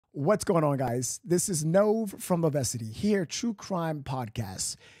What's going on, guys? This is Nove from Novesity, here, True Crime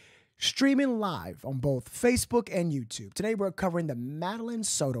Podcast, streaming live on both Facebook and YouTube. Today, we're covering the Madeline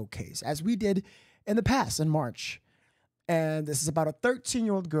Soto case, as we did in the past in March. And this is about a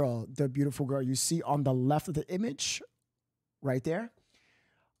 13-year-old girl, the beautiful girl you see on the left of the image, right there.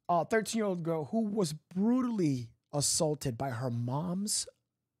 A 13-year-old girl who was brutally assaulted by her mom's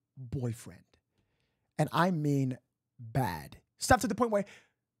boyfriend. And I mean bad. Stuff to the point where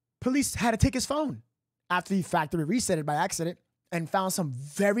police had to take his phone after he factory reset it by accident and found some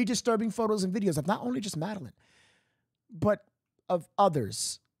very disturbing photos and videos of not only just Madeline, but of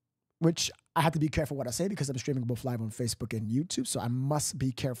others, which I have to be careful what I say because I'm streaming both live on Facebook and YouTube, so I must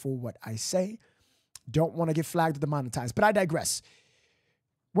be careful what I say. Don't want to get flagged or demonetized, but I digress.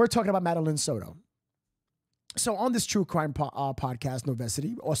 We're talking about Madeline Soto. So on this true crime podcast,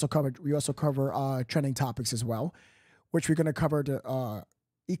 Novesity, we also cover trending topics as well, which we're going to cover the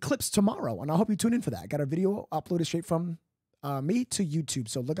eclipse tomorrow, and I hope you tune in for that. Got a video uploaded straight from me to YouTube,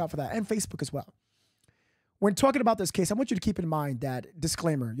 so look out for that, and Facebook as well. When talking about this case, I want you to keep in mind that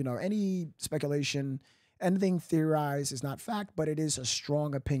disclaimer, any speculation, anything theorized is not fact, but it is a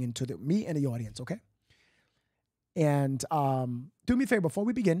strong opinion to me and the audience, okay? And do me a favor, before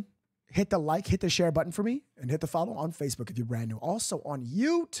we begin, hit the like, hit the share button for me, and hit the follow on Facebook if you're brand new. Also on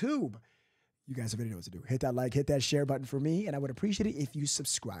YouTube, you guys already know what to do. Hit that like, hit that share button for me, and I would appreciate it if you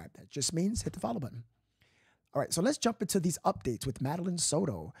subscribe. That just means hit the follow button. All right, so let's jump into these updates with Madeline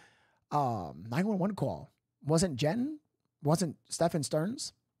Soto. 911 call. Wasn't Jen? Wasn't Stephen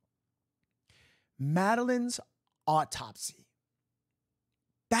Stearns? Madeline's autopsy.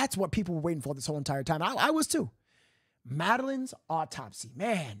 That's what people were waiting for this whole entire time. I was too. Madeline's autopsy.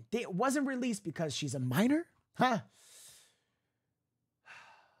 Man, it wasn't released because she's a minor? Huh?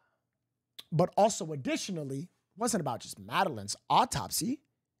 But also, additionally, wasn't about just Madeline's autopsy.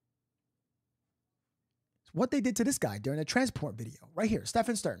 It's what they did to this guy during the transport video. Right here,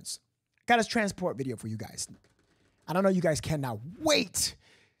 Stephen Stearns. Got his transport video for you guys. I don't know, you guys cannot wait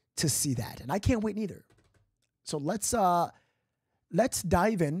to see that. And I can't wait neither. So let's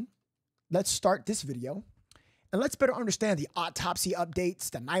dive in. Let's start this video. And let's better understand the autopsy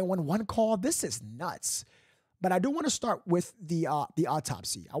updates, the 911 call. This is nuts. But I do want to start with the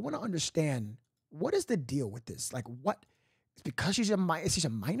autopsy. I want to understand, what is the deal with this? Like, what? It's because she's a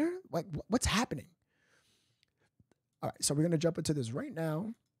minor? Like, what's happening? All right, so we're going to jump into this right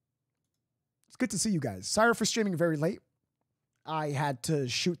now. It's good to see you guys. Sorry for streaming very late. I had to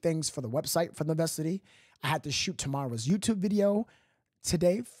shoot things for the website for Novesity. I had to shoot tomorrow's YouTube video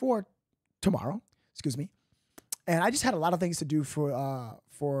today for tomorrow. Excuse me. And I just had a lot of things to do for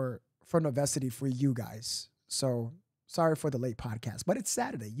Novesity for you guys. So sorry for the late podcast, but it's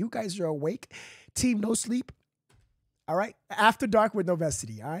Saturday. You guys are awake. Team No Sleep. All right. After dark with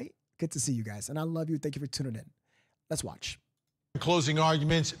Novesity. All right. Good to see you guys. And I love you. Thank you for tuning in. Let's watch. Closing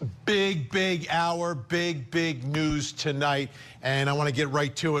arguments, big hour, big news tonight. And I want to get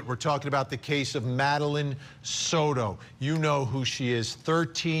right to it. We're talking about the case of Madeline Soto. You know who she is,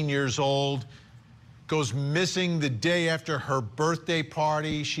 13 years old. Goes missing the day after her birthday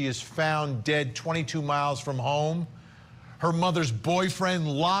party. She is found dead 22 miles from home. Her mother's boyfriend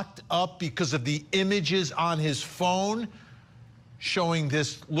locked up because of the images on his phone showing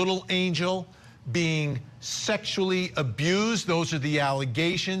this little angel being sexually abused. Those are the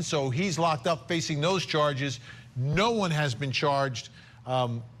allegations. So he's locked up facing those charges. No one has been charged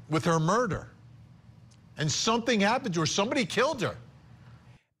with her murder. And something happened to her. Somebody killed her.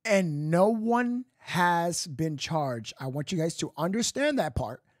 And no one has been charged. I want you guys to understand that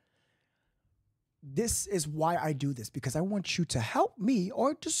part. This is why I do this, because I want you to help me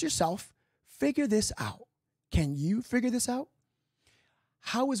or just yourself figure this out. Can you figure this out?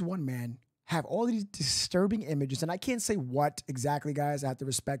 How is one man have all these disturbing images? And I can't say what exactly, guys. I have to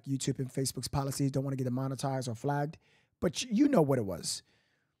respect YouTube and Facebook's policies. Don't want to get demonetized or flagged, but you know what it was.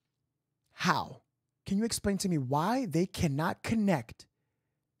 How? Can you explain to me why they cannot connect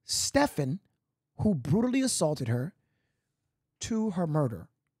Stephen, who brutally assaulted her, to her murder?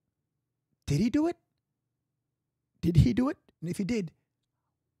 Did he do it? Did he do it? And if he did,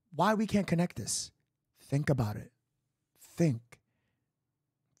 why we can't connect this? Think about it. Think.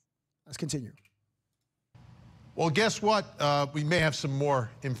 Let's continue. Well, guess what? We may have some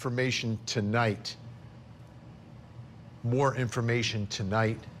more information tonight. More information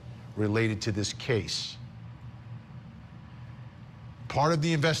tonight related to this case. Part of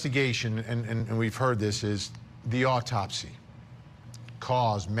the investigation, and we've heard this, is the autopsy.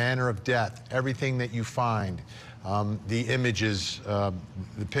 Cause, manner of death, everything that you find, the images, the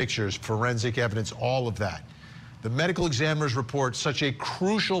pictures, forensic evidence, all of that. The medical examiner's report, such a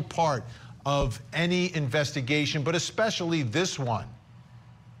crucial part of any investigation, but especially this one.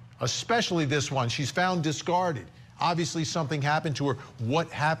 Especially this one. She's found discarded. Obviously something happened to her. What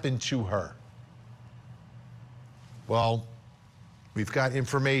happened to her? Well, we've got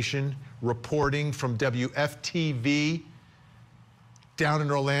information reporting from WFTV down in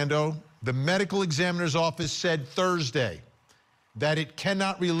Orlando. The medical examiner's office said Thursday that it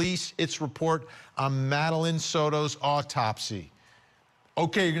cannot release its report on Madeline Soto's autopsy.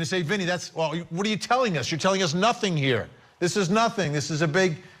 Okay, you're going to say, Vinny, well, what are you telling us? You're telling us nothing here. This is nothing. This is a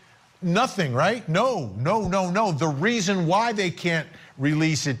big nothing, right? No. The reason why they can't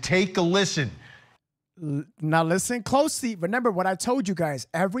release it, take a listen. Now listen closely. Remember what I told you guys.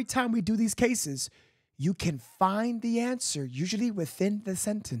 Every time we do these cases, you can find the answer, usually within the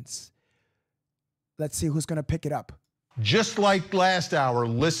sentence. Let's see who's going to pick it up. Just like last hour,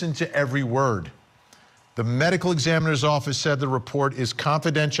 listen to every word. The medical examiner's office said the report is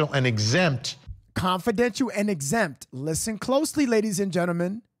confidential and exempt. Confidential and exempt. Listen closely, ladies and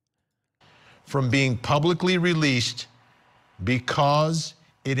gentlemen. From being publicly released because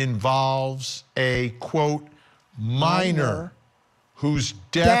it involves a, quote, minor whose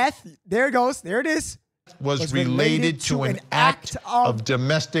death there it goes, there it is, was related to an act of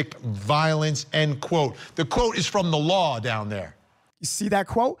domestic violence, end quote. The quote is from the law down there. You see that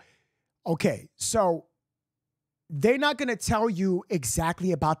quote? Okay, so they're not going to tell you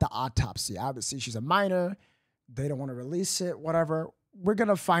exactly about the autopsy. Obviously, she's a minor. They don't want to release it, whatever. We're going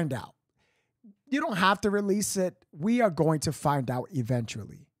to find out. You don't have to release it. We are going to find out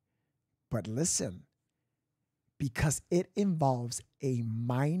eventually. But listen, because it involves a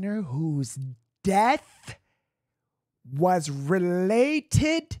minor whose death was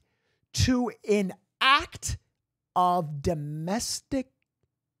related to an act of domestic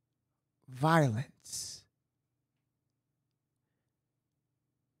violence.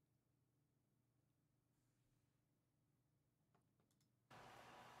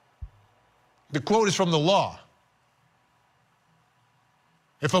 The quote is from the law.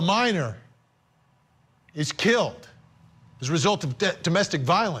 If a minor is killed as a result of domestic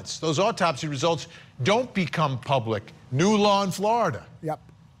violence, those autopsy results don't become public. New law in Florida. Yep,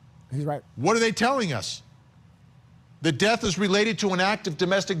 he's right. What are they telling us? The death is related to an act of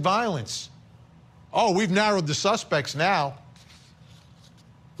domestic violence. Oh, we've narrowed the suspects now.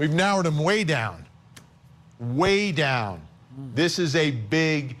 We've narrowed them way down. Way down. This is a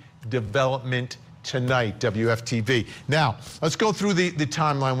big development tonight, WFTV. Now, let's go through the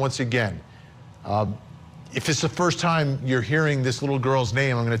timeline once again. If it's the first time you're hearing this little girl's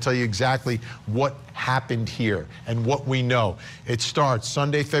name, I'm going to tell you exactly what happened here and what we know. It starts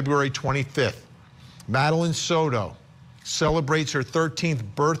Sunday, February 25th. Madeline Soto celebrates her 13th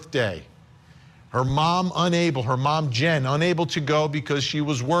birthday. Her mom Jen, unable to go because she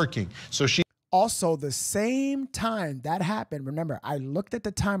was working. So she also the same time that happened. Remember, I looked at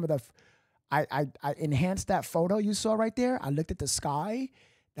the time of the, I enhanced that photo you saw right there. I looked at the sky.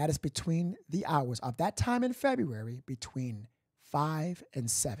 That is between the hours of that time in February, between 5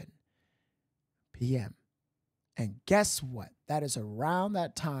 and 7 p.m. And guess what? That is around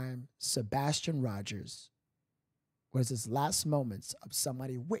that time Sebastian Rogers was his last moments of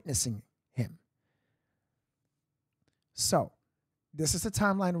somebody witnessing him. So this is the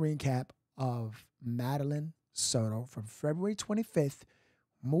timeline recap of Madeline Soto from February 25th,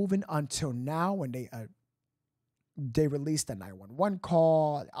 moving until now when they released the 911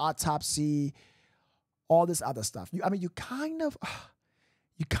 call, autopsy, all this other stuff. You kind of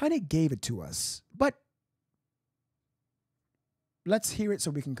gave it to us, but let's hear it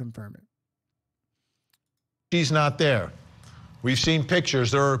so we can confirm it. She's not there. We've seen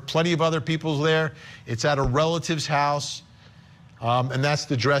pictures. There are plenty of other people there. It's at a relative's house, and that's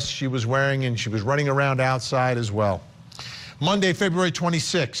the dress she was wearing, and she was running around outside as well. Monday, February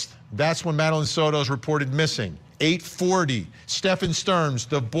 26th, that's when Madeline Soto is reported missing. 8:40, Stephen Stearns,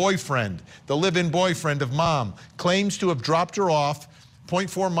 the boyfriend, the live-in boyfriend of mom, claims to have dropped her off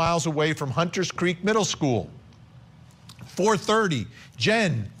 0.4 miles away from Hunters Creek Middle School. 4:30,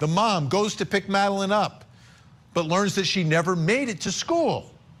 Jen, the mom, goes to pick Madeline up, but learns that she never made it to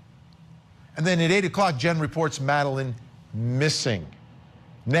school. And then at 8 o'clock, Jen reports Madeline missing.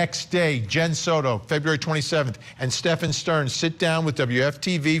 Next day, Jen Soto, February 27th, and Stephen Stearns sit down with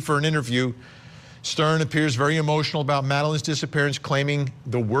WFTV for an interview. Stern appears very emotional about Madeline's disappearance, claiming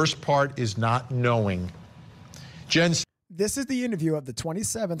the worst part is not knowing. This is the interview of the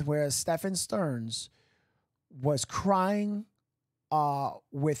 27th where Stephen Stearns was crying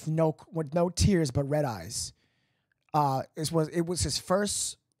with no tears but red eyes. It was his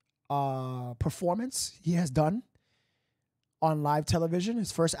first performance he has done on live television,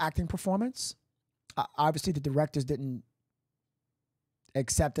 his first acting performance. Obviously, the directors didn't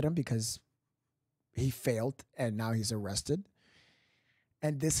accept him because he failed, and now he's arrested.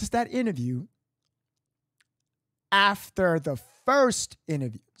 And this is that interview after the first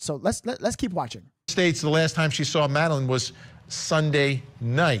interview. So let's keep watching. States the last time she saw Madeline was Sunday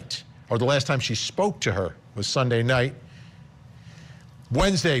night, or the last time she spoke to her was Sunday night.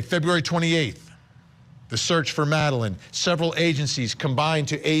 Wednesday, February 28th, the search for Madeline. Several agencies combined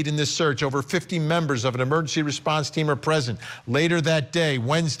to aid in this search. Over 50 members of an emergency response team are present. Later that day,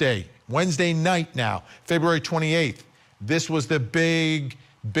 Wednesday night now, February 28th, this was the big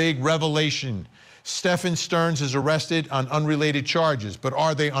revelation. Stephen Stearns is arrested on unrelated charges, but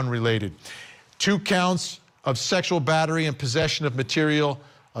are they unrelated? 2 counts of sexual battery and possession of material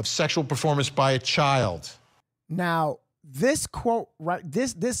of sexual performance by a child. Now, this quote, right?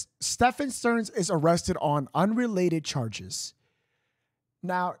 This Stephen Stearns is arrested on unrelated charges.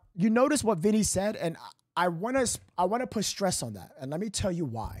 Now, you notice what Vinny said, and I want to put stress on that. And let me tell you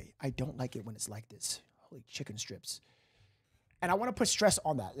why I don't like it when it's like this. Holy chicken strips. And I want to put stress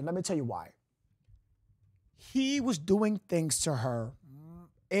on that, and let me tell you why. He was doing things to her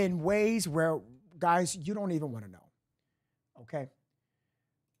in ways where, guys, you don't even want to know. Okay?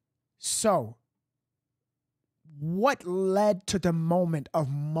 So, what led to the moment of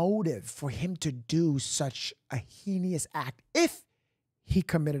motive for him to do such a heinous act if he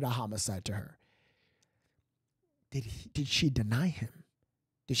committed a homicide to her? Did she deny him?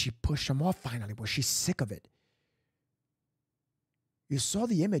 Did she push him off finally? Was she sick of it? You saw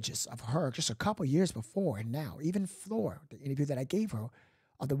the images of her just a couple years before and now, even Flora, the interview that I gave her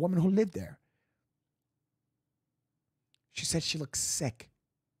of the woman who lived there. She said she looks sick,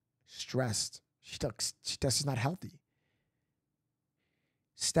 stressed. She's not healthy.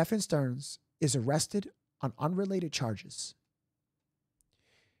 Stephen Stearns is arrested on unrelated charges.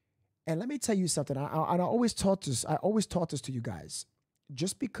 And let me tell you something. I always taught this to you guys.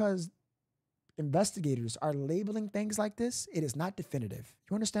 Just because investigators are labeling things like this, it is not definitive.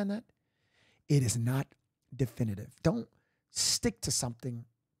 You understand that? It is not definitive. Don't stick to something.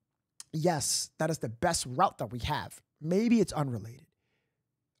 Yes, that is the best route that we have. Maybe it's unrelated.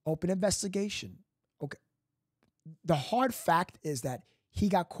 Open investigation. Okay. The hard fact is that he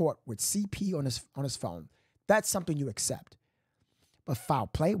got caught with CP on his phone. That's something you accept. But foul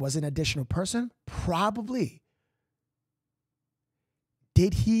play was an additional person? Probably.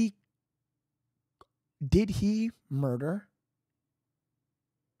 Did he murder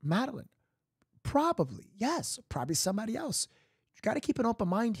Madeline? Probably. Yes. Probably somebody else. You got to keep an open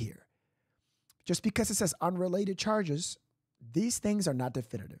mind here. Just because it says unrelated charges, these things are not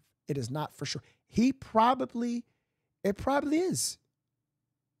definitive. It is not for sure. It probably is.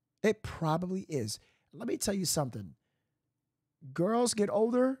 It probably is. Let me tell you something. Girls get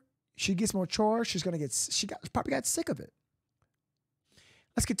older. She gets more chores. She probably got sick of it.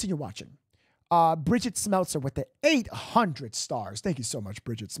 Let's continue watching. Bridget Smeltzer with the 800 stars. Thank you so much,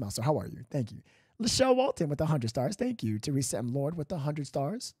 Bridget Smeltzer. How are you? Thank you. Lachelle Walton with the 100 stars. Thank you. Teresa M. Lord with the 100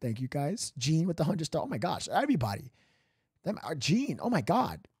 stars. Thank you, guys. Jean with the 100 stars. Oh, my gosh. Everybody. Jean. Oh, my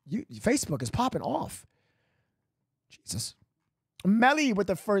God. Facebook is popping off. Jesus. Melly with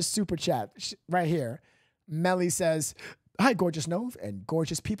the first super chat right here. Melly says, hi, gorgeous Nove and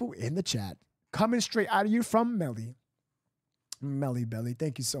gorgeous people in the chat. Coming straight out of you from Melly. Melly Belly.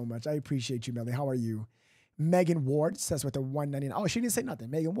 Thank you so much. I appreciate you, Melly. How are you? Megan Ward says with the $1.99. Oh, she didn't say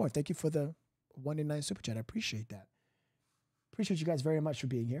nothing. Megan Ward, thank you for the $1.99 super chat. I appreciate that. Appreciate you guys very much for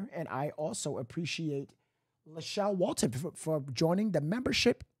being here. And I also appreciate Lachelle Walton for joining the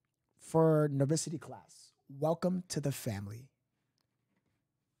membership for Novesity class. Welcome to the family.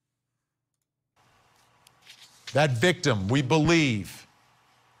 That victim, we believe,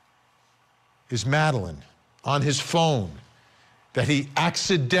 is Madeline. On his phone, that he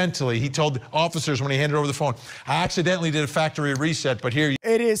told officers when he handed over the phone, I accidentally did a factory reset, but here.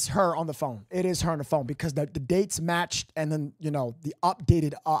 It is her on the phone. It is her on the phone because the dates matched, and then, the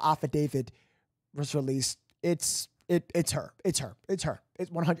updated affidavit was released. It's her. It's her. It's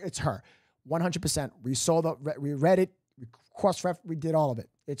 100. It's her. 100%. We read it, we cross-ref, we did all of it.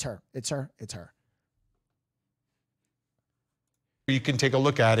 It's her. It's her. It's her. You can take a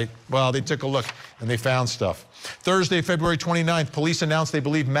look at it. Well, they took a look and they found stuff. Thursday, February 29th, police announced they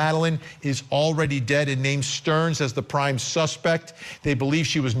believe Madeline is already dead and named Stearns as the prime suspect. They believe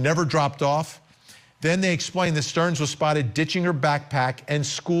she was never dropped off. Then they explained that Stearns was spotted ditching her backpack and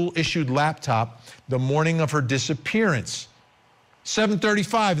school-issued laptop the morning of her disappearance.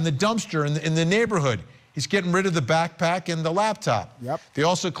 7:35 in the dumpster in the neighborhood. He's getting rid of the backpack and the laptop. Yep. They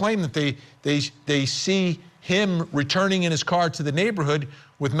also claim that they see him returning in his car to the neighborhood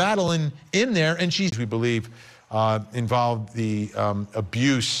with Madeline in there, and she's, we believe, involved the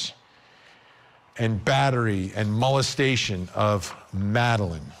abuse and battery and molestation of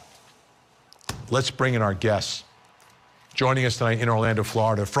Madeline. Let's bring in our guests. Joining us tonight in Orlando,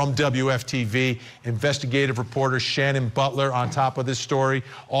 Florida, from WFTV, investigative reporter Shannon Butler on top of this story.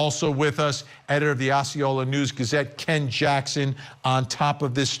 Also with us, editor of the Osceola News-Gazette, Ken Jackson, on top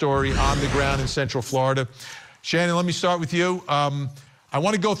of this story on the ground in Central Florida. Shannon, let me start with you. I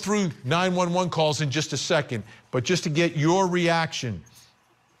want to go through 911 calls in just a second, but just to get your reaction,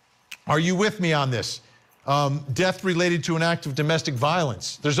 are you with me on this? Death related to an act of domestic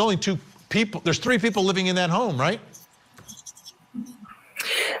violence. There's only two people, there's three people living in that home, right?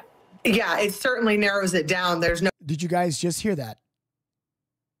 Yeah, it certainly narrows it down. There's no. Did you guys just hear that?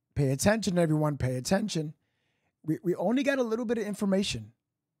 Pay attention, everyone. Pay attention. We only got a little bit of information,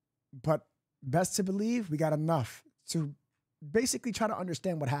 but best to believe we got enough to basically try to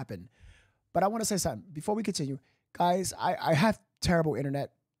understand what happened. But I want to say something before we continue. Guys, I have terrible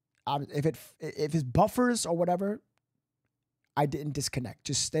internet. If it's buffers or whatever, I didn't disconnect.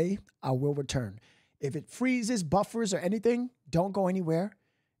 Just stay. I will return. If it freezes, buffers, or anything, don't go anywhere.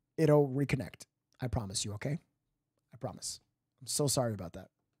 It'll reconnect. I promise you, okay? I promise. I'm so sorry about that.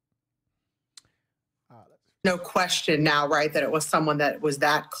 No question now, right, that it was someone that was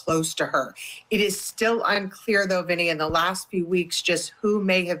that close to her. It is still unclear, though, Vinny, in the last few weeks, just who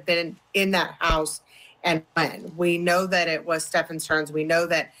may have been in that house and when. We know that it was Stephen Stearns. We know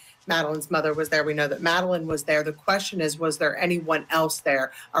that Madeline's mother was there. We know that Madeline was there. The question is, was there anyone else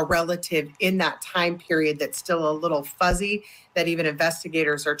there, a relative in that time period that's still a little fuzzy, that even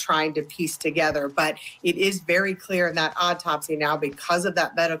investigators are trying to piece together? But it is very clear in that autopsy now, because of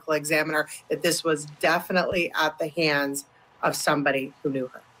that medical examiner, that this was definitely at the hands of somebody who knew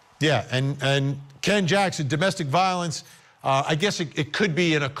her. Yeah, and Ken Jackson, domestic violence, I guess it could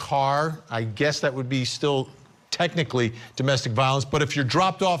be in a car. I guess that would be still technically domestic violence, but if you're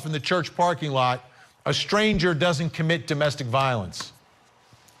dropped off in the church parking lot, a stranger doesn't commit domestic violence.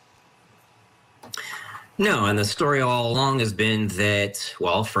 No, and the story all along has been that,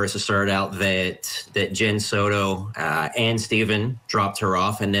 well, first it started out that Jen Soto and Stephen dropped her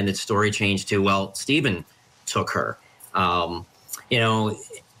off, and then the story changed to, well, Stephen took her. You know,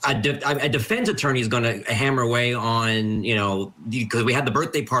 a defense attorney is going to hammer away on, you know, because we had the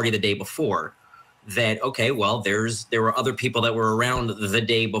birthday party the day before. That, okay, well, there were other people that were around the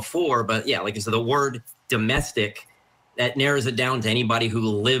day before, but yeah, like I said, the word domestic, that narrows it down to anybody who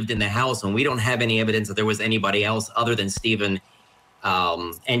lived in the house, and we don't have any evidence that there was anybody else other than Stephen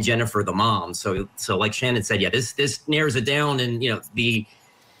and Jennifer, the mom. So like Shannon said, yeah, this narrows it down, and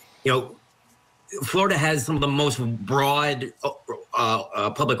Florida has some of the most broad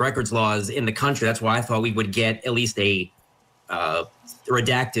public records laws in the country. That's why I thought we would get at least a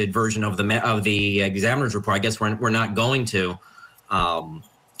redacted version of the examiner's report. I guess we're not going to.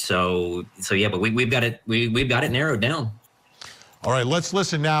 So yeah, but we've got it narrowed down. All right, let's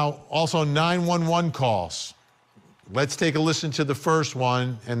listen now. Also 911 calls. Let's take a listen to the first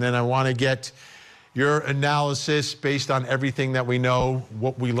one, and then I want to get your analysis based on everything that we know,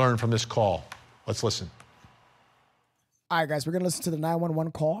 what we learned from this call. Let's listen. All right, guys, we're going to listen to the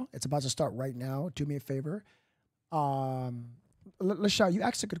 911 call. It's about to start right now. Do me a favor. Lachelle, you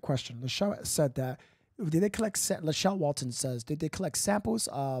asked a good question. Lachelle said that, did they collect, Lachelle Walton says, did they collect samples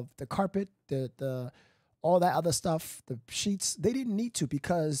of the carpet, the all that other stuff, the sheets? They didn't need to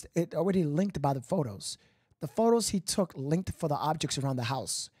because it already linked by the photos. The photos he took linked for the objects around the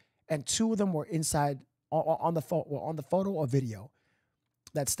house, and two of them were inside on the photo or video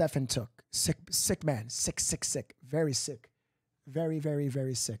that Stephen took. Sick man, sick, very sick, very, very,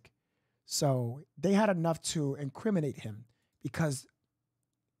 very sick. So they had enough to incriminate him because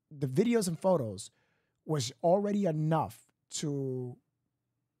the videos and photos was already enough to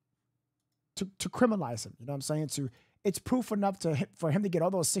criminalize him. You know what I'm saying? It's proof enough for him to get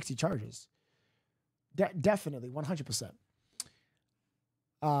all those 60 charges. Definitely, 100%.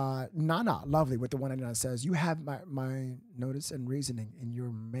 Nana, lovely, with the 199 says, you have my notice and reasoning in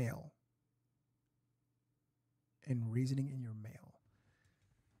your mail. And reasoning in your mail.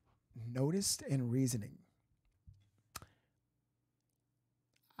 Noticed and reasoning.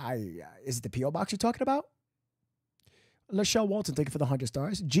 Is it the P.O. box you're talking about? Lachelle Walton, thank you for the 100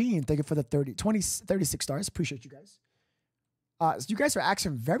 stars. Gene, thank you for the 36 stars. Appreciate you guys. You guys are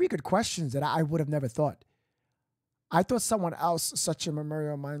asking very good questions that I would have never thought. I thought someone else, such a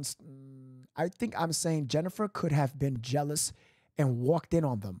memorial mind. I think I'm saying Jennifer could have been jealous and walked in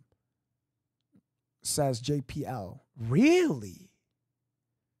on them, says JPL. Really?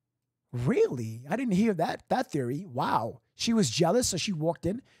 Really? I didn't hear that theory. Wow. She was jealous, so she walked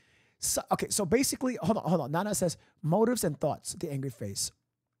in. So, okay, so basically, hold on. Nana says, motives and thoughts, the angry face,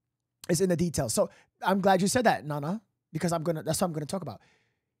 is in the details. So I'm glad you said that, Nana, because that's what I'm gonna talk about.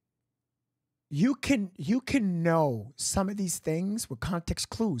 You can know some of these things with context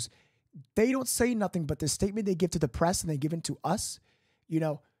clues. They don't say nothing, but the statement they give to the press and they give it to us,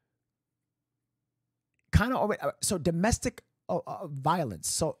 kind of. So domestic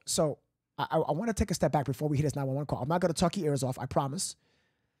violence. So I want to take a step back before we hit this 911 call. I'm not going to talk your ears off, I promise.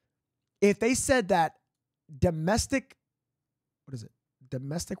 If they said that domestic, where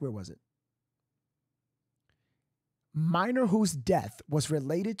was it? Minor whose death was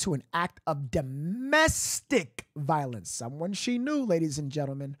related to an act of domestic violence. Someone she knew, ladies and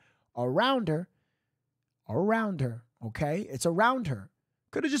gentlemen, around her, okay? It's around her.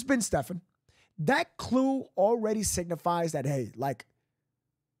 Could have just been Stefan. That clue already signifies that, hey, like,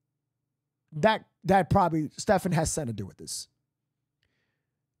 that probably Stefan has something to do with this.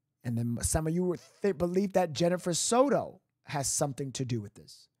 And then some of you would believe that Jennifer Soto has something to do with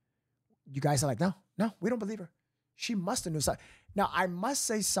this. You guys are like, no, we don't believe her. She must have knew something. Now, I must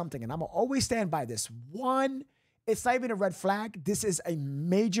say something, and I'm going to always stand by this. One, it's not even a red flag. This is a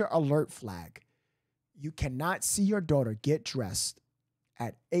major alert flag. You cannot see your daughter get dressed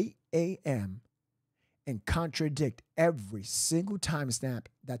at 8 a.m. and contradict every single timestamp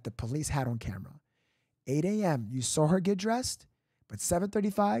that the police had on camera. 8 a.m., you saw her get dressed, but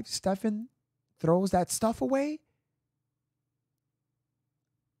 7:35, Stefan throws that stuff away.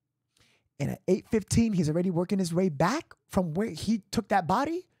 And at 8:15, he's already working his way back from where he took that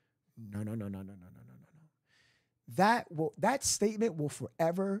body? No. That statement will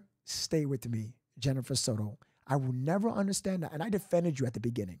forever stay with me, Jennifer Soto. I will never understand that. And I defended you at the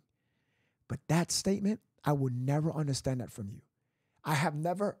beginning. But that statement, I will never understand that from you.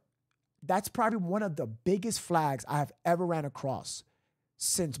 That's probably one of the biggest flags I have ever ran across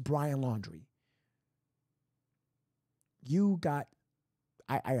since Brian Laundrie. You got,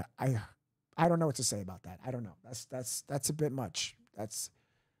 I don't know what to say about that. I don't know. That's a bit much. That's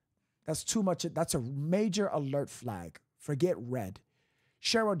too much. That's a major alert flag. Forget red.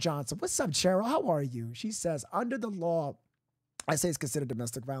 Cheryl Johnson. What's up, Cheryl? How are you? She says, under the law, I say it's considered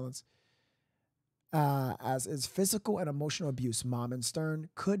domestic violence, as is physical and emotional abuse. Mom and Stern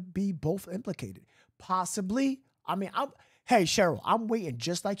could be both implicated. Possibly. I mean, hey, Cheryl, I'm waiting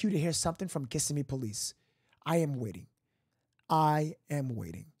just like you to hear something from Kissimmee Police. I am waiting.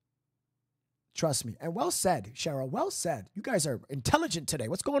 Trust me. And well said, Cheryl. Well said. You guys are intelligent today.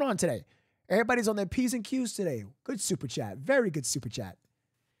 What's going on today? Everybody's on their P's and Q's today. Good super chat. Very good super chat.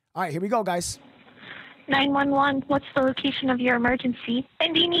 All right, here we go, guys. 911, what's the location of your emergency?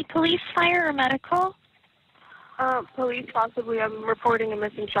 And do you need police, fire, or medical? Police, possibly. I'm reporting a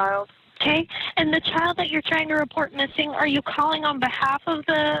missing child. Okay. And the child that you're trying to report missing, are you calling on behalf of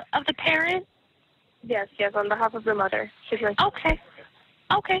the parent? Yes, on behalf of the mother. She's right. Okay.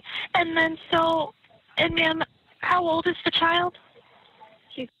 And then and ma'am, how old is the child?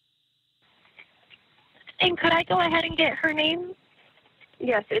 And could I go ahead and get her name?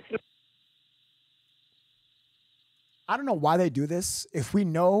 Yes, it's... I don't know why they do this. If we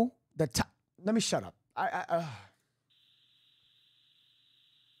know the time... Let me shut up.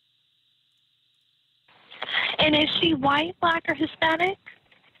 And is she white, black, or Hispanic?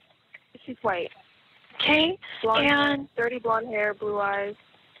 She's white. Okay. Blonde, dirty blonde hair, blue eyes.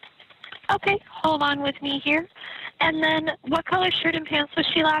 Okay, hold on with me here. And then what color shirt and pants was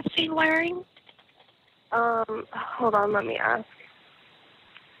she last seen wearing? Hold on, let me ask.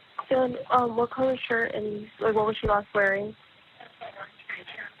 Then, what color shirt and, what was she last wearing?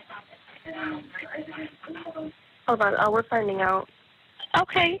 Hold on, we're finding out.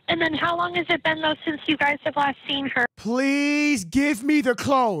 Okay, and then how long has it been, though, since you guys have last seen her? Please give me the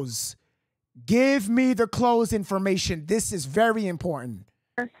clothes. Give me the clothes information. This is very important.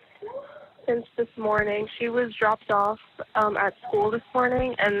 Since this morning. She was dropped off at school this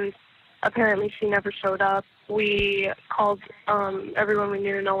morning, and apparently she never showed up. We called everyone we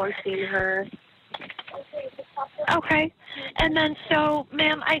knew. No one's seen her. Okay. And then,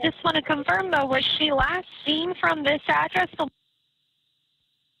 ma'am, I just want to confirm, though, was she last seen from this address? Is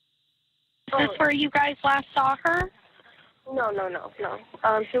this where you guys last saw her? No.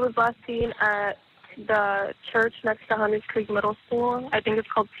 She was last seen at the church next to Hunters Creek Middle School. I think it's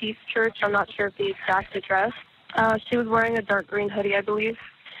called Peace Church. I'm not sure of the exact address. She was wearing a dark green hoodie, I believe.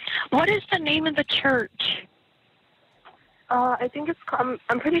 What is the name of the church? I think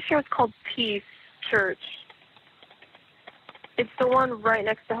I'm pretty sure it's called Peace Church. It's the one right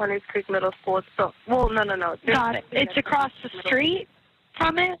next to Hunters Creek Middle School. No. Got it. It's across the street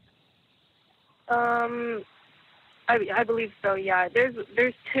from it? I believe so. Yeah. There's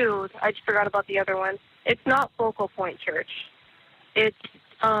two. I just forgot about the other one. It's not Focal Point Church. It's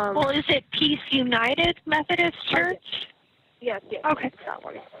Well, is it Peace United Methodist Church? Yes. Okay. It's that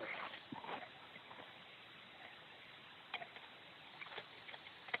one.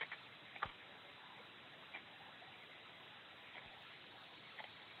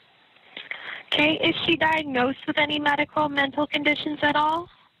 Okay. Is she diagnosed with any medical mental conditions at all?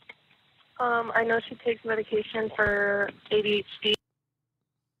 I know she takes medication for ADHD.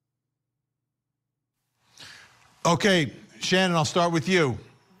 Okay, Shannon, I'll start with you.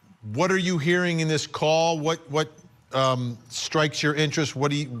 What are you hearing in this call? What strikes your interest?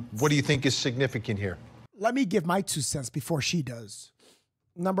 What do you think is significant here? Let me give my 2 cents before she does.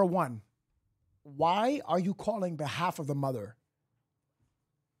 Number one, why are you calling behalf of the mother?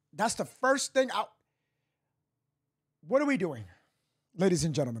 That's the first thing out. What are we doing? Ladies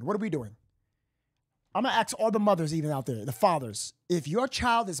and gentlemen, what are we doing? I'm going to ask all the mothers even out there, the fathers, if your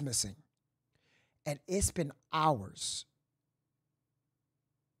child is missing and it's been hours,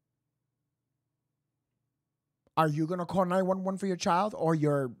 are you going to call 911 for your child, or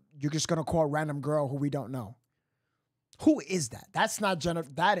you're just going to call a random girl who we don't know? Who is that? That's not Jennifer.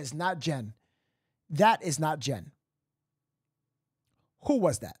 That is not Jen. That is not Jen. Who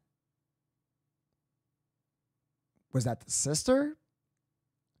was that? Was that the sister?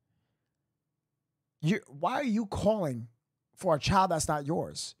 Why are you calling for a child that's not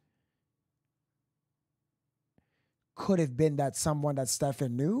yours? Could have been that someone that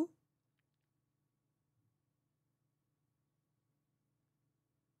Stefan knew.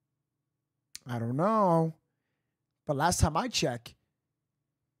 I don't know. But last time I checked,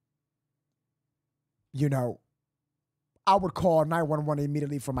 I would call 911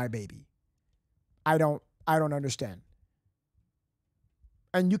 immediately for my baby. I don't understand.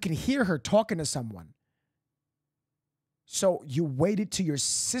 And you can hear her talking to someone. So you waited till your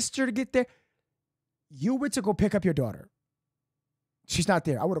sister to get there. You went to go pick up your daughter. She's not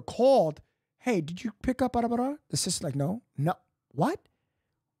there. I would have called. Hey, did you pick up? The sister's like, no. What?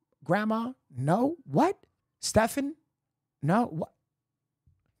 Grandma? No. What? Stefan? No. What?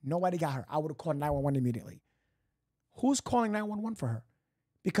 Nobody got her. I would have called 911 immediately. Who's calling 911 for her?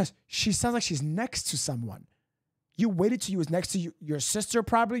 Because she sounds like she's next to someone. You waited till you was next to your sister,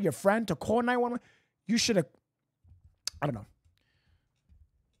 probably your friend, to call 911. You should have, I don't know.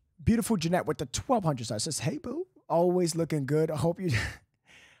 Beautiful Jeanette with the 1200 stars says, hey, boo, always looking good. I hope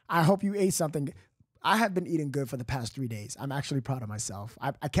you ate something. I have been eating good for the past 3 days. I'm actually proud of myself.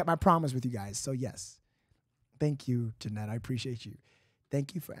 I kept my promise with you guys. So yes, thank you, Jeanette. I appreciate you.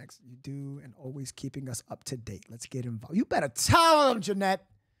 Thank you for asking. You do and always keeping us up to date. Let's get involved. You better tell them, Jeanette.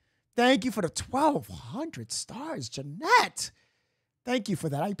 Thank you for the 1,200 stars, Jeanette. Thank you for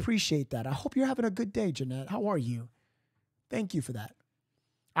that. I appreciate that. I hope you're having a good day, Jeanette. How are you? Thank you for that.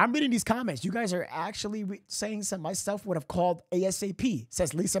 I'm reading these comments. You guys are actually saying some myself would have called ASAP,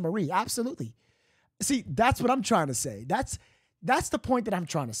 says Lisa Marie. Absolutely. See, that's what I'm trying to say. That's the point that I'm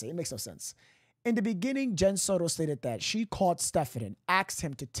trying to say. It makes no sense. In the beginning, Jen Soto stated that she called Stefan and asked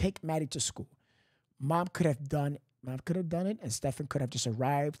him to take Maddie to school. Mom could have done it, and Stefan could have just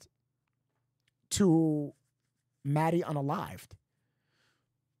arrived to Maddie unalived.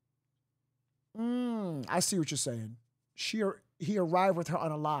 I see what you're saying. He arrived with her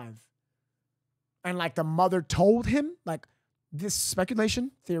unalive. And like the mother told him, like this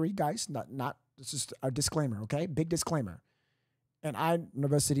speculation, theory, guys, not this is a disclaimer, okay? Big disclaimer. And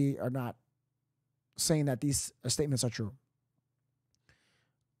Novesity are not saying that these statements are true.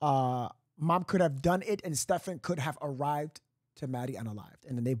 Mom could have done it and Stefan could have arrived to Maddie unalived.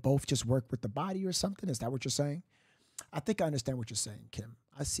 And then they both just work with the body or something. Is that what you're saying? I think I understand what you're saying, Kim.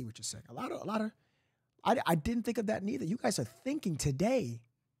 I see what you're saying. I didn't think of that neither. You guys are thinking today.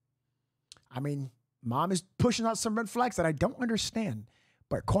 I mean, Mom is pushing out some red flags that I don't understand.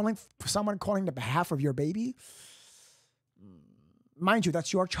 But someone calling the behalf of your baby, mind you,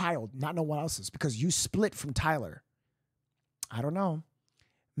 that's your child, not no one else's, because you split from Tyler. I don't know.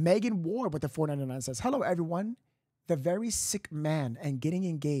 Megan Ward with the 499 says, hello, everyone. The very sick man and getting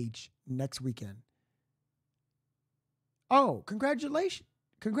engaged next weekend. Oh, congratulations.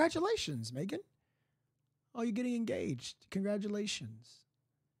 Congratulations, Megan. Oh, you're getting engaged. Congratulations.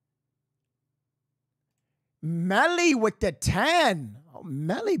 Melly with the 10. Oh,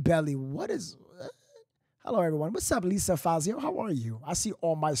 Melly Belly. What is... Hello, everyone. What's up, Lisa Fazio? How are you? I see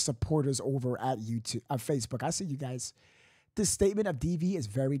all my supporters over at YouTube, Facebook. I see you guys. This statement of DV is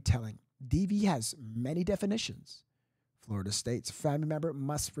very telling. DV has many definitions. Florida states family member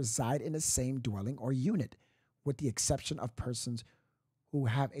must reside in the same dwelling or unit, with the exception of persons who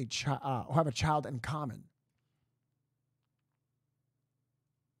have a child in common.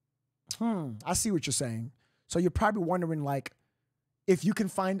 I see what you're saying. So you're probably wondering, like, if you can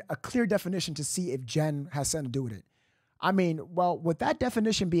find a clear definition to see if Jen has something to do with it. I mean, well, with that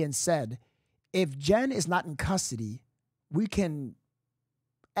definition being said, if Jen is not in custody, we can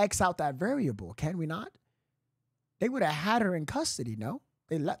X out that variable, can we not? They would have had her in custody, no?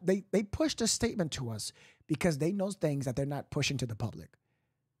 They pushed a statement to us because they know things that they're not pushing to the public.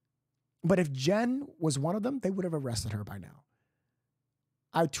 But if Jen was one of them, they would have arrested her by now.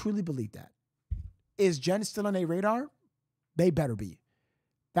 I truly believe that. Is Jen still on a radar? They better be.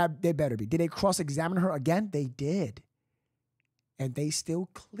 They better be. Did they cross-examine her again? They did. And they still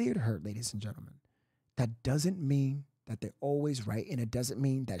cleared her, ladies and gentlemen. That doesn't mean that they're always right, and it doesn't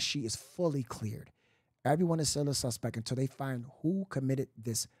mean that she is fully cleared. Everyone is still a suspect until they find who committed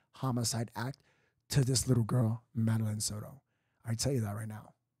this homicide act to this little girl, Madeline Soto. I tell you that right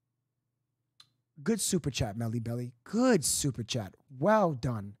now. Good super chat, Melly Belly. Good super chat. Well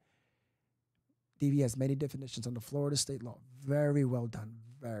done. DV has many definitions on the Florida state law. Very well done.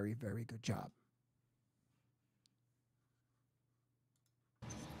 Very, very good job.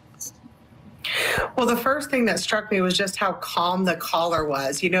 Well, the first thing that struck me was just how calm the caller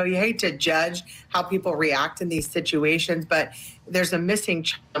was. You know, you hate to judge how people react in these situations, but there's a missing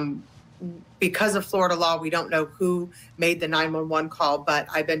because of Florida law. We don't know who made the 911 call, but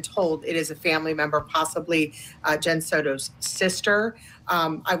I've been told it is a family member, possibly Jen Soto's sister.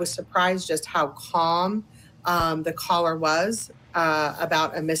 I was surprised just how calm the caller was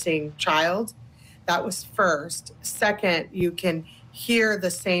about a missing child. That was first. Second, you can hear the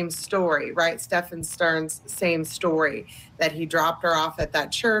same story, right? Stephen Stern's same story, that he dropped her off at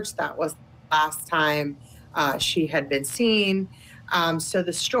that church. That was the last time she had been seen. So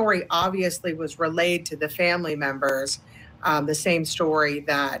the story obviously was relayed to the family members, the same story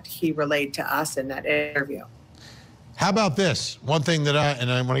that he relayed to us in that interview. How about this? One thing that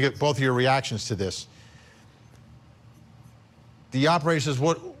I want to get both of your reactions to this. The operator says,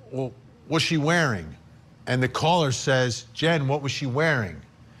 what was she wearing? And the caller says, Jen, what was she wearing?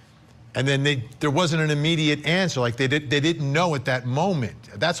 And then there wasn't an immediate answer, like they didn't know at that moment.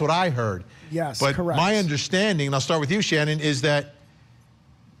 That's what I heard. Yes, but correct. My understanding, and I'll start with you, Shannon, is that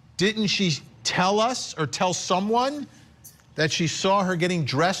didn't she tell us or tell someone that she saw her getting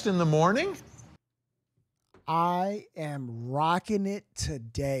dressed in the morning? I am rocking it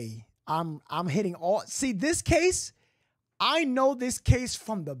today. I'm hitting all. See, this case, I know this case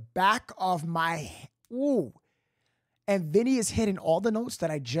from the back of my. Ooh. And Vinny is hitting all the notes that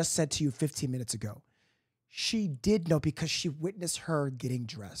I just said to you 15 minutes ago. She did know because she witnessed her getting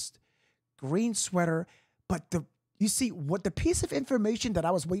dressed. Green sweater, but you see what the piece of information that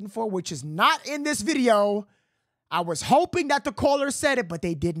I was waiting for, which is not in this video. I was hoping that the caller said it, but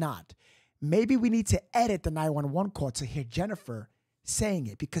they did not. Maybe we need to edit the 911 call to hear Jennifer saying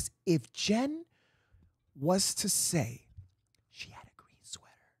it, because if Jen was to say she had a green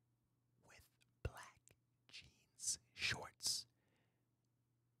sweater with black jeans shorts,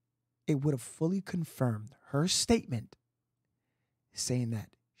 it would have fully confirmed her statement saying that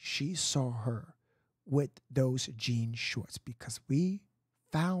she saw her with those jean shorts, because we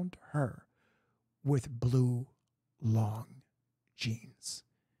found her with blue long jeans.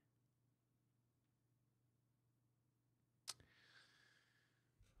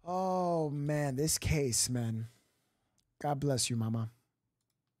 Oh, man, this case, man. God bless you, Mama.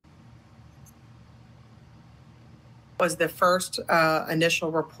 Was the first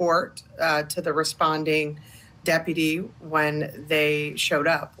initial report to the responding deputy when they showed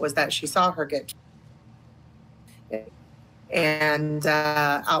up, was that she saw her get, and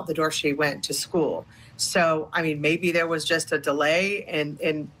out the door she went to school. So, I mean, maybe there was just a delay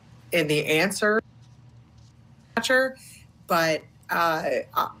in the answer, but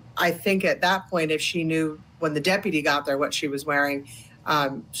I think at that point, if she knew when the deputy got there what she was wearing,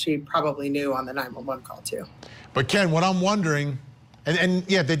 she probably knew on the 911 call too. But Ken, what I'm wondering, and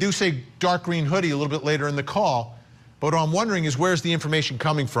yeah, they do say dark green hoodie a little bit later in the call, but what I'm wondering is where's the information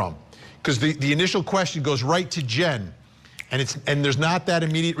coming from? Because the initial question goes right to Jen, and there's not that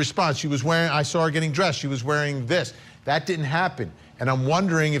immediate response. She was wearing, I saw her getting dressed, she was wearing this. That didn't happen. And I'm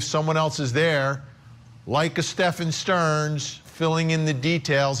wondering if someone else is there, like a Stephen Stearns, filling in the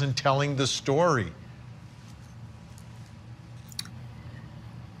details and telling the story.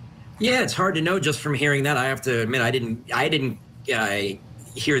 Yeah, it's hard to know just from hearing that. I have to admit, I didn't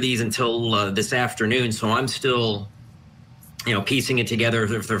hear these until this afternoon, so I'm still, piecing it together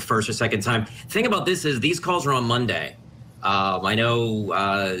for the first or second time. The thing about this is these calls are on Monday. I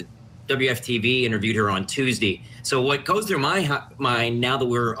know WFTV interviewed her on Tuesday. So what goes through my mind now that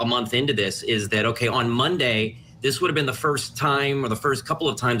we're a month into this is that, okay, on Monday, this would have been the first time or the first couple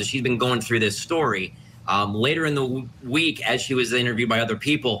of times that she's been going through this story. Later in the week, as she was interviewed by other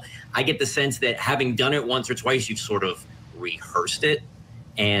people, I get the sense that having done it once or twice, you've sort of rehearsed it.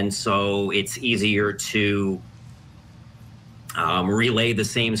 And so it's easier to relay the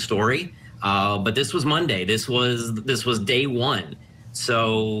same story. But this was Monday. This was day one.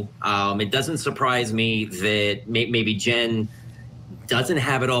 So it doesn't surprise me that maybe Jen doesn't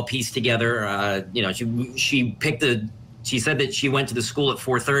have it all pieced together. She said that she went to the school at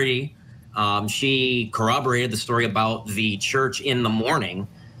 4:30. She corroborated the story about the church in the morning.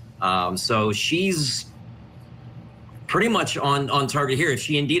 So she's pretty much on target here. If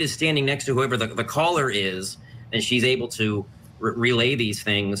she indeed is standing next to whoever the caller is, then she's able to relay these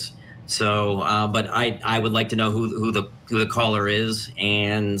things. So, but I would like to know who the caller is,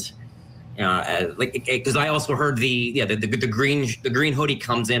 and because I also heard the green hoodie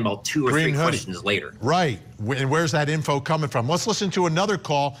comes in about 2 or 3 questions later. Right, and where's that info coming from? Let's listen to another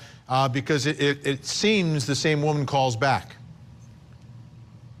call because it seems the same woman calls back.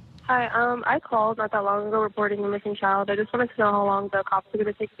 Hi, I called not that long ago reporting a missing child. I just wanted to know how long the cops are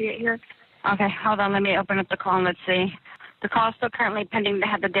going to take to get here. Okay, hold on. Let me open up the call and let's see. The call is still currently pending to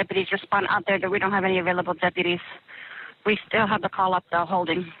have the deputies respond out there. That we don't have any available deputies. We still have the call up, though,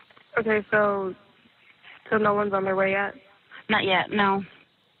 holding. Okay, so no one's on their way yet? Not yet, no.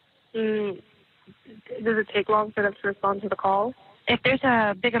 Does it take long for them to respond to the call? If there's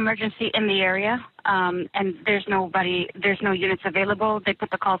a big emergency in the area and there's no units available, they put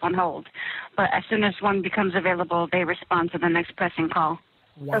the calls on hold. But as soon as one becomes available, they respond to the next pressing call.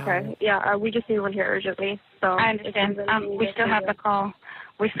 Wow. Okay, yeah, we just need one here urgently. So I understand. We still have the call.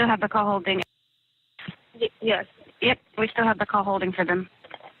 We still have the call holding. Yes. Yep, we still have the call holding for them.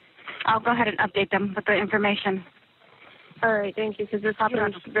 I'll go ahead and update them with the information. All right, thank you, because this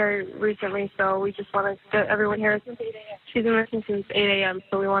happened very recently, so we just want to get everyone here. She's been missing since 8 a.m.,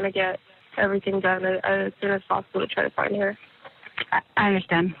 so we want to get everything done as soon as possible to try to find her. I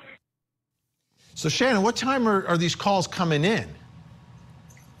understand. So, Shannon, what time are these calls coming in?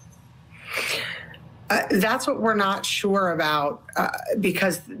 That's what we're not sure about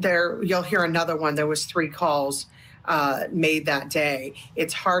because you'll hear another one. There was 3 calls made that day.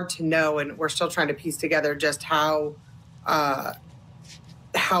 It's hard to know, and we're still trying to piece together just how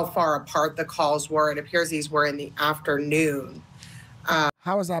far apart the calls were. It appears these were in the afternoon.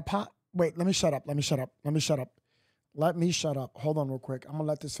 How is that Wait, let me shut up. Hold on real quick. I'm going to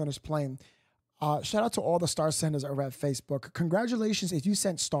let this finish playing. Shout out to all the star senders over at Facebook. Congratulations if you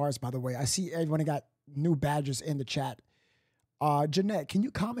sent stars, by the way. I see everyone got new badges in the chat. Jeanette, can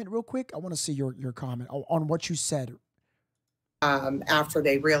you comment real quick? I want to see your comment on what you said. After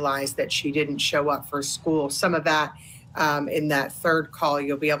they realized that she didn't show up for school. Some of that in that third call,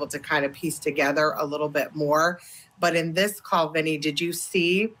 you'll be able to kind of piece together a little bit more. But in this call, Vinny, did you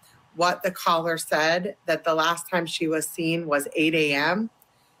see what the caller said, that the last time she was seen was 8 a.m.?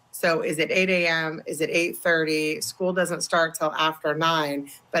 So is it 8 a.m.? Is it 8:30? School doesn't start till after 9.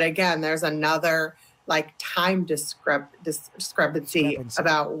 But again, there's another time discrepancy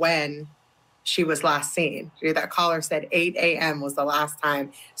about when she was last seen. That caller said 8 a.m. was the last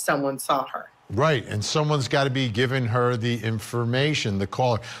time someone saw her. Right, and someone's got to be giving her the information, the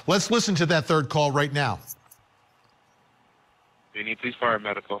caller. Let's listen to that third call right now. Vinny, please fire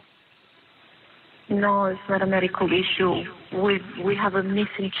medical. No, it's not a medical issue. We have a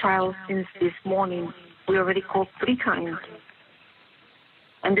missing child since this morning. We already called 3 times.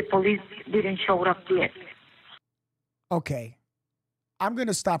 And the police didn't show up yet. Okay. I'm going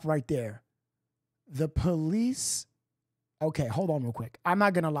to stop right there. The police... Okay, hold on real quick. I'm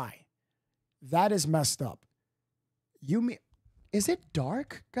not going to lie. That is messed up. You mean... Is it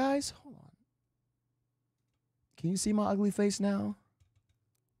dark, guys? Hold on. Can you see my ugly face now?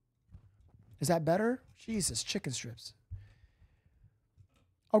 Is that better? Jesus, chicken strips.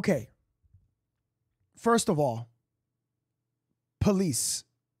 Okay. First of all, police,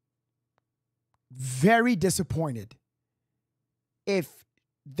 very disappointed. If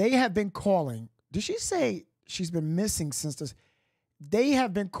they have been calling, did she say she's been missing since this? They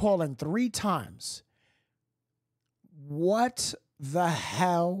have been calling 3 times. What the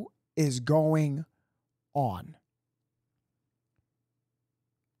hell is going on?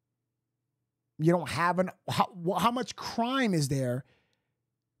 You don't have how much crime is there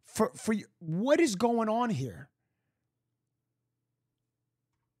for you? What is going on here?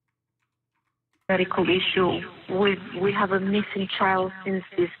 Medical issue. We have a missing child since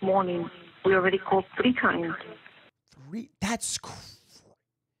this morning. We already called 3 times. 3? That's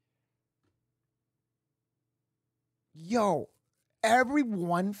Yo,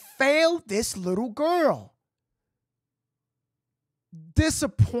 everyone failed this little girl.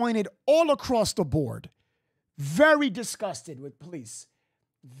 Disappointed all across the board. Very disgusted with police.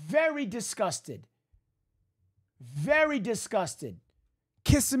 Very disgusted. Very disgusted.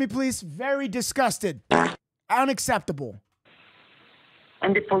 Kissing me, please. Very disgusted. Unacceptable.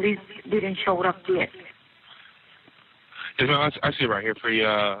 And the police didn't show up yet. Yes, ma'am. I see it right here for you.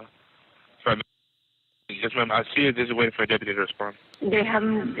 Yes, ma'am. I see it. Just waiting for a deputy to respond. They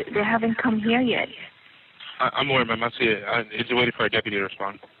haven't come here yet. I'm aware, ma'am. I see it. It's waiting for a deputy to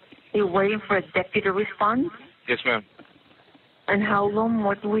respond. You're waiting for a deputy to respond? Yes, ma'am. And how long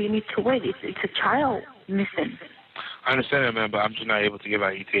more do we need to wait? It's a child missing. I understand that, ma'am, but I'm just not able to give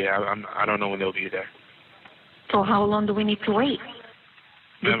out ETA. I don't know when they'll be there. So how long do we need to wait?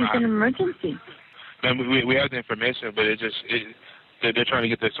 This is an emergency. Ma'am, we have the information, but they're trying to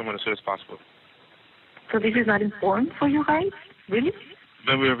get there to someone as soon as possible. So this is not important for you guys? Really?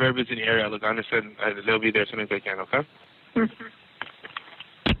 Ma'am, we're very busy in the area. Look, I understand they'll be there as soon as they can, okay?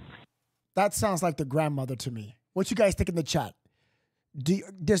 That sounds like the grandmother to me. What you guys think in the chat?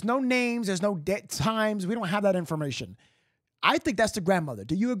 There's no names, there's no times. We don't have that information. I think that's the grandmother.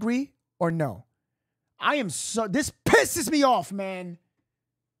 Do you agree or no? This pisses me off, man.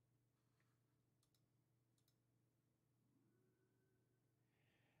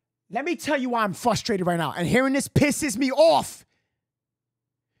 Let me tell you why I'm frustrated right now. And hearing this pisses me off.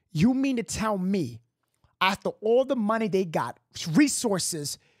 You mean to tell me, after all the money they got,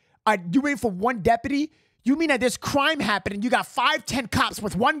 resources, you waiting for one deputy? You mean that there's crime happening, you got 5, 10 cops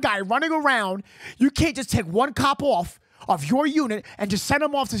with one guy running around, you can't just take one cop off of your unit and just send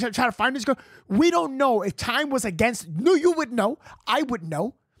them off to try to find this girl? We don't know if time was against. No, you would know. I would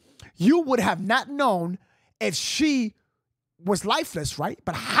know. You would have not known if she was lifeless, right?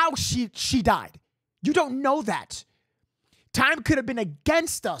 But how she died. You don't know that. Time could have been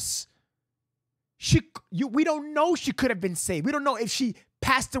against us. We don't know she could have been saved. We don't know if she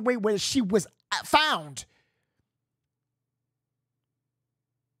passed away where she was found.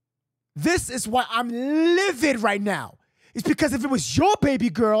 This is why I'm livid right now. It's because if it was your baby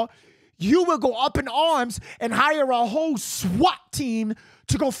girl, you would go up in arms and hire a whole SWAT team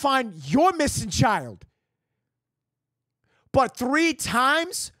to go find your missing child. But 3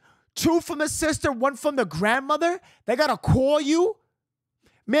 times, 2 from the sister, 1 from the grandmother, they gotta call you?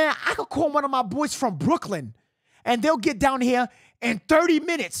 Man, I could call one of my boys from Brooklyn and they'll get down here in 30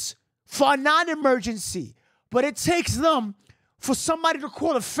 minutes for a non-emergency. But it takes them for somebody to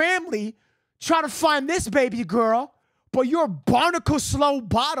call a family, try to find this baby girl, but your barnacle slow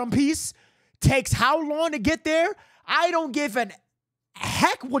bottom piece takes how long to get there? I don't give a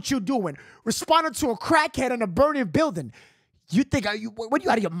heck what you're doing. Responding to a crackhead in a burning building. You think, are you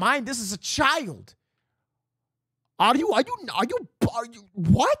out of your mind? This is a child. Are you,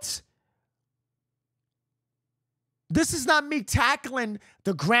 what? This is not me tackling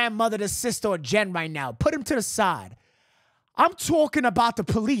the grandmother, the sister, or Jen right now. Put him to the side. I'm talking about the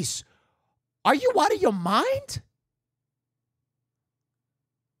police. Are you out of your mind?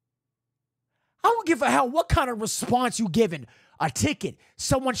 I don't give a hell what kind of response you giving. A ticket,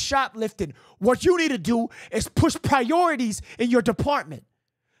 someone shoplifting. What you need to do is push priorities in your department.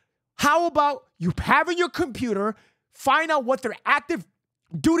 How about you having your computer, find out what their active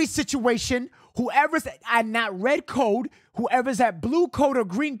duty situation, whoever's at that red code, whoever's at blue code or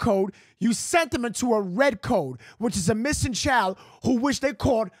green code, you sent them into a red code, which is a missing child which they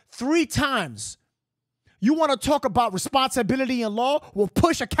called 3 times. You want to talk about responsibility in law? Well,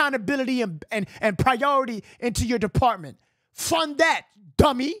 push accountability and priority into your department. Fund that,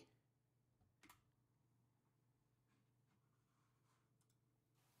 dummy.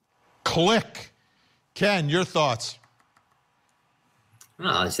 Click. Ken, your thoughts?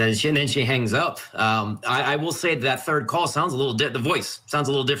 And then she hangs up. I will say that 3rd call sounds a little the voice sounds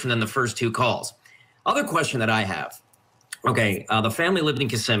a little different than the first 2 calls. Other question that I have. Okay, the family lived in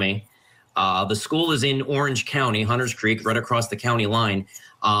Kissimmee. The school is in Orange County, Hunters Creek, right across the county line.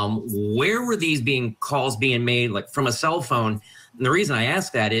 Where were these calls being made, like from a cell phone? And the reason I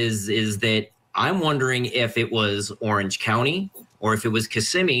ask that is that I'm wondering if it was Orange County or if it was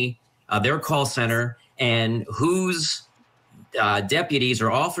Kissimmee, their call center, and whose deputies or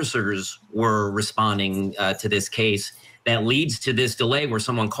officers were responding to this case that leads to this delay where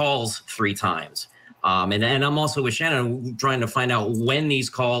someone calls 3 times. And I'm also with Shannon trying to find out when these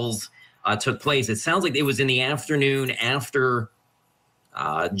calls took place. It sounds like it was in the afternoon after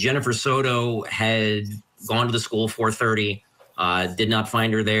Jennifer Soto had gone to the school 4:30, did not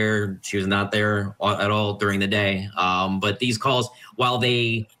find her there. She was not there at all during the day. But these calls, while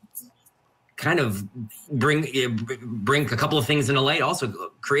they kind of bring a couple of things into light.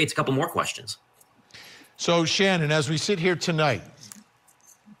 Also creates a couple more questions. So Shannon, as we sit here tonight,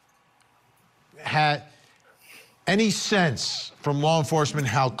 had any sense from law enforcement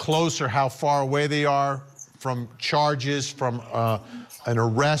how close or how far away they are from charges, from an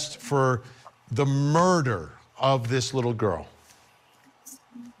arrest for the murder of this little girl?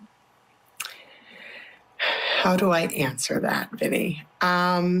 How do I answer that, Vinny?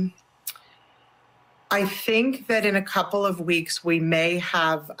 I think that in a couple of weeks, we may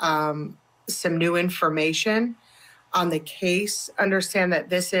have some new information on the case. Understand that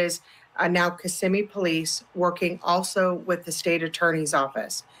this is now Kissimmee Police working also with the state attorney's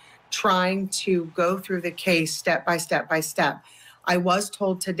office, trying to go through the case step by step by step. I was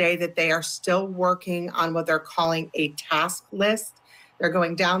told today that they are still working on what they're calling a task list. They're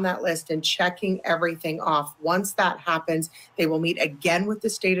going down that list and checking everything off. Once that happens, they will meet again with the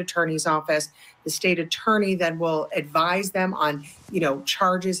state attorney's office. The state attorney then will advise them on,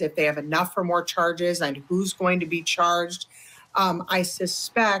 charges, if they have enough for more charges, and who's going to be charged. I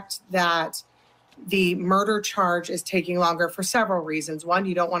suspect that the murder charge is taking longer for several reasons. One,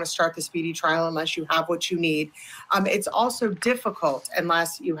 you don't want to start the speedy trial unless you have what you need. It's also difficult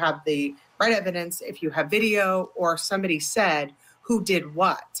unless you have the right evidence, if you have video or somebody said who did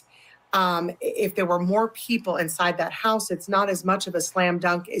what. If there were more people inside that house, it's not as much of a slam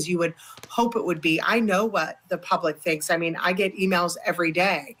dunk as you would hope it would be. I know what the public thinks. I mean, I get emails every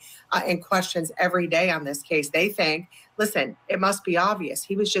day and questions every day on this case. They think, listen, it must be obvious.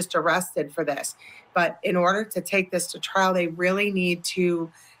 He was just arrested for this. But in order to take this to trial, they really need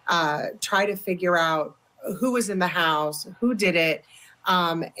to try to figure out who was in the house, who did it.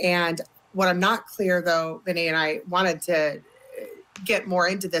 And what I'm not clear, though, Vinny, and I wanted to get more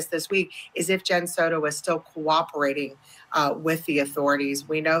into this week, is if Jen Soto is still cooperating with the authorities.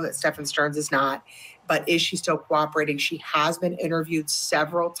 We know that Stephen Stearns is not, but is she still cooperating? She has been interviewed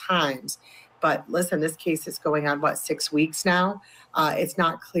several times. But listen, this case is going on, 6 weeks now? It's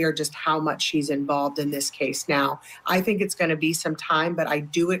not clear just how much she's involved in this case now. I think it's going to be some time, but I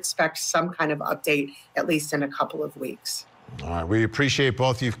do expect some kind of update, at least in a couple of weeks. All right, we appreciate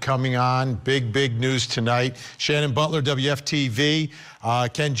both of you coming on. Big news tonight. Shannon Butler, WFTV.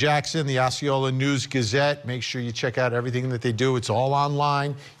 Ken Jackson, the Osceola News Gazette. Make sure you check out everything that they do. It's all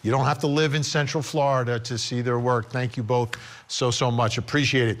online. You don't have to live in Central Florida to see their work. Thank you both so much.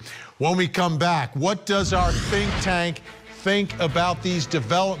 Appreciate it. When we come back, what does our think tank think about these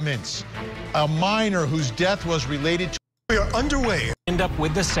developments? A minor whose death was related to... We are underway. End up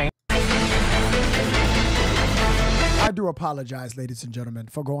with the same... I do apologize, ladies and gentlemen,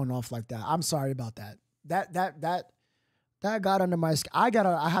 for going off like that. I'm sorry about that. That got under my skin.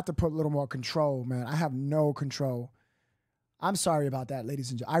 I have to put a little more control, man. I have no control. I'm sorry about that, ladies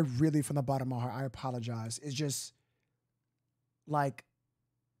and gentlemen. I really, from the bottom of my heart, I apologize. It's just like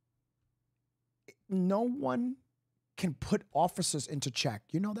no one can put officers into check.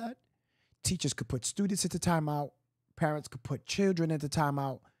 You know that? Teachers could put students into timeout. Parents could put children into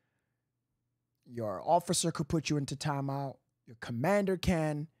timeout. Your officer could put you into timeout. Your commander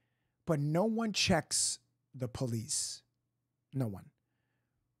can. But no one checks the police. No one.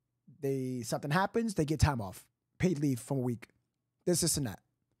 Something happens, they get time off. Paid leave for a week. This and that.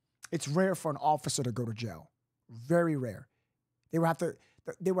 It's rare for an officer to go to jail. Very rare. It would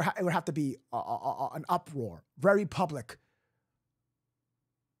have to be an uproar. Very public.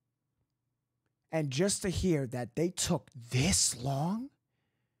 And just to hear that they took this long,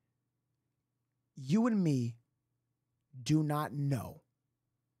 you and me do not know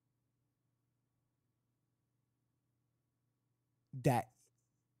that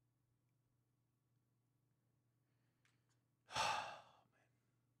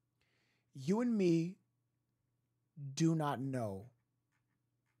you and me do not know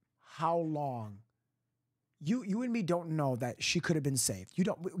how long you and me don't know that she could have been saved. You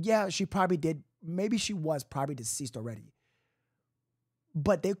don't. Yeah, she probably did. Maybe she was probably deceased already.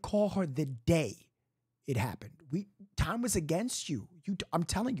 But they call her the day it happened. Time was against you. I'm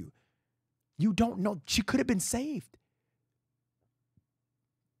telling you, you don't know. She could have been saved.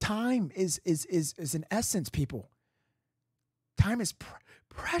 Time is an essence, people. Time is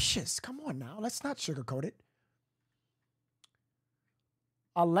precious. Come on now, let's not sugarcoat it.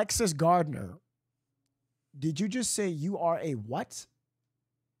 Alexis Gardner, did you just say you are a what?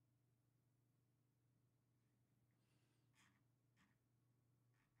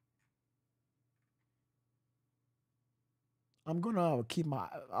 I'm gonna keep my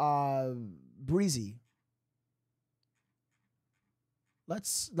Breezy.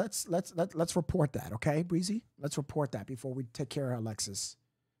 Let's report that, okay, Breezy? Let's report that before we take care of Alexis.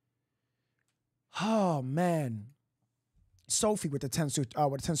 Oh man. Sophie with the 10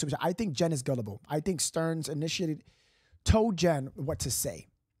 super. I think Jen is gullible. I think Stearns told Jen what to say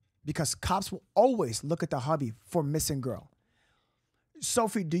because cops will always look at the hubby for missing girl.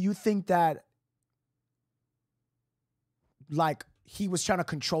 Sophie, do you think that like he was trying to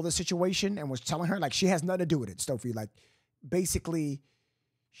control the situation and was telling her like she has nothing to do with it, Sophie? Like basically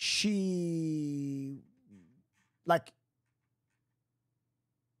he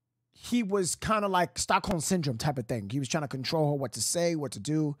was kind of like Stockholm Syndrome type of thing. He was trying to control her, what to say, what to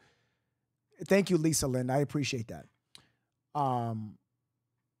do. Thank you, Lisa Lynn. I appreciate that. Where's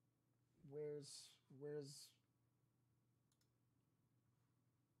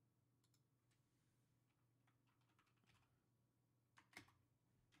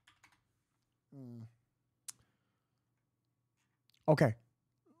Okay.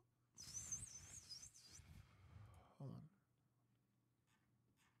 Hold on.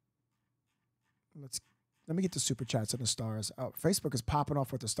 Let me get the super chats and the stars. Oh, Facebook is popping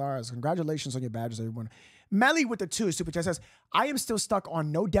off with the stars. Congratulations on your badges, everyone. Melly with the 2 super chat says, I am still stuck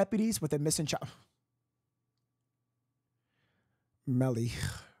on no deputies with a missing child. Melly,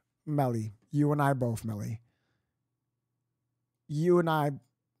 you and I both, Melly. You and I,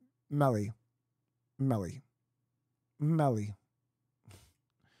 Melly.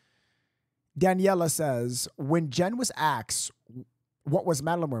 Daniela says, when Jen was asked what was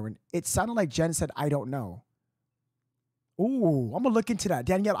Madeline wearing, it sounded like Jen said, I don't know. Ooh, I'm gonna look into that.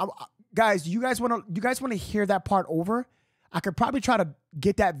 Danielle, guys, you guys wanna hear that part over? I could probably try to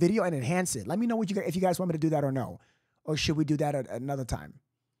get that video and enhance it. Let me know if you guys want me to do that or no. Or should we do that at another time?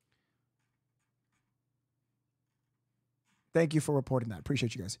 Thank you for reporting that.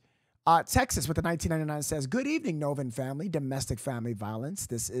 Appreciate you guys. Texas with the 1999 says, good evening, Novin family, domestic family violence.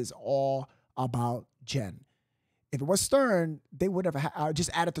 This is all about Jen. If it was Stern, they would have just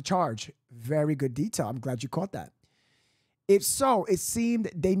added the charge. Very good detail. I'm glad you caught that. If so, it seemed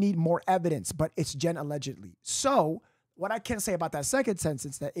they need more evidence, but it's Jen allegedly. So what I can say about that second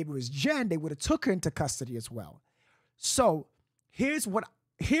sentence, that if it was Jen, they would have took her into custody as well. So here's what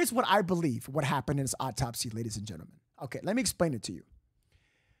I believe what happened in this autopsy, ladies and gentlemen. Okay, let me explain it to you.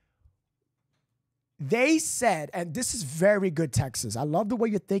 They said, and this is very good, Texas. I love the way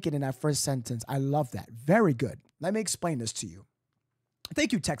you're thinking in that first sentence. I love that. Very good. Let me explain this to you.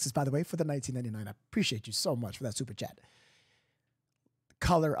 Thank you, Texas, by the way, for the 1999. I appreciate you so much for that super chat.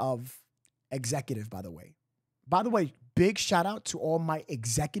 Color of executive, by the way. By the way, big shout out to all my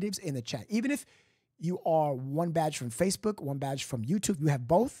executives in the chat. Even if you are one badge from Facebook, one badge from YouTube, you have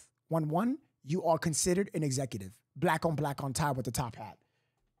both, one, you are considered an executive. Black on tie with the top hat.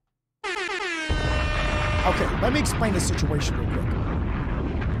 Okay, let me explain the situation real quick.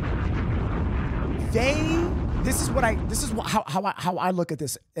 How I look at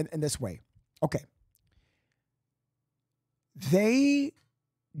this in this way. Okay. They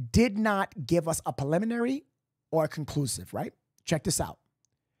did not give us a preliminary or a conclusive, right? Check this out.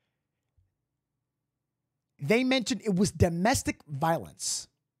 They mentioned it was domestic violence.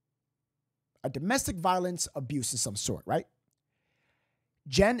 A domestic violence abuse of some sort, right?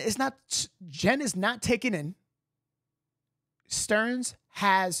 Jen is not taken in. Stearns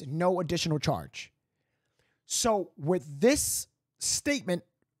has no additional charge. So with this statement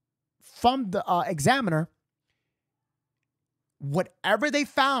from the examiner, whatever they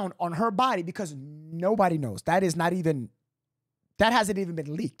found on her body, because nobody knows, that hasn't even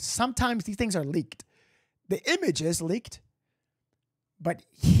been leaked. Sometimes these things are leaked. The image is leaked, but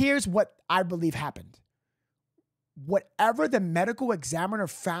here's what I believe happened. Whatever the medical examiner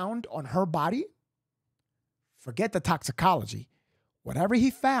found on her body, forget the toxicology, whatever he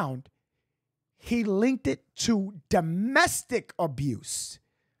found, he linked it to domestic abuse.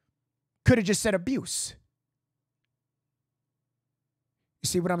 Could have just said abuse. You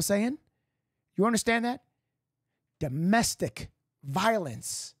see what I'm saying? You understand that? Domestic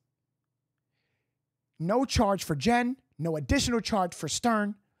violence. No charge for Jen, no additional charge for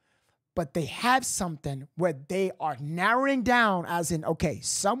Stern. But they have something where they are narrowing down as in, okay,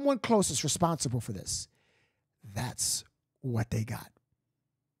 someone close is responsible for this. That's what they got.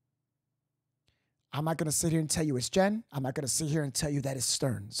 I'm not going to sit here and tell you it's Jen. I'm not going to sit here and tell you that it's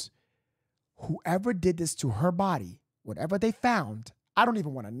Stearns. Whoever did this to her body, whatever they found, I don't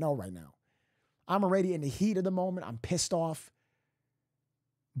even want to know right now. I'm already in the heat of the moment. I'm pissed off.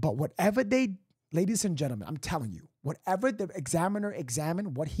 But whatever they, ladies and gentlemen, I'm telling you, whatever the examiner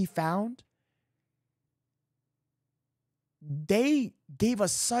examined, what he found, they gave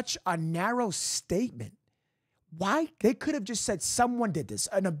us such a narrow statement. Why? They could have just said someone did this,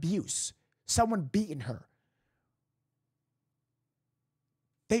 an abuse, someone beating her.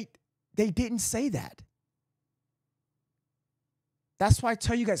 They didn't say that. That's why I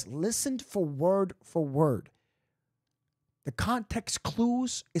tell you guys, listen for word. The context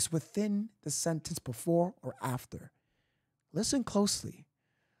clues is within the sentence before or after. Listen closely.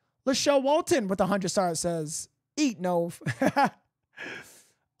 Lachelle Walton with 100 stars says, eat, Nove.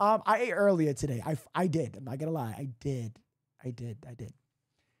 I ate earlier today. I did. I'm not going to lie. I did.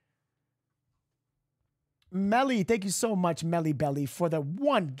 Melly, thank you so much, Melly Belly, for the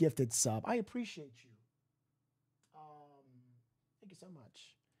 1 gifted sub. I appreciate you. Thank you so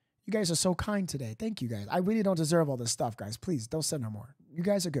much. You guys are so kind today. Thank you, guys. I really don't deserve all this stuff, guys. Please, don't send no more. You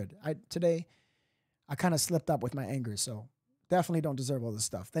guys are good. Today, I kind of slipped up with my anger, so definitely don't deserve all this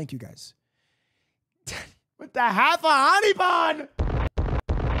stuff. Thank you, guys. With the half a honey bun.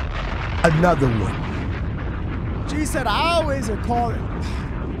 Another one. She said, I always call it.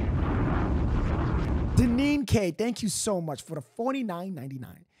 Deneen K, thank you so much for the $49.99.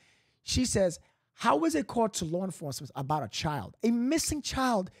 She says, how is it called to law enforcement about a child? A missing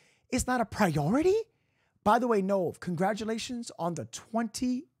child is not a priority? By the way, Nove, congratulations on the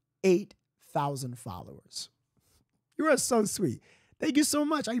 28,000 followers. You are so sweet. Thank you so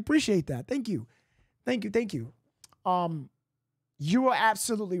much. I appreciate that. Thank you. Thank you. You are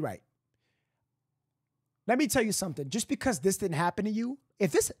absolutely right. Let me tell you something. Just because this didn't happen to you,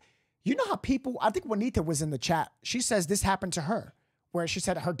 you know how people, I think Juanita was in the chat. She says this happened to her, where she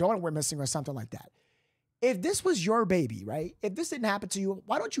said her daughter went missing or something like that. If this was your baby, right? If this didn't happen to you,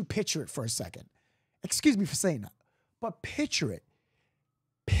 why don't you picture it for a second? Excuse me for saying that, but picture it.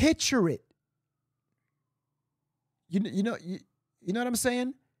 Picture it. You know what I'm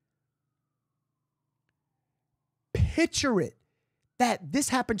saying? Picture it that this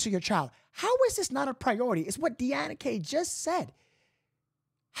happened to your child. How is this not a priority? It's what Deanna K just said.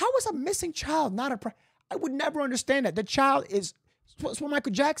 How is a missing child not a priority? I would never understand that. The child is, it's what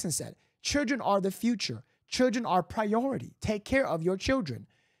Michael Jackson said. Children are the future. Children are priority. Take care of your children.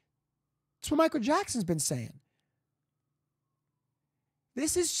 That's what Michael Jackson's been saying.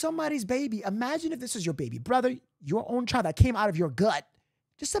 This is somebody's baby. Imagine if this is your baby brother, your own child that came out of your gut.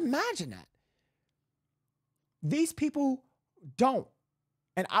 Just imagine that. These people don't.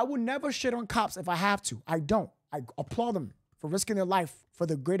 And I will never shit on cops if I have to. I don't. I applaud them for risking their life for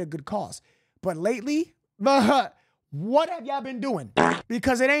the greater good cause. But lately, what have y'all been doing?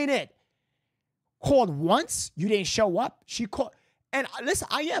 Because it ain't it. Called once, you didn't show up. She called. And listen,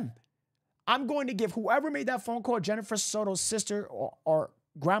 I'm going to give whoever made that phone call, Jennifer Soto's sister or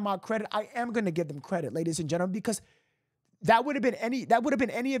grandma, credit. I am going to give them credit, ladies and gentlemen, because that would have been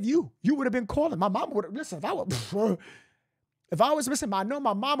any of you. You would have been calling. My mom would have, listen, if I was missing, I know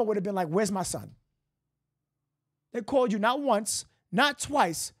my mama would have been like, where's my son? They called you not once, not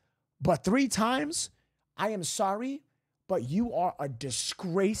twice, but 3 times. I am sorry, but you are a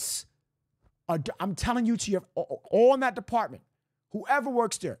disgrace. I'm telling you to all in that department, whoever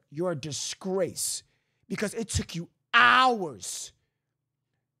works there, you're a disgrace because it took you hours.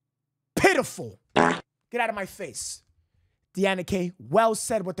 Pitiful. Get out of my face. Deanna K, well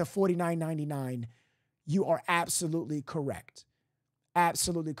said with the $49.99. You are absolutely correct.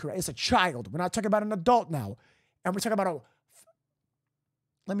 Absolutely correct. It's a child. We're not talking about an adult now. And we're talking about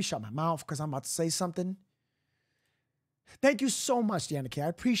let me shut my mouth because I'm about to say something. Thank you so much, Deanna K. I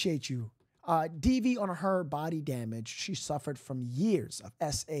appreciate you. DV on her body damage. She suffered from years of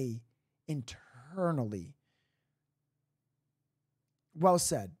SA internally. Well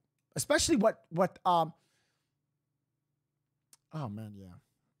said. Especially oh man, yeah.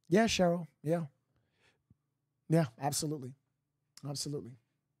 Yeah, Cheryl. Yeah. Yeah, absolutely. Absolutely.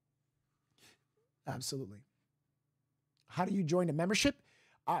 Absolutely. How do you join the membership?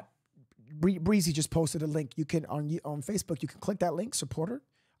 Breezy just posted a link. You can on Facebook, you can click that link, support her.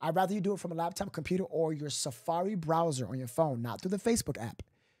 I'd rather you do it from a laptop, computer, or your Safari browser on your phone, not through the Facebook app.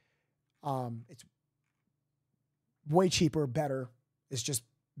 It's way cheaper, better. It's just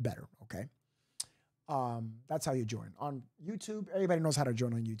better, okay? That's how you join. On YouTube, everybody knows how to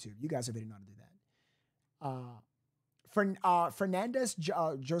join on YouTube. You guys already know how to do that. Fernandez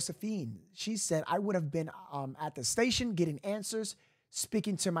Josephine, she said, I would have been at the station getting answers,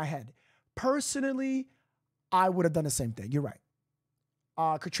 speaking to my head. Personally, I would have done the same thing. You're right.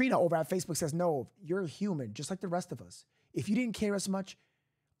 Katrina over at Facebook says, no, you're human, just like the rest of us. If you didn't care as much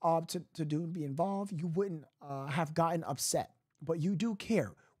to do and be involved, you wouldn't have gotten upset. But you do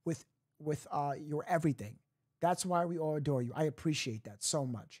care with your everything. That's why we all adore you. I appreciate that so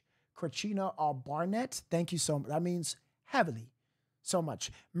much. Katrina Barnett, thank you so much. That means heavily, so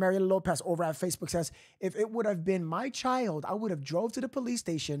much. Mariela Lopez over at Facebook says, if it would have been my child, I would have drove to the police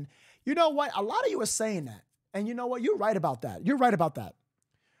station. You know what? A lot of you are saying that. And you know what? You're right about that. You're right about that.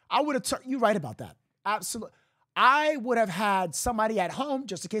 I would have you're right about that. Absolutely. I would have had somebody at home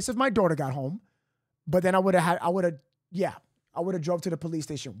just in case if my daughter got home. But then I would have drove to the police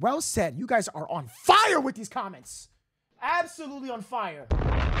station. Well said. You guys are on fire with these comments. Absolutely on fire.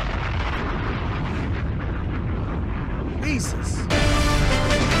 Jesus.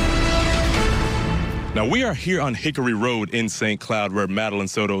 Now, we are here on Hickory Road in St. Cloud where Madeline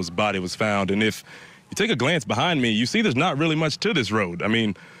Soto's body was found. And if you take a glance behind me, you see there's not really much to this road. I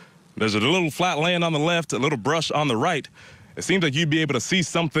mean, there's a little flat land on the left, a little brush on the right. It seems like you'd be able to see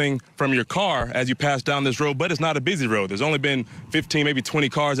something from your car as you pass down this road, but it's not a busy road. There's only been 15, maybe 20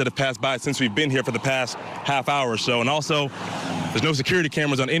 cars that have passed by since we've been here for the past half hour or so. And also, there's no security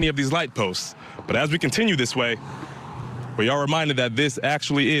cameras on any of these light posts. But as we continue this way, we are reminded that this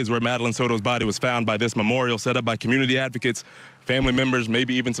actually is where Madeline Soto's body was found by this memorial set up by community advocates, family members,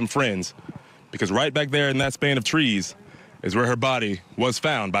 maybe even some friends. Because right back there in that span of trees is where her body was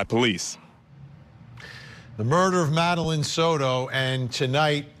found by police. The murder of Madeline Soto, and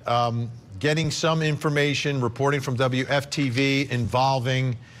tonight getting some information, reporting from WFTV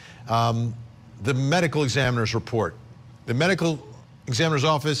involving the medical examiner's report. The medical examiner's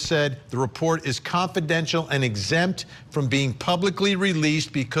office said the report is confidential and exempt from being publicly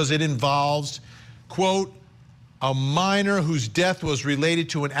released because it involves, quote, a minor whose death was related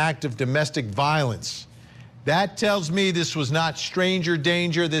to an act of domestic violence. That tells me this was not stranger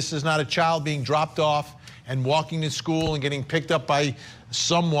danger. This is not a child being dropped off and walking to school and getting picked up by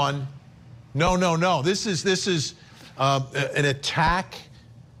someone. No, no, no. This is an attack,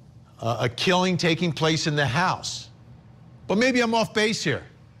 a killing taking place in the house. But maybe I'm off base here.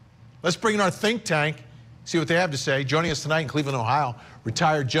 Let's bring in our think tank, see what they have to say. Joining us tonight in Cleveland, Ohio,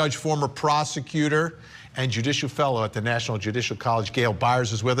 retired judge, former prosecutor, and judicial fellow at the National Judicial College, Gail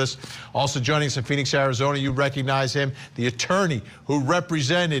Byers, is with us. Also joining us in Phoenix, Arizona, you recognize him, the attorney who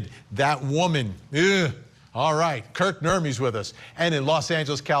represented that woman. Ugh. All right, Kirk Nermy's with us. And in Los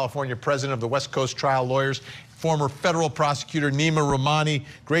Angeles, California, president of the West Coast Trial Lawyers, former federal prosecutor Nima Rahmani.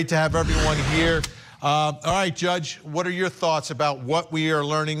 Great to have everyone here. All right, Judge, what are your thoughts about what we are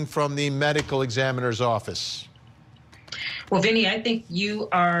learning from the medical examiner's office? Well, Vinny, I think you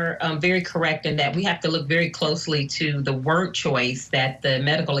are very correct in that we have to look very closely to the word choice that the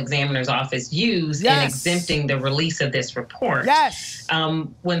medical examiner's office used in exempting the release of this report. Yes.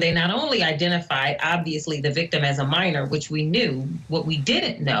 When they not only identified, obviously, the victim as a minor, which we knew, what we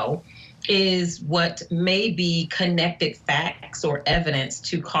didn't know is what may be connected facts or evidence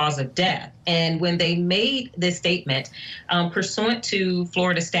to cause of death. And when they made this statement, pursuant to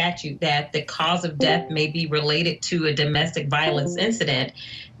Florida statute, that the cause of death may be related to a domestic violence incident,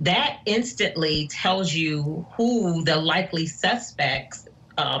 that instantly tells you who the likely suspects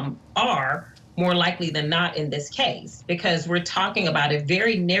are, more likely than not in this case, because we're talking about a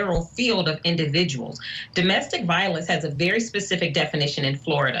very narrow field of individuals. Domestic violence has a very specific definition in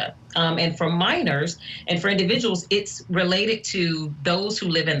Florida. And for minors and for individuals, it's related to those who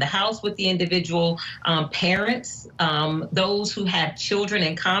live in the house with the individual, parents, those who have children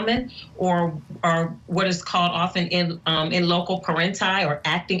in common, or what is called often in local parenti, or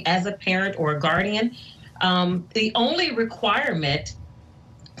acting as a parent or a guardian. The only requirement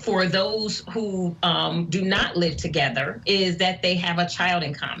for those who do not live together is that they have a child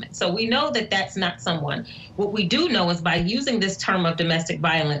in common. So we know that that's not someone. What we do know is by using this term of domestic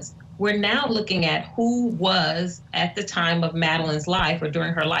violence, we're now looking at who was at the time of Madeline's life or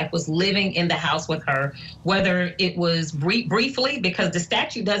during her life was living in the house with her, whether it was briefly, because the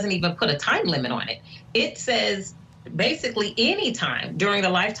statute doesn't even put a time limit on it. It says basically any time during the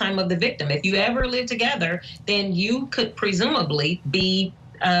lifetime of the victim. If you ever live together, then you could presumably be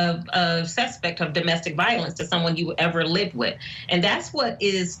a suspect of domestic violence to someone you ever lived with. And that's what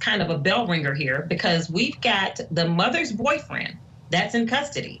is kind of a bell ringer here, because we've got the mother's boyfriend that's in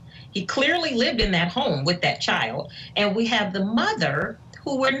custody. He clearly lived in that home with that child. And we have the mother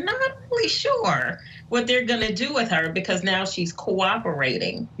who we're not really sure what they're going to do with her, because now she's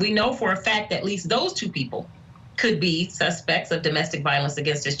cooperating. We know for a fact that at least those two people could be suspects of domestic violence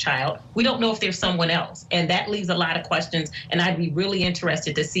against his child. We don't know if there's someone else. And that leaves a lot of questions. And I'd be really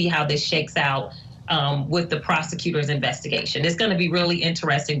interested to see how this shakes out with the prosecutor's investigation. It's going to be really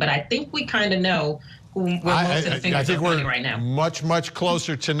interesting. But I think we kind of know who most of the fingers are pointing right now. Much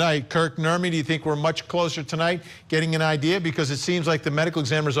closer tonight. Kirk Nermy, do you think we're much closer tonight getting an idea? Because it seems like the medical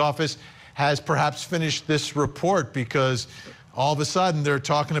examiner's office has perhaps finished this report, because all of a sudden they're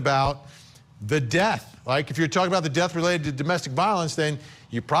talking about the death. Like, if you're talking about the death related to domestic violence, then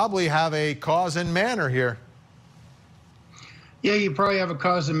you probably have a cause and manner here. Yeah, you probably have a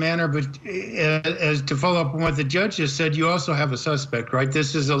cause and manner, but as to follow up on what the judge just said, you also have a suspect, right?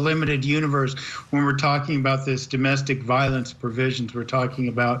 This is a limited universe when we're talking about this domestic violence provisions. We're talking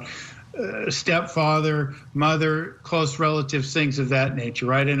about stepfather, mother, close relatives, things of that nature,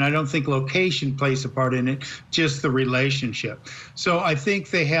 right? And I don't think location plays a part in it, just the relationship. So I think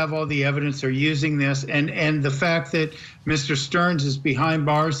they have all the evidence. They're using this, and the fact that Mr. Stearns is behind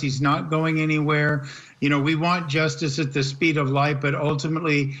bars, he's not going anywhere. You know, we want justice at the speed of light, but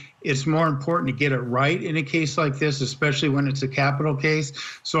ultimately it's more important to get it right in a case like this, especially when it's a capital case.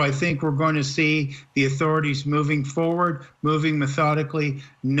 So I think we're going to see the authorities moving forward, moving methodically,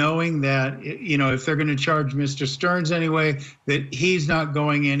 knowing that, you know, if they're going to charge Mr. Stearns anyway, that he's not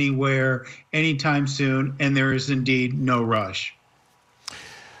going anywhere anytime soon, and there is indeed no rush.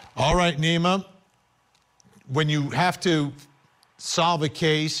 All right, Nima, when you have to solve a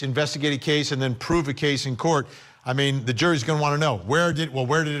case, investigate a case, and then prove a case in court, I mean, the jury's going to want to know, where did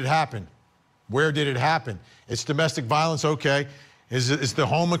it happen? Where did it happen? It's domestic violence, okay. Is the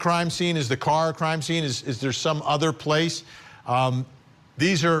home a crime scene? Is the car a crime scene? Is there some other place?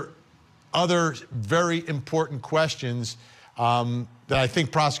 These are other very important questions that I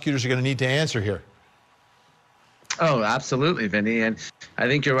think prosecutors are going to need to answer here. Oh, absolutely, Vinny. And I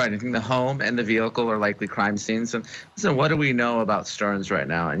think you're right. I think the home and the vehicle are likely crime scenes. And listen, what do we know about Stearns right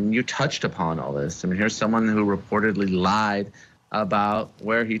now? And you touched upon all this. I mean, here's someone who reportedly lied about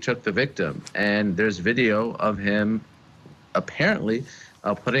where he took the victim. And there's video of him apparently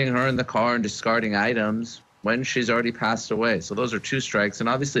putting her in the car and discarding items when she's already passed away. So those are two strikes. And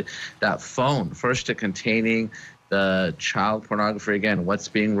obviously that phone, first to containing the child pornography, again, what's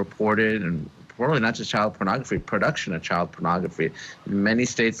being reported, and really not just child pornography, production of child pornography. In many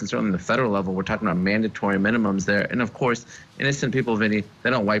states, and certainly on the federal level, we're talking about mandatory minimums there. And of course, innocent people, Vinny, they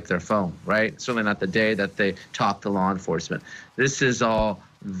don't wipe their phone, right? Certainly not the day that they talk to law enforcement. This is all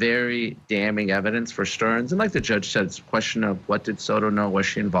very damning evidence for Stearns. And like the judge said, it's a question of what did Soto know? Was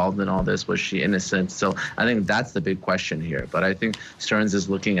she involved in all this? Was she innocent? So I think that's the big question here. But I think Stearns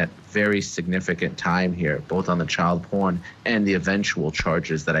is looking at very significant time here, both on the child porn and the eventual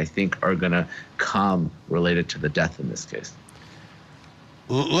charges that I think are going to come related to the death in this case.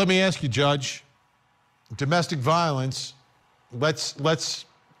 Let me ask you, Judge, domestic violence, let's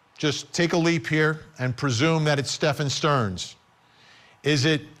just take a leap here and presume that it's Stephen Stearns. Is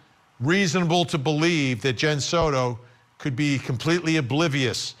it reasonable to believe that Jen Soto could be completely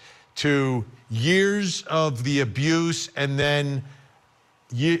oblivious to years of the abuse and then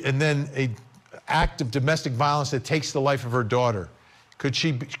an act of domestic violence that takes the life of her daughter? Could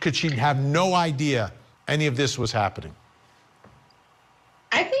she have no idea any of this was happening?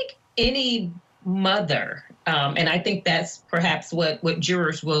 I think any mother, and I think that's perhaps what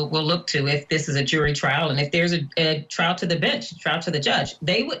jurors will look to if this is a jury trial, and if there's a trial to the bench, trial to the judge,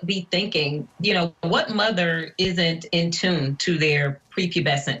 they would be thinking, you know, what mother isn't in tune to their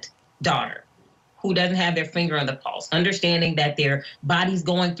prepubescent daughter who doesn't have their finger on the pulse, understanding that their body's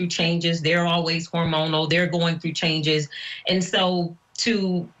going through changes, they're always hormonal, they're going through changes. And so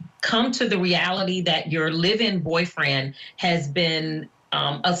to come to the reality that your live-in boyfriend has been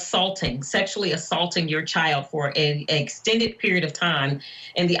sexually assaulting your child for an extended period of time,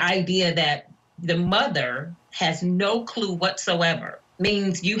 and the idea that the mother has no clue whatsoever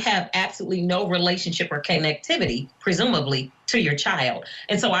means you have absolutely no relationship or connectivity, presumably, to your child.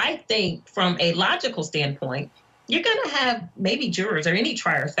 And so I think from a logical standpoint, you're going to have maybe jurors or any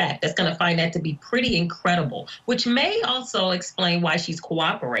trier of fact that's going to find that to be pretty incredible, which may also explain why she's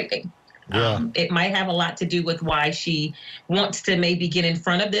cooperating. Yeah. It might have a lot to do with why she wants to maybe get in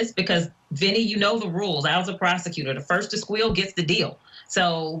front of this, because, Vinny, you know the rules. I was a prosecutor. The first to squeal gets the deal.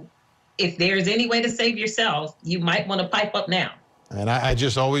 So if there's any way to save yourself, you might want to pipe up now. And I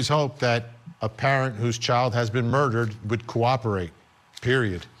just always hope that a parent whose child has been murdered would cooperate,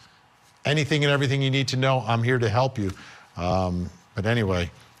 period. Anything and everything you need to know, I'm here to help you. But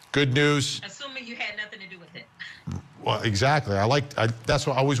anyway, good news. Assuming you had nothing to do with it. Well, exactly. That's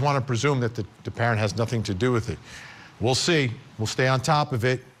what I always want to presume, that the parent has nothing to do with it. We'll see. We'll stay on top of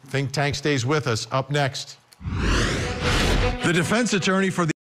it. Think Tank stays with us. Up next. The defense attorney for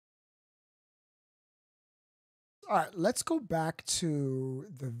the... All right, let's go back to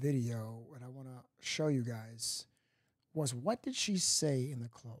the video. What I want to show you guys was, what did she say in the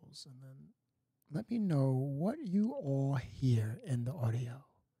close? And then let me know what you all hear in the audio.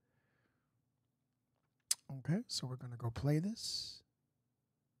 Okay, so we're going to go play this.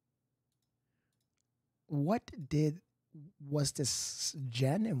 Was this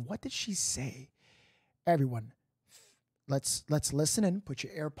Jen, and what did she say? Everyone, let's listen in. Put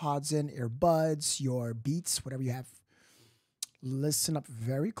your AirPods in, earbuds, your Beats, whatever you have. Listen up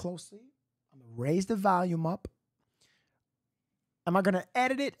very closely. I'm going to raise the volume up. Am I going to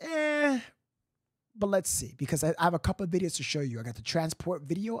edit it? But let's see, because I have a couple of videos to show you. I got the transport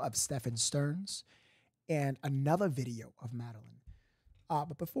video of Stephen Stearns and another video of Madeline.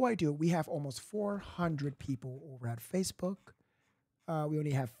 But before I do, we have almost 400 people over at Facebook. We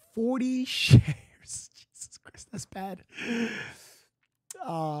only have 40 shares. Jesus Christ, that's bad.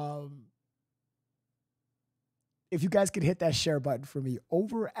 If you guys could hit that share button for me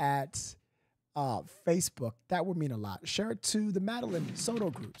over at Facebook, that would mean a lot. Share it to the Madeline Soto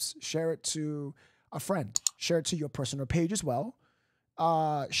groups. Share it to a friend. Share it to your personal page as well.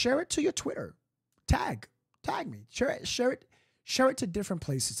 Share it to your Twitter. Tag me. Share it to different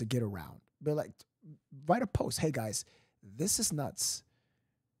places to get around. But like, write a post. Hey guys, this is nuts.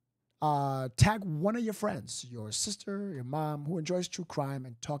 Tag one of your friends, your sister, your mom, who enjoys true crime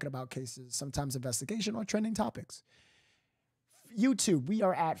and talking about cases, sometimes investigation or trending topics. YouTube, we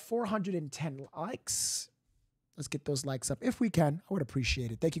are at 410 likes. Let's get those likes up if we can. I would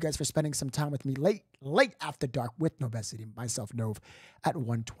appreciate it. Thank you guys for spending some time with me late after dark with Novesity, myself, Nove, at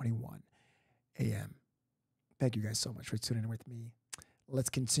 1:21 a.m. Thank you guys so much for tuning in with me. Let's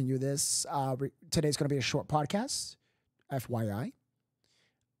continue this. Today's going to be a short podcast, FYI.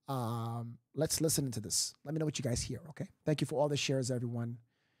 Let's listen to this. Let me know what you guys hear, okay? Thank you for all the shares, everyone.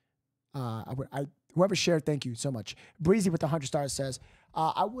 Whoever shared, thank you so much. Breezy with the 100 stars says,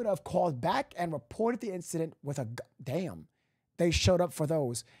 I would have called back and reported the incident with a damn. They showed up for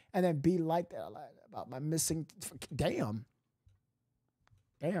those. And then be like about my missing, damn.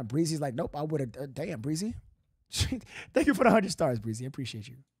 Damn, Breezy's like, nope, I would have, damn, Breezy. Thank you for the 100 stars, Breezy. I appreciate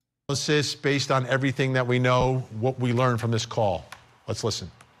you. Analysis based on everything that we know, what we learned from this call. Let's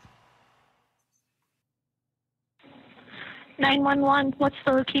listen. 911, what's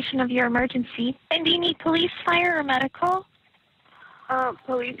the location of your emergency? And do you need police, fire, or medical?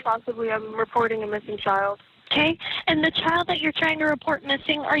 Police, possibly. I'm reporting a missing child. Okay. And the child that you're trying to report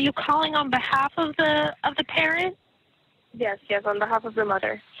missing, are you calling on behalf of the parent? Yes, on behalf of the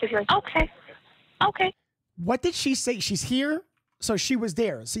mother. She's like, okay. What did she say? She's here, so she was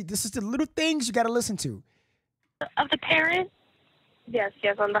there. See, this is the little things you got to listen to. Of the parent? Yes,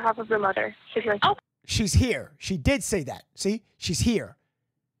 on behalf of the mother. She's like, She's here. She did say that. See, she's here.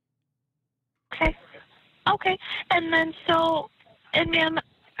 Okay. And then and ma'am,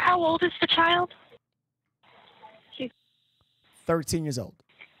 how old is the child? She's 13 years old.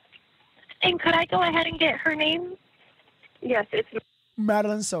 And could I go ahead and get her name? Yes, it's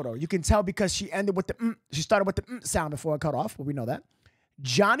Madeline Soto. You can tell because she ended with the she started with the sound before it cut off, but we know that.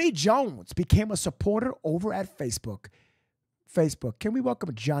 Johnny Jones became a supporter over at Facebook. Can we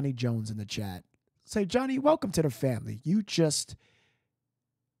welcome Johnny Jones in the chat? Say, Johnny, welcome to the family. He just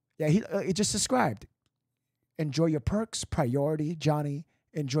subscribed. Enjoy your perks, priority, Johnny.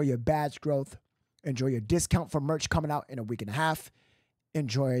 Enjoy your badge growth. Enjoy your discount for merch coming out in a week and a half.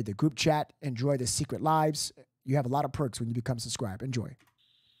 Enjoy the group chat. Enjoy the secret lives. You have a lot of perks when you become subscribed. Enjoy.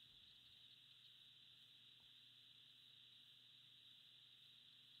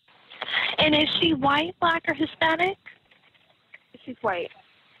 And is she white, black, or Hispanic? She's white.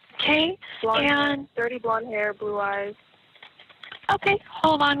 Okay. And dirty blonde hair, blue eyes. Okay,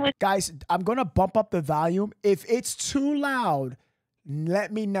 hold on with. Guys, I'm going to bump up the volume. If it's too loud,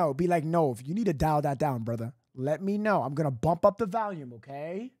 let me know. Be like, no, if you need to dial that down, brother. Let me know. I'm going to bump up the volume,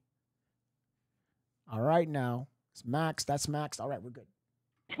 okay? All right, now. It's max. That's max. All right, we're good.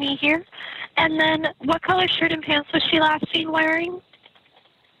 Me here. And then what color shirt and pants was she last seen wearing?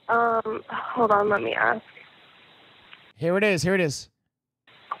 Hold on, let me ask. Here it is.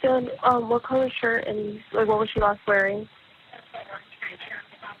 Then, what color shirt and what was she last wearing?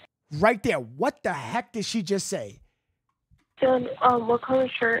 Right there. What the heck did she just say? Then, what color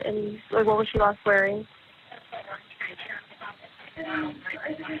shirt and what was she last wearing?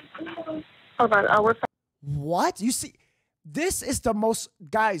 Hold on. What? You see, this is the most,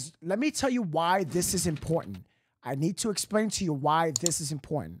 guys, let me tell you why this is important. I need to explain to you why this is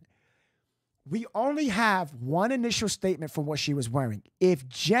important. We only have one initial statement from what she was wearing. If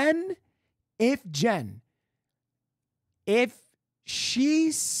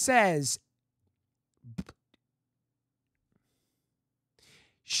she says,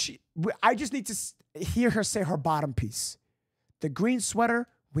 I just need to hear her say her bottom piece. The green sweater,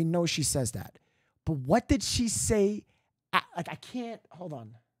 we know she says that. But what did she say? I can't, hold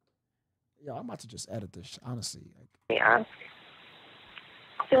on. Yo, I'm about to just edit this, honestly. Yeah.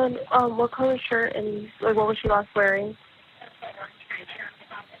 Then, what color shirt and what was she last wearing?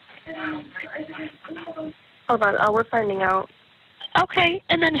 Hold on, we're finding out. Okay,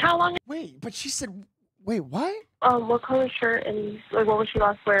 and then how long? Wait, but she said, Wait, what? What color shirt and like what was she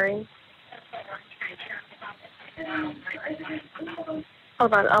last wearing?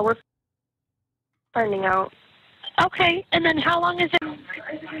 Hold on, we're finding out. Okay, and then how long is it?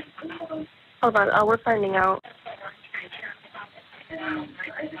 Hold on, we're finding out.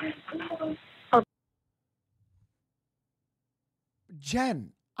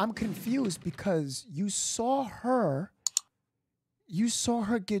 Jen, I'm confused because you saw her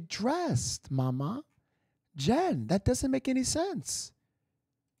get dressed, Mama. Jen, that doesn't make any sense.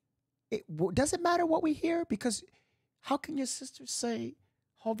 Does it matter what we hear? Because how can your sister say,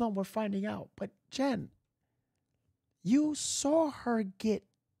 hold on, we're finding out? But Jen, you saw her get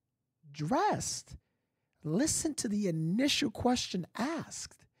dressed. Listen to the initial question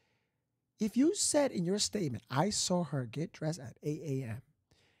asked. If you said in your statement, I saw her get dressed at 8 a.m.,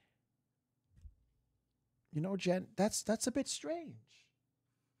 you know, Jen, that's a bit strange.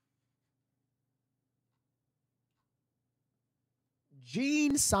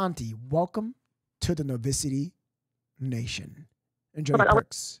 Gene Santi, welcome to the Novesity Nation. Enjoy your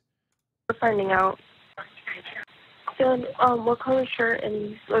perks. We're finding out. Then, what color shirt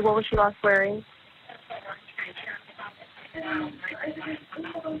and like what was she last wearing?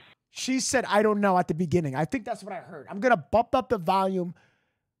 She said, I don't know at the beginning. I think that's what I heard. I'm going to bump up the volume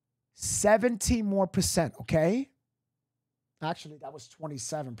 17 more percent, okay? Actually, that was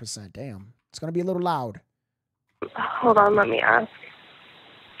 27%. Damn. It's going to be a little loud. Hold on, let me ask.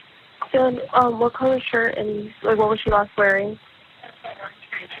 Then, what color shirt and like what was she last wearing?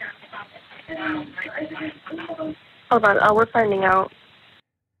 Hold on, we're finding out.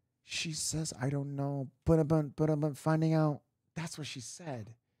 She says, I don't know, but I'm finding out. That's what she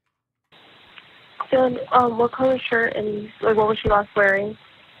said. Then, what color shirt and like what was she last wearing?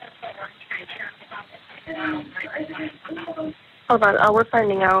 Hold on, we're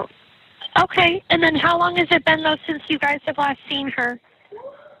finding out. Okay, and then how long has it been though since you guys have last seen her?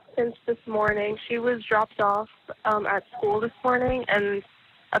 Since this morning. She was dropped off at school this morning, and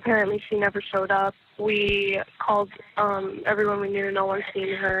apparently she never showed up. We called everyone we knew. No one's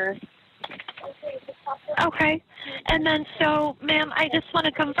seen her. Okay. And then, so, ma'am, I just want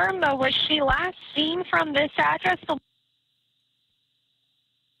to confirm, though, was she last seen from this address? Is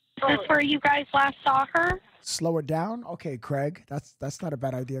this where you guys last saw her? Slow it down? Okay, Craig. That's not a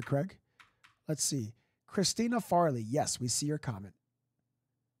bad idea, Craig. Let's see. Christina Farley. Yes, we see your comment.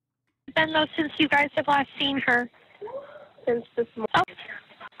 Been, though, since you guys have last seen her? Since this morning. Oh.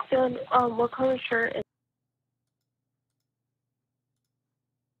 Then, what color shirt is...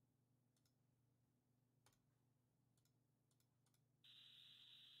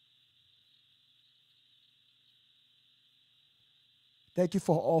 Thank you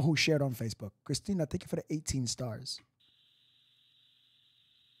for all who shared on Facebook. Christina, thank you for the 18 stars.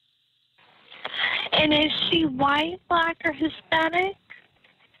 And is she white, black, or Hispanic?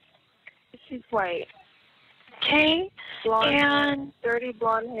 She's white. Okay. Blonde and hair, dirty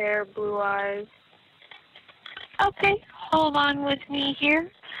blonde hair, blue eyes. Okay, hold on with me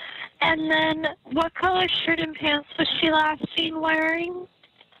here. And then, what color shirt and pants was she last seen wearing?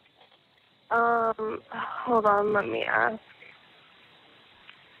 Hold on, let me ask.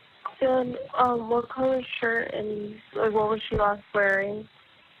 Then, what color shirt and like what was she last wearing?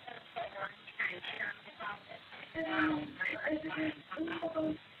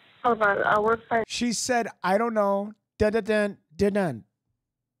 Hold on, we're fine. She said, I don't know. Dun.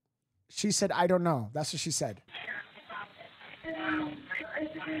 She said, I don't know. That's what she said.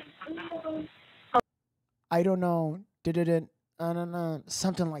 I don't know. I don't know.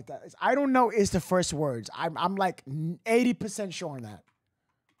 Something like that. I don't know is the first words. I'm like 80% sure on that.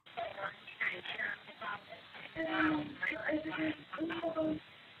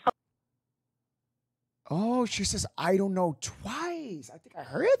 Oh, she says, I don't know twice. I think I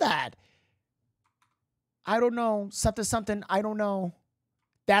heard that. I don't know. Something. I don't know.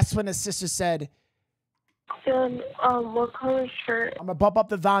 That's when the sister said, Then, what color shirt? I'm going to bump up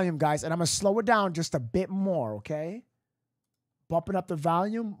the volume, guys, and I'm going to slow it down just a bit more, okay? Bumping up the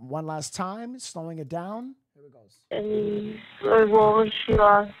volume one last time, slowing it down. Here it goes. And like, what was she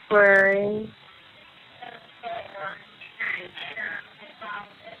last wearing?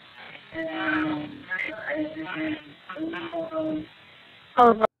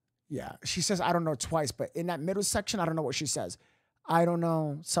 Yeah, she says, I don't know twice, but in that middle section, I don't know what she says. I don't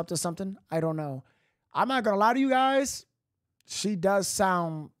know. Something. I don't know. I'm not going to lie to you guys. She does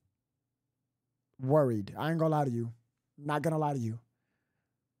sound worried. I ain't going to lie to you. Not going to lie to you.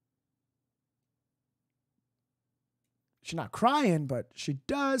 She's not crying, but she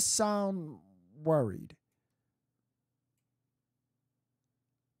does sound worried.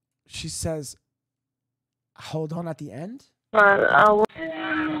 She says, Hold on at the end? Oh.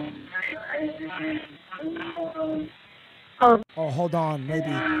 Oh, hold on,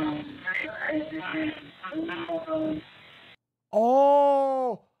 maybe.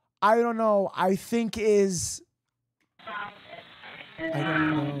 Oh, I don't know. I think is. I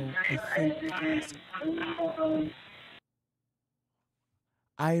don't know.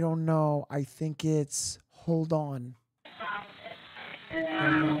 I don't know. I think it's. Hold on.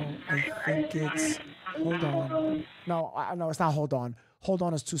 No, I think it's. Hold on. No, no, it's not. Hold on. Hold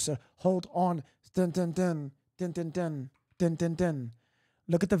on is too soon. Hold on. Dun dun dun dun dun dun dun dun dun.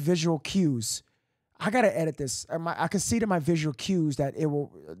 Look at the visual cues. I gotta edit this. I can see to my visual cues that it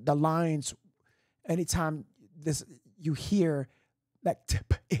will. The lines. Anytime this you hear like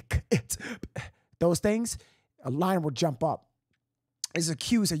those things, a line will jump up. It's a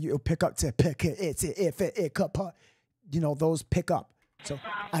cues that you'll pick up to pick it, you know, those pick up. So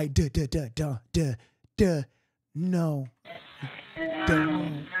I no.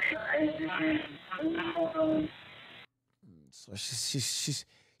 Don't know. So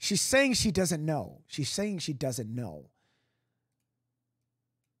she's saying she doesn't know. She's saying she doesn't know.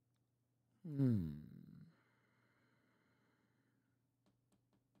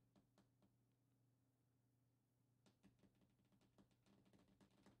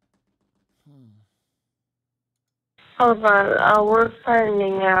 Hold on, we're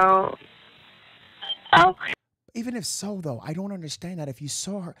finding out. Oh. Even if so, though, I don't understand that. If you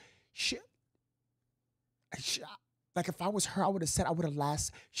saw her, like if I was her, I would have said I would have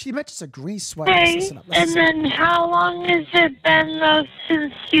last. She mentions a green sweater. Hey, listen, and then how long has it been though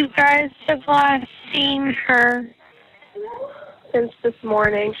since you guys have last seen her? Since this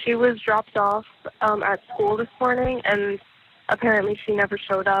morning. She was dropped off at school this morning, and apparently she never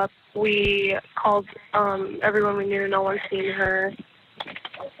showed up. We called everyone we knew. No one's seen her.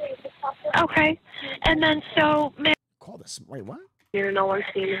 Okay. And then so... Call this. Wait, what? No one's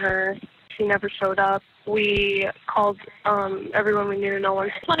seen her. She never showed up. We called everyone we knew. No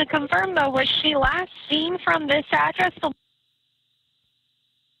one's... I want to confirm, though, was she last seen from this address? Is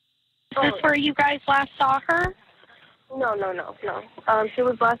this where you guys last saw her? No. She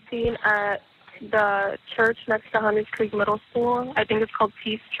was last seen at the church next to Hunters Creek Middle School. I think it's called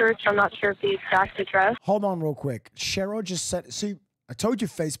Peace Church. I'm not sure of the exact address. Hold on real quick. Cheryl just said, see, I told you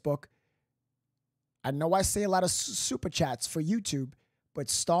Facebook. I know I say a lot of super chats for YouTube, but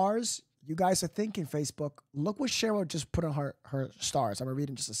stars, you guys are thinking Facebook. Look what Cheryl just put on her stars. I'm going to read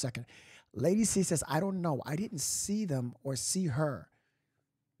in just a second. Lady C says, I don't know. I didn't see them or see her.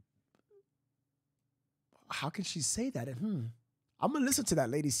 How can she say that? I'm going to listen to that,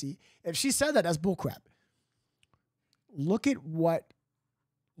 Lady C. If she said that, that's bullcrap. Look at what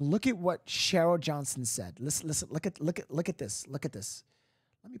Cheryl Johnson said. Listen, look at this. Look at this.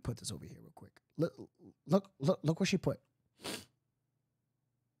 Let me put this over here real quick. Look what she put.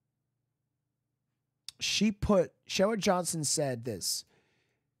 Cheryl Johnson said this.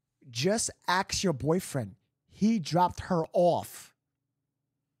 Just ask your boyfriend. He dropped her off.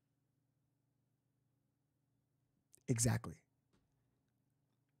 Exactly.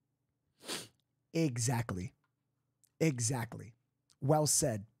 Well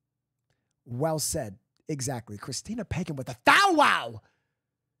said. Exactly. Christina Pagan with a thou wow.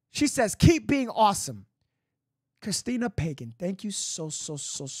 She says, keep being awesome. Christina Pagan, thank you so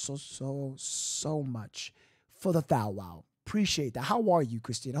much for the thou wow. Appreciate that. How are you,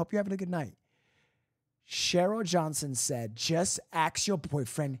 Christina? Hope you're having a good night. Cheryl Johnson said, just ask your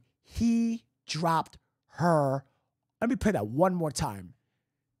boyfriend. He dropped her. Let me play that one more time.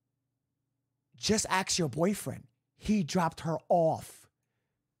 Just ask your boyfriend. He dropped her off.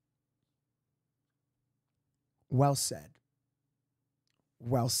 Well said.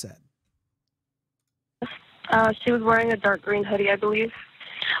 Well said. She was wearing a dark green hoodie, I believe.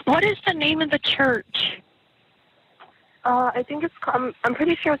 What is the name of the church? I think it's. I'm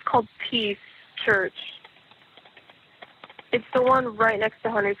pretty sure it's called Peace Church. It's the one right next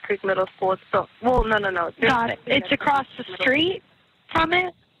to Hunters Creek Middle School. It's the. Well, no. Got it. It's across the street from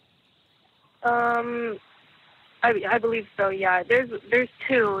it. I believe so. Yeah. There's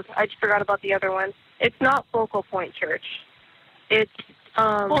two. I just forgot about the other one. It's not Focal Point Church. It's.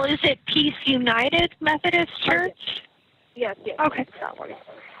 Well, is it Peace United Methodist Church? Yes. Okay. That one.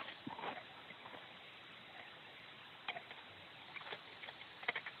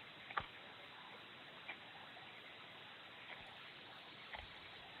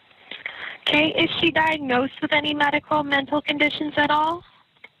 Okay. Is she diagnosed with any medical, mental conditions at all?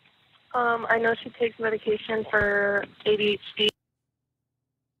 I know she takes medication for ADHD.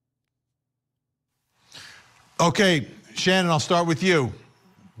 Okay, Shannon, I'll start with you.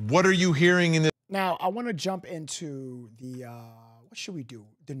 What are you hearing in this? Now, I want to jump into the, what should we do?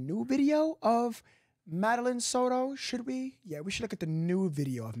 The new video of Madeline Soto, should we? Yeah, we should look at the new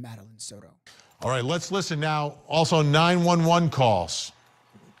video of Madeline Soto. All right, let's listen now. Also, 911 calls.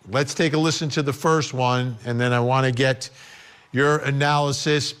 Let's take a listen to the first one, and then I want to get your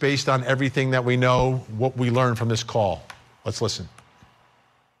analysis based on everything that we know, what we learned from this call. Let's listen.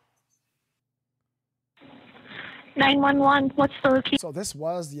 911, what's the location? So this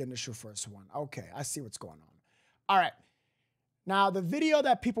was the initial first one. Okay, I see what's going on. All right. Now, the video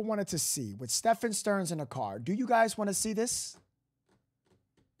that people wanted to see with Stephen Stearns in a car. Do you guys want to see this?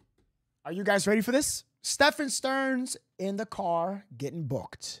 Are you guys ready for this? Stephen Stearns in the car getting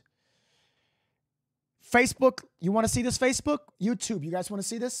booked. Facebook, you want to see this? Facebook? YouTube, you guys want to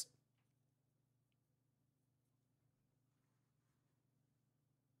see this?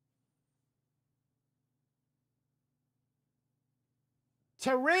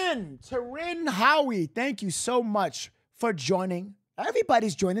 Taryn Howie, thank you so much for joining.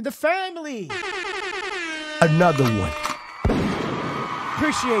 Everybody's joining the family. Another one.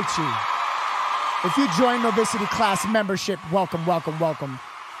 Appreciate you. If you join Novesity class membership, welcome, welcome, welcome.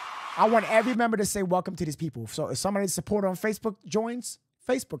 I want every member to say welcome to these people. So if somebody supporter on Facebook joins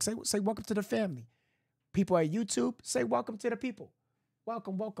Facebook, say welcome to the family. People at YouTube, say welcome to the people.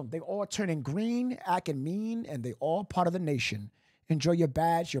 Welcome, welcome. They all turning green, acting mean, and they all part of the nation. Enjoy your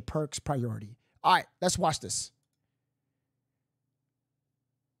badge, your perks, priority. All right, let's watch this.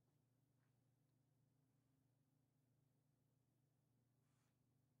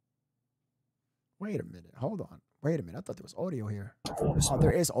 Wait a minute. Hold on. Wait a minute. I thought there was audio here. Oh,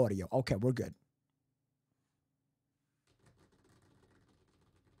 there is audio. Okay, we're good.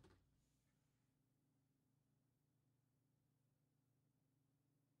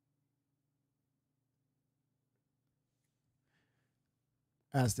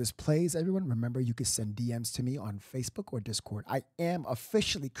 As this plays, everyone, remember you can send DMs to me on Facebook or Discord. I am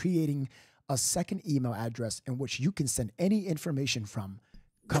officially creating a second email address in which you can send any information from.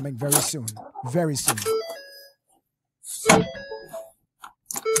 Coming very soon. Very soon.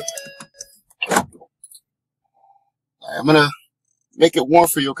 I'm going to make it warm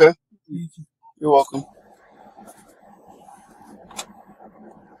for you, okay? You're welcome.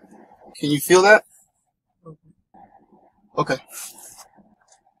 Can you feel that? Okay.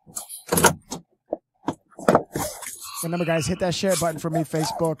 Remember, guys, hit that share button for me,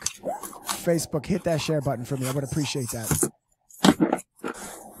 Facebook. Facebook, hit that share button for me. I would appreciate that.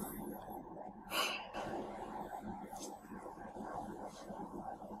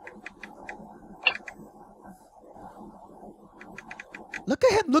 Look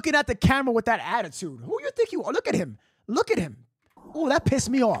at him looking at the camera with that attitude. Who you think you are? Look at him. Look at him. Oh, that pissed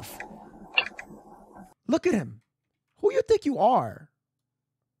me off. Look at him. Who you think you are?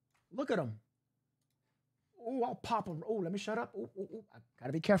 Look at him. Oh, I'll pop him. Oh, let me shut up. Oh, I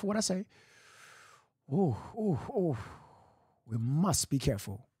gotta be careful what I say. Oh. We must be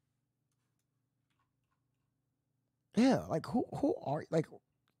careful. Yeah, like who are like?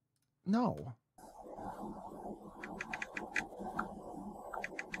 No.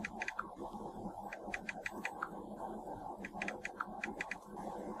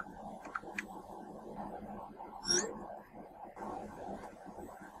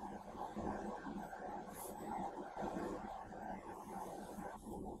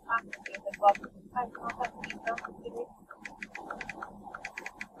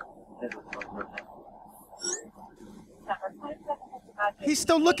 He's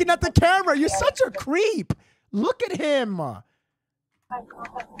still looking at the camera. You're such a creep. Look at him.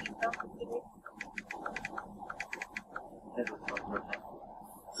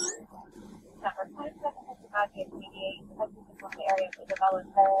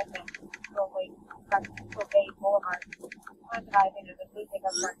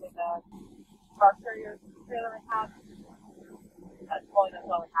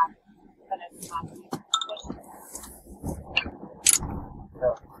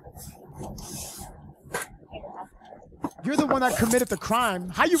 You're the one that committed the crime.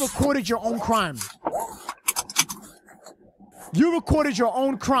 How you recorded your own crime? You recorded your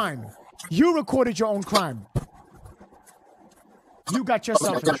own crime. You recorded your own crime. You got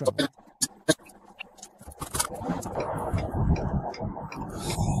yourself in trouble.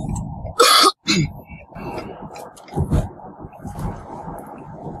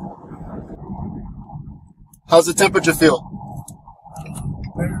 How's the temperature feel?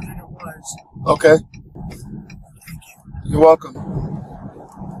 Better than it was. Okay. You're welcome.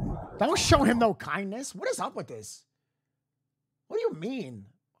 Don't show him no kindness. What is up with this? What do you mean?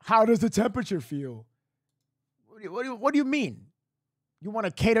 How does the temperature feel? What do you mean? You want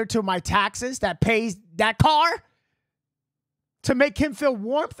to cater to my taxes that pays that car to make him feel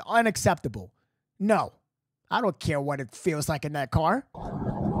warmth? Unacceptable. No, I don't care what it feels like in that car.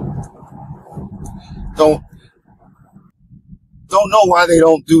 Don't know why they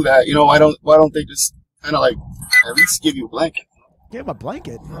don't do that. You know, why don't they just kind of like at least give you a blanket? Give him a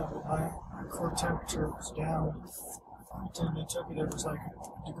blanket? Yeah, but my core temperature was down. By the time they took it, it was like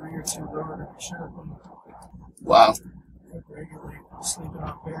a degree or two lower than it should have been. Wow. Could regulate sleeping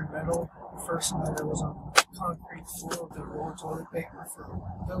on bare metal. The first night I was on concrete floor with the rolled toilet paper for a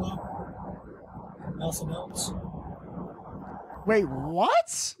pillow. Nothing else. Wait,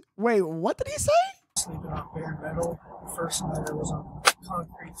 what? Wait, what did he say? Sleeping on bare metal. The first night I was on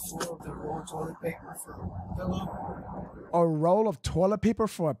concrete floor with the rolled toilet paper for a pillow. A roll of toilet paper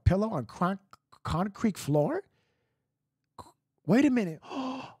for a pillow on concrete floor? Wait a minute.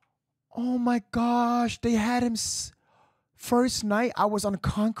 Oh my gosh, they had him. First night I was on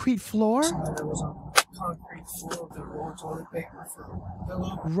concrete floor? First night I was on concrete floor with the rolled toilet paper for a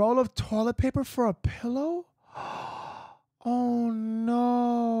pillow. Roll of toilet paper for a pillow? Oh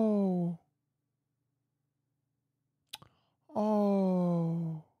no.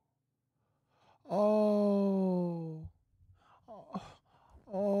 Oh. Oh.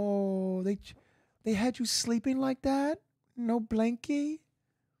 Oh. They had you sleeping like that? No blankie?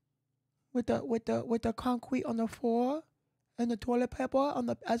 With the concrete on the floor and the toilet paper on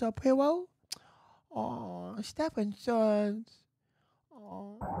the as a pillow? Oh, Stephen Sons.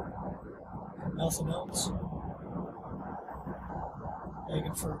 Oh. Nothing else.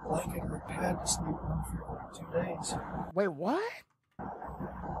 Begging for a blanket or a pad to sleep on for 2 days. Wait, what?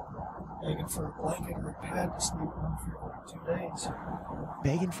 Begging for a blanket or a pad to sleep on for 2 days.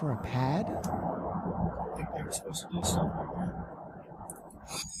 Begging for a pad? I think they were supposed to do something like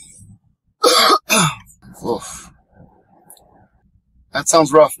that. Oof. That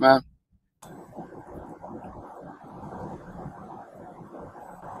sounds rough, man.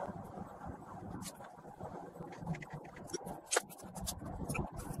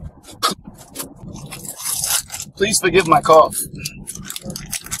 Please forgive my cough.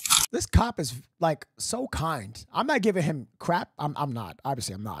 This cop is like so kind. I'm not giving him crap. I'm not.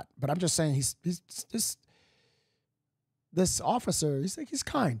 Obviously, I'm not. But I'm just saying he's this officer. He's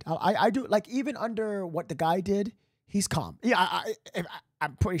kind. I do like even under what the guy did. He's calm. Yeah,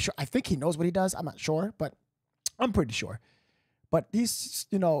 I'm pretty sure. I think he knows what he does. I'm not sure, but I'm pretty sure. But he's,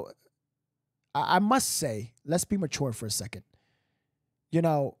 you know, I must say, let's be mature for a second. You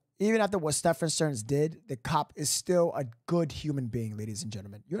know, even after what Stephen Stearns did, the cop is still a good human being, ladies and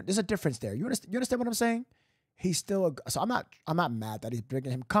gentlemen. There's a difference there. You understand what I'm saying? He's still so I'm not mad that he's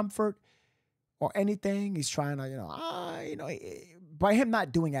bringing him comfort or anything. He's trying to, by him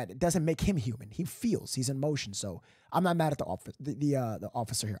not doing that, it doesn't make him human. He feels, he's in motion. So I'm not mad at the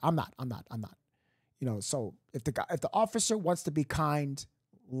officer here. I'm not. You know, so if the officer wants to be kind,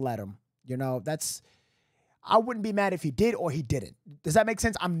 let him. You know, I wouldn't be mad if he did or he didn't. Does that make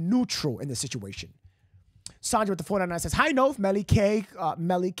sense? I'm neutral in this situation. Sandra with the 499 says, hi, Nov, Melly K,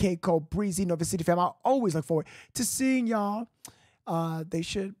 Cole, Breezy, Novesity fam. I always look forward to seeing y'all. They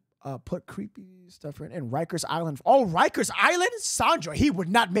should put creepy stuff in Rikers Island. Oh, Rikers Island? Sandra, he would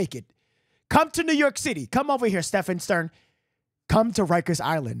not make it. Come to New York City. Come over here, Stephen Stern. Come to Rikers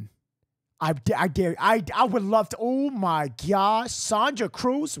Island. I dare. I would love to. Oh, my gosh. Sandra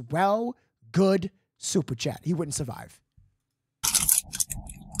Cruz, well, good super chat. He wouldn't survive.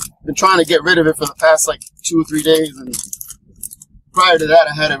 Been trying to get rid of it for the past like 2 or 3 days, and prior to that,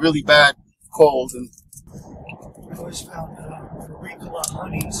 I had a really bad cold. And I always found the Ricola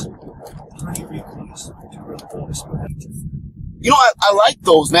honeys, honey Ricolas, to really go this way. You know, I like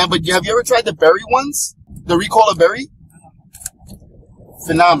those, man. But have you ever tried the berry ones? The Ricola berry?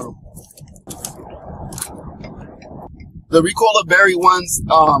 Phenomenal. The Ricola berry ones,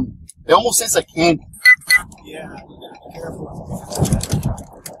 they almost taste like candy. Yeah, be careful.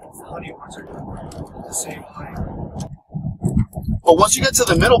 The honey ones are the same height. But once you get to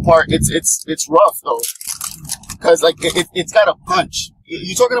the middle part, it's rough though, because like it's got a punch.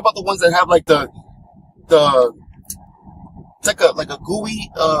 You're talking about the ones that have like the it's like a gooey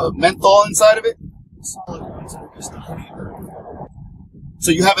menthol inside of it. Solid ones that are just the honey.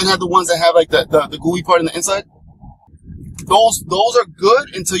 So you haven't had the ones that have like the gooey part in the inside? Those are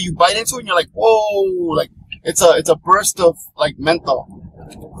good until you bite into it and you're like, whoa, like it's a burst of like menthol.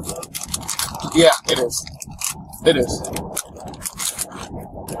 Yeah, it is. It is.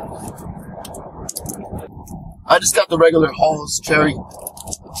 I just got the regular Hall's cherry.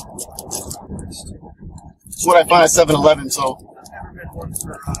 It's what I find at 7-Eleven, so. I've never been one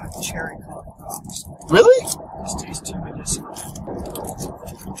for cherry coffee. Really? This tastes too medicinal.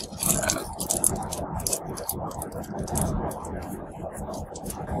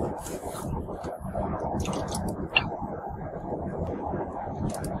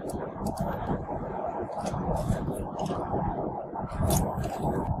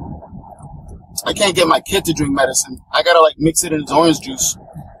 I can't get my kid to drink medicine. I gotta like mix it in his orange juice.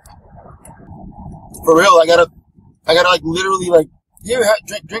 For real, I gotta like literally like, here,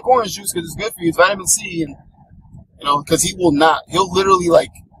 drink orange juice because it's good for you. It's vitamin C, and you know, because he'll literally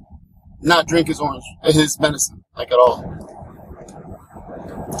like not drink his medicine like at all.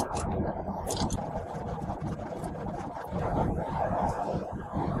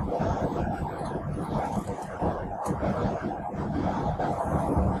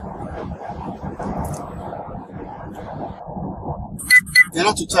 They're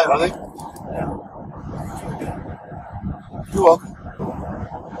not too tight, are they? You're welcome.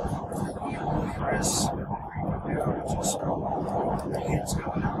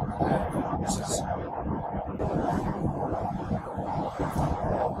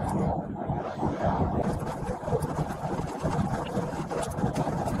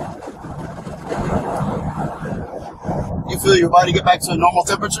 You feel your body get back to a normal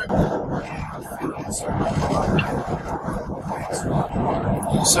temperature?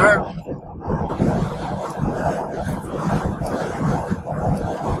 Yes, sir.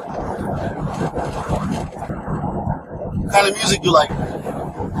 What kind of music you like?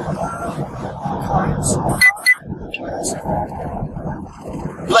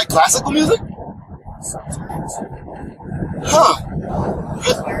 You like classical music? Huh.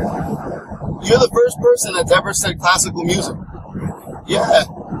 You're the first person that's ever said classical music. Yeah.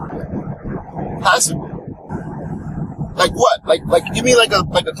 Classical. Like what? Like give me like a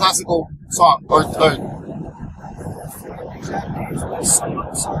classical song or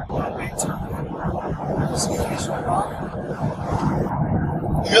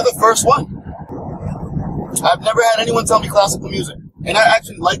You're the first one. I've never had anyone tell me classical music. And I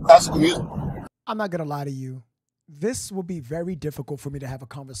actually like classical music. I'm not gonna lie to you. This will be very difficult for me to have a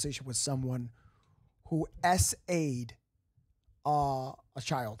conversation with someone who SA'd a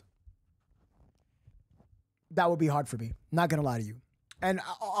child. That would be hard for me. Not gonna lie to you. And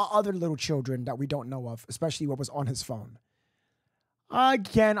other little children that we don't know of, especially what was on his phone.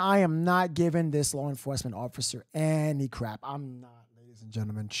 Again, I am not giving this law enforcement officer any crap. I'm not, ladies and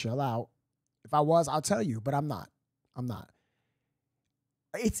gentlemen. Chill out. If I was, I'll tell you, but I'm not. I'm not.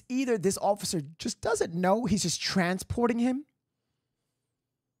 It's either this officer just doesn't know, he's just transporting him,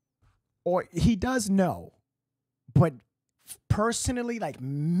 or he does know. But personally, like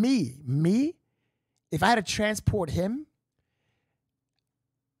me, if I had to transport him,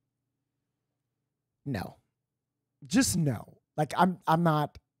 no. Just no. Like I'm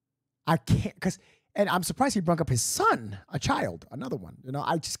not, I can't, and I'm surprised he brought up his son, a child, another one. You know,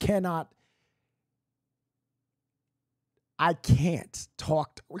 I just cannot. I can't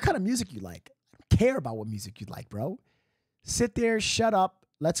talk. What kind of music you like? I don't care about what music you like, bro. Sit there, shut up,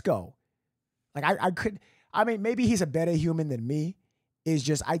 let's go. Like I mean, maybe he's a better human than me. It's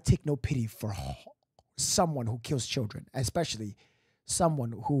just I take no pity for someone who kills children, especially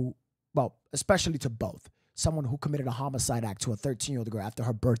someone who, well, especially to both. Someone who committed a homicide act to a 13-year-old girl after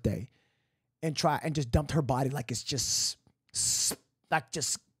her birthday and just dumped her body like it's just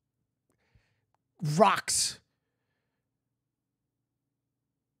rocks.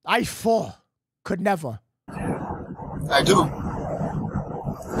 I could never. I do.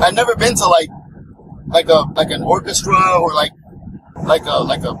 I've never been to like an orchestra or like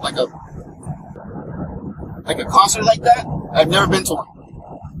a concert like that. I've never been to one.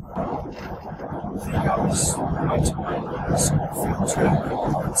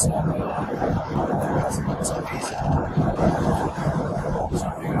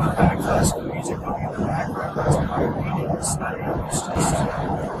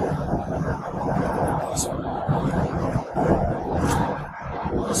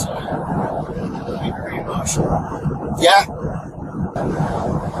 Yeah.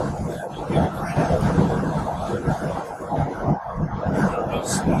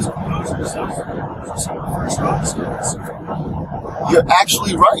 You're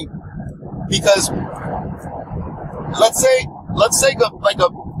actually right, because let's say it's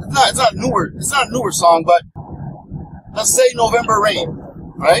not a newer song, but let's say November Rain,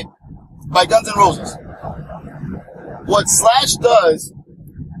 right? By Guns N' Roses. What Slash does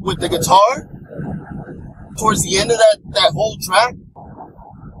with the guitar towards the end of that whole track,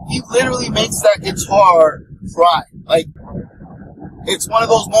 he literally makes that guitar cry. Like, it's one of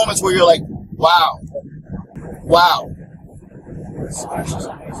those moments where you're like, wow. Slash is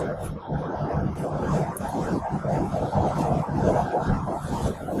amazing.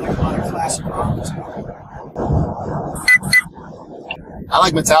 classic rock too. I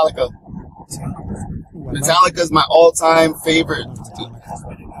like Metallica. Metallica is my all-time favorite.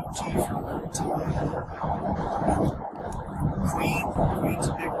 Queen's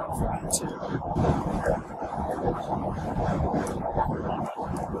a big one for me too.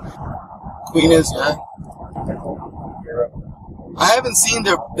 Queen is, yeah. I haven't seen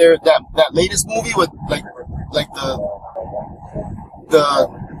that latest movie with like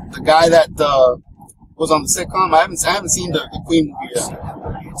the guy that was on the sitcom. I haven't seen the Queen movie yet.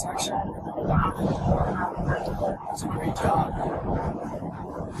 It's actually it's a great job.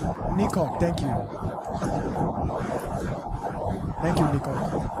 Nico, thank you. Thank you, Nico,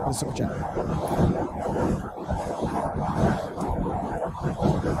 for the super chat.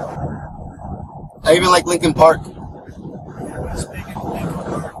 I even like Linkin Park.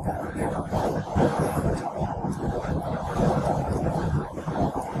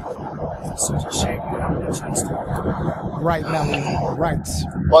 Such a shame we don't have a chance to. Right, Melly. Right.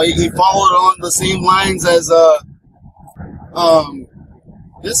 Well, he followed on the same lines as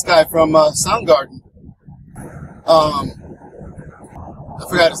this guy from Soundgarden. I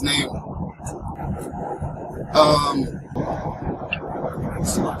forgot his name.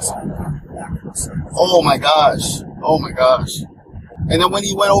 Oh my gosh. Oh my gosh. And then when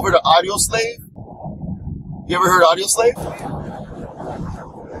he went over to Audio Slave, you ever heard Audio Slave?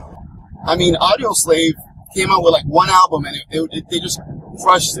 I mean, Audio Slave came out with like one album and they just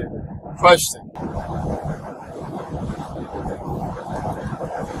crushed it. Crushed it.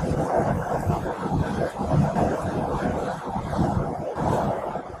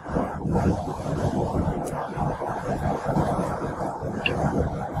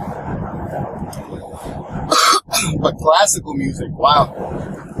 But classical music, wow.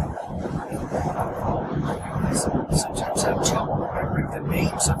 Sometimes I have trouble remembering the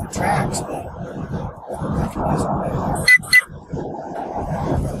names of the tracks.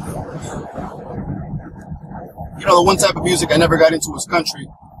 You know, the one type of music I never got into was country.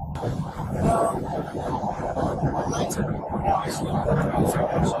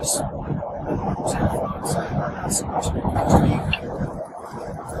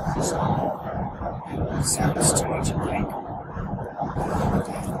 Sounds too much alike.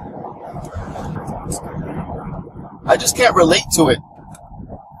 I just can't relate to it.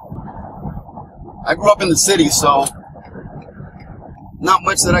 I grew up in the city, so not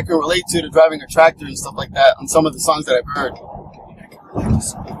much that I can relate to driving a tractor and stuff like that on some of the songs that I've heard.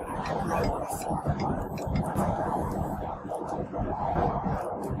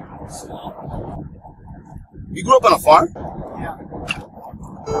 You grew up on a farm? Yeah.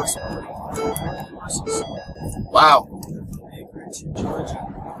 Wow. Acreage in Georgia.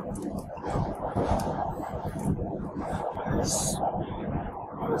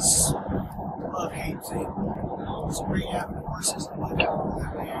 It's love-hate thing. It's great having horses and love having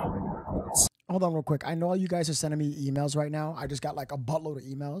that man. Hold on real quick. I know all you guys are sending me emails right now. I just got like a buttload of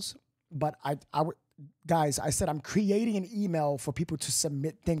emails. But guys, I said I'm creating an email for people to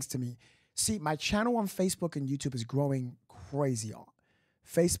submit things to me. See, my channel on Facebook and YouTube is growing crazy, y'all.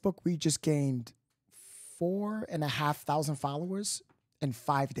 Facebook, we just gained 4,500 followers in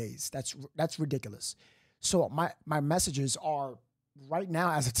 5 days. That's ridiculous. So my messages are right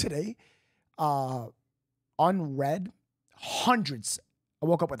now, as of today, unread, hundreds. I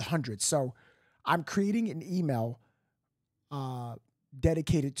woke up with hundreds. So I'm creating an email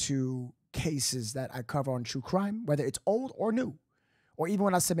dedicated to cases that I cover on true crime, whether it's old or new, or even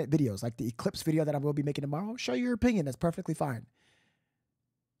when I submit videos, like the Eclipse video that I will be making tomorrow. Show your opinion. That's perfectly fine.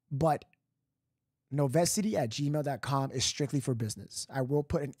 But Novesity@gmail.com is strictly for business. I will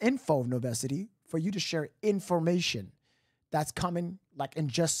put an info of Novesity for you to share information that's coming like in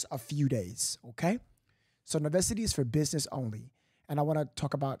just a few days, okay? So Novesity is for business only. And I want to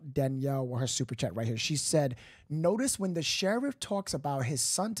talk about Danielle or her super chat right here. She said, notice when the sheriff talks about his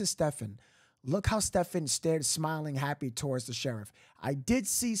son to Stefan, look how Stefan stared smiling happy towards the sheriff. I did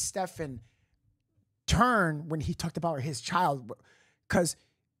see Stefan turn when he talked about his child, because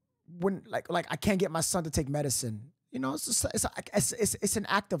when like I can't get my son to take medicine. You know, it's an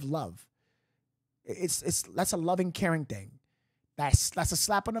act of love. That's a loving, caring thing. That's a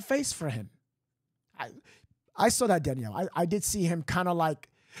slap on the face for him. I saw that, Danielle. I did see him kind of like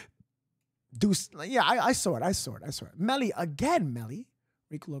do. Yeah, I saw it. I saw it. Melly again. Melly,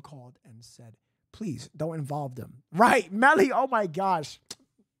 Ricola called and said, "Please don't involve them." Right, Melly. Oh my gosh,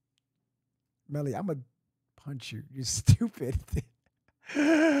 Melly, I'm gonna punch you. You stupid.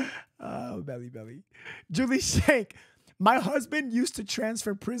 Oh, Melly. Julie Shank. My husband used to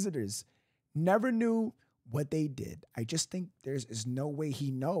transfer prisoners. Never knew what they did. I just think is no way he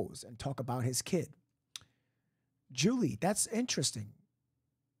knows and talk about his kid. Julie, that's interesting.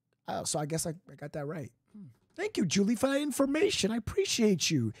 So I guess I got that right. Thank you, Julie, for that information. I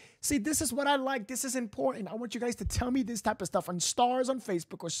appreciate you. See, this is what I like. This is important. I want you guys to tell me this type of stuff on stars on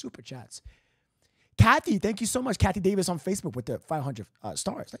Facebook or super chats. Kathy, thank you so much. Kathy Davis on Facebook with the 500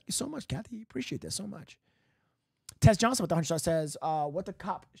 stars. Thank you so much, Kathy. Appreciate that so much. Tess Johnson with the 100 stars says, what the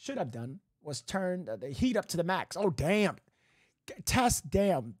cop should have done was turn the heat up to the max. Oh, damn. Tess,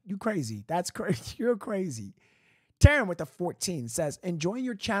 damn. You crazy. That's crazy. You're crazy. Taryn with the 14 says, enjoying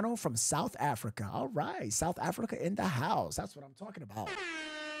your channel from South Africa. All right. South Africa in the house. That's what I'm talking about.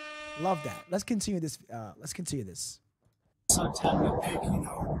 Love that. Let's continue this. Sometimes we pick,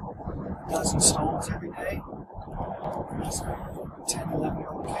 a dozen stones every day. That's a 10,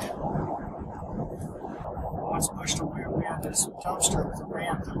 11-year-old kid. Once pushed away, we had this dumpster with a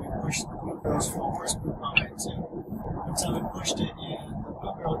ramp that we pushed the wheelbarrow's full horse poop up into. Until we pushed it, and the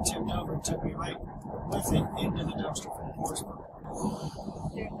wheelbarrow tipped over and took me right with it into the dumpster full of horse poop.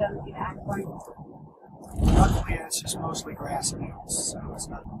 Luckily, it's just mostly grass and hills, so it's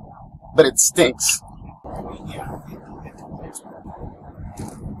not. But it stinks. Yeah.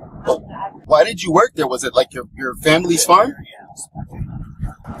 Why did you work there? Was it like your family's farm?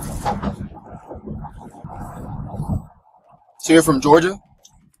 So you're from Georgia?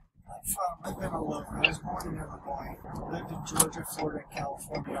 I've been all over. I was born in Illinois. Lived in Georgia, Florida,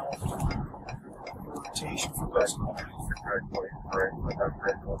 California, all the time. Rotation for most of my life.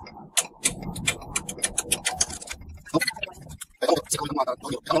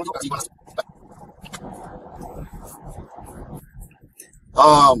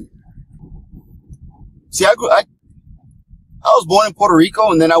 See, I was born in Puerto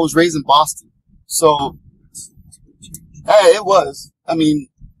Rico and then I was raised in Boston. So, it was. I mean,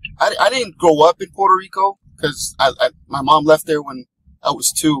 I didn't grow up in Puerto Rico because my mom left there when I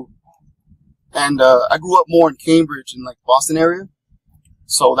was 2. And, I grew up more in Cambridge and like Boston area.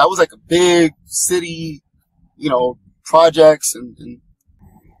 So that was like a big city, projects and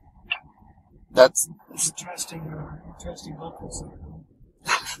that's interesting locals.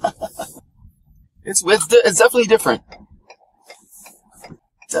 It's definitely different.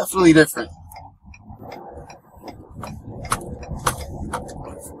 Definitely different.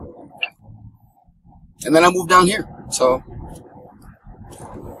 And then I moved down here, so.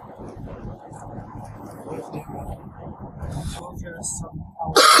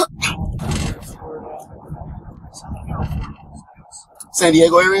 San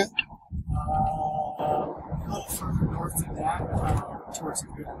Diego area? A little further north of that, towards a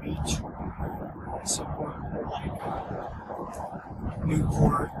good beach. Somewhere like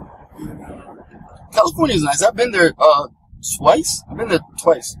Newport. California is nice. I've been there twice. I've been there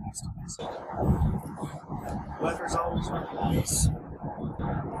twice. Weather's always really nice.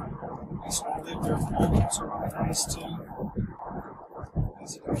 I lived there for months, are really nice too. It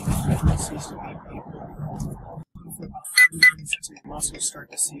seems to meet people. For about 30 minutes until your muscles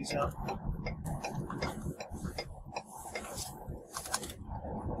start to seize up.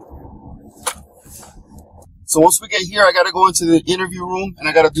 So once we get here, I got to go into the interview room and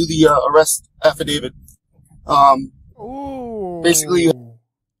I got to do the arrest affidavit. Basically.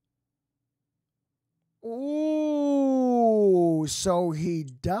 Ooh, so he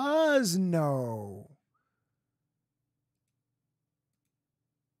does know.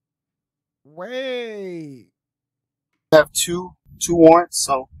 Wait. I have two warrants,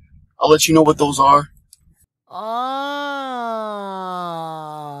 so I'll let you know what those are.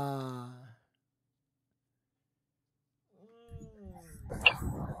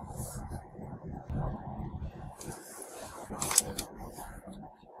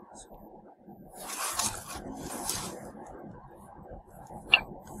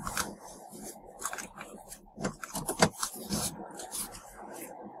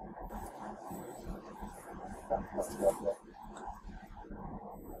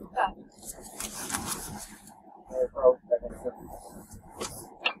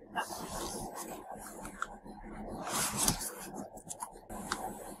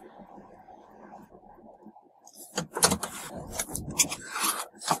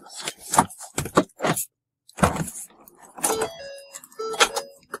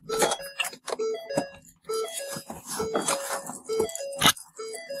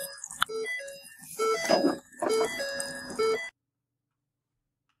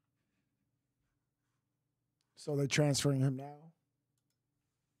 So they're transferring him now?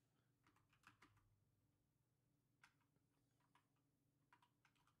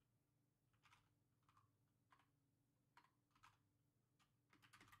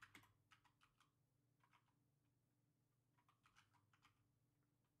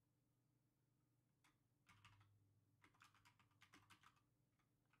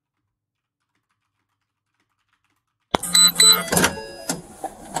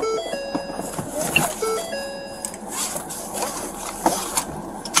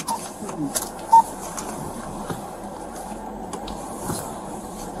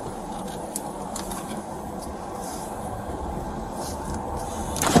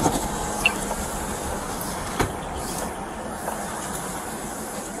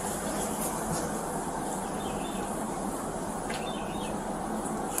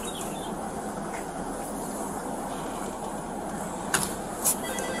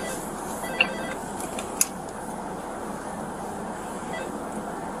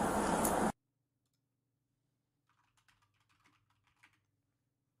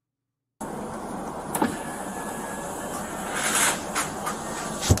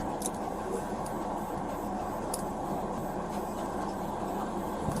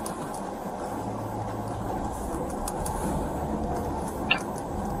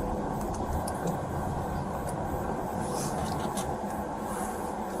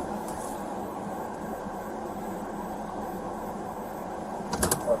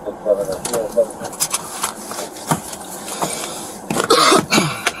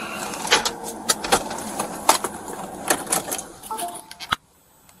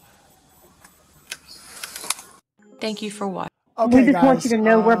 Thank you for watching. Okay, we just guys, want you to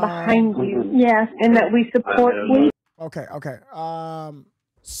know we're behind you. Yes, and that we support you. Okay.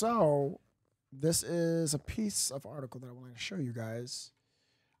 So this is a piece of article that I want to show you guys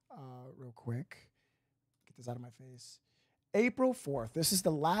real quick. Get this out of my face. April 4th. This is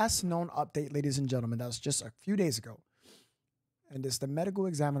the last known update, ladies and gentlemen. That was just a few days ago. And the medical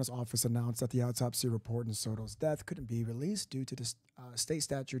examiner's office announced that the autopsy report in Soto's death couldn't be released due to the state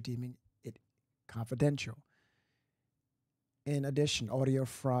statute deeming it confidential. In addition, audio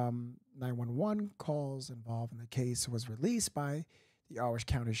from 911 calls involved in the case was released by the Orange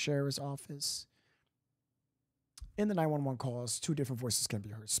County Sheriff's Office. In the 911 calls, 2 different voices can be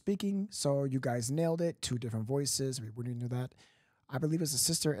heard speaking. So you guys nailed it. 2 different voices. We wouldn't know that. I believe it's a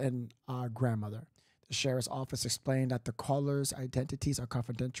sister and grandmother. The Sheriff's Office explained that the callers' identities are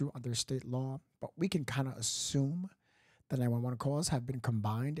confidential under state law, but we can kind of assume the 911 calls have been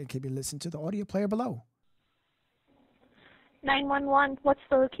combined and can be listened to the audio player below. 911, what's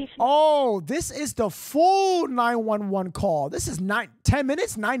the location? Oh, this is the full 911 call. This is 10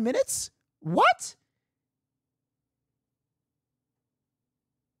 minutes, 9 minutes? What?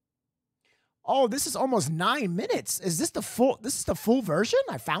 Oh, this is almost 9 minutes. Is this the full? This is the full version?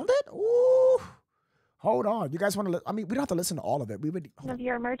 I found it? Ooh. Hold on. You guys want to, I mean, we don't have to listen to all of it. We would. Of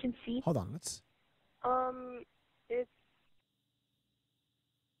your emergency. Hold on, let's. It's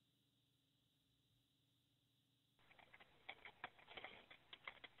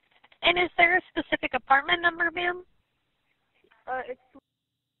And is there a specific apartment number, ma'am? it's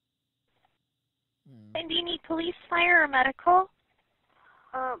And do you need police, fire, or medical?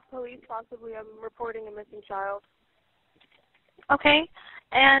 police possibly. I'm reporting a missing child. Okay.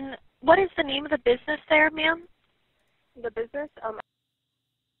 And what is the name of the business there, ma'am? The business?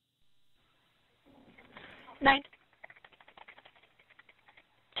 9.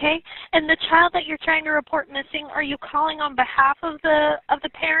 Okay. And the child that you're trying to report missing, are you calling on behalf of the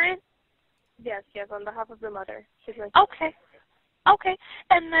parent? Yes, on behalf of the mother. She's my Okay. Okay.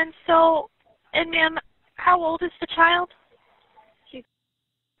 And then and ma'am, how old is the child?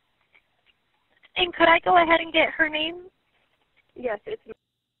 And could I go ahead and get her name? Yes, it's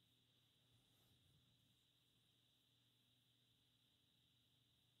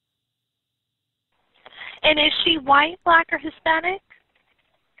And is she white, black, or Hispanic?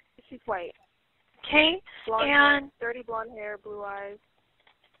 she's white. Okay. Blonde And hair, dirty blonde hair, blue eyes.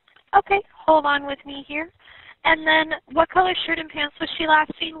 okay, hold on with me here. And then what color shirt and pants was she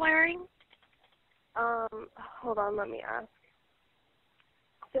last seen wearing? Hold on, let me ask.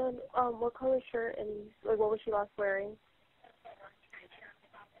 Then, what color shirt and what was she last wearing?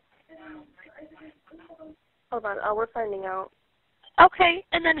 Hold on, we're finding out. Okay,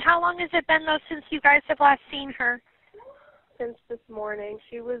 and then how long has it been though since you guys have last seen her? Since this morning.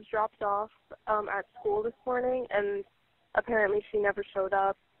 She was dropped off at school this morning, and apparently she never showed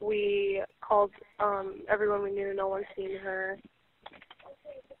up. We called everyone we knew. No one's seen her.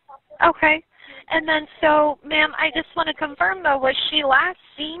 Okay. And then ma'am, I just want to confirm though, was she last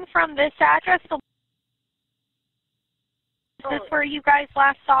seen from this address? Is this where you guys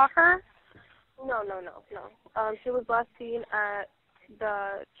last saw her? No. She was last seen at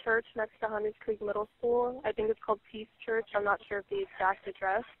the church next to Hunters Creek Middle School. I think it's called Peace Church. I'm not sure of the exact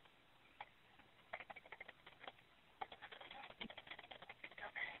address.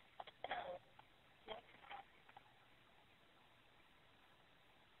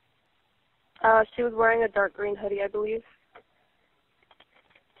 She was wearing a dark green hoodie, I believe.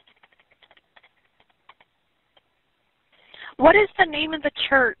 What is the name of the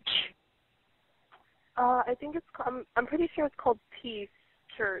church? I think I'm pretty sure it's called Peace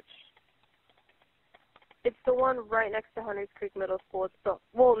Church. It's the one right next to Hunters Creek Middle School. It's no.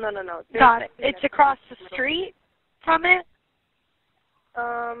 Got it. It's across the street from it?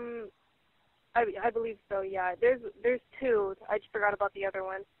 I believe so, yeah. There's 2. I just forgot about the other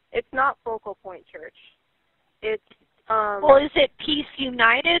one. It's not Focal Point Church. It's Well, is it Peace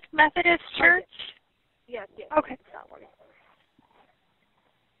United Methodist Church? Yes. Okay. That one.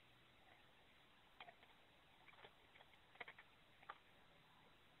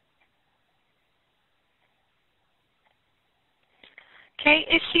 Okay.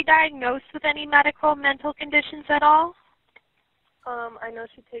 Is she diagnosed with any mental conditions at all? I know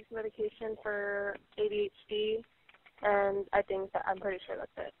she takes medication for ADHD, and I'm pretty sure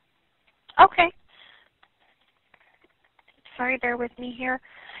that's it. Okay. Sorry, bear with me here.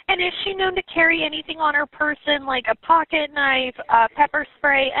 And is she known to carry anything on her person, like a pocket knife, pepper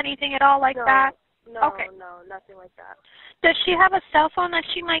spray, anything at all like that? No, okay. no, nothing like that. Does she have a cell phone that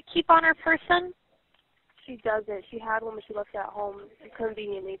she might keep on her person? She doesn't. She had one, but she left it at home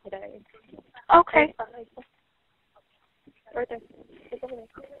conveniently today. Okay. Right there. It's over there.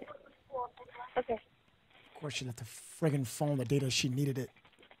 Okay. Of course, she left the friggin' phone the day that she needed it.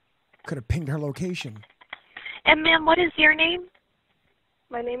 Could have pinged her location. And ma'am, what is your name?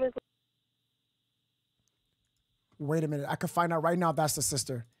 My name is... Wait a minute. I could find out right now if that's the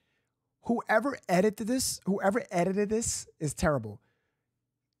sister. Whoever edited this is terrible.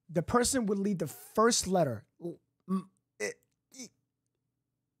 The person would leave the first letter. You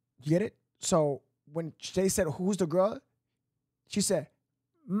get it? So when they said, who's the girl? She said,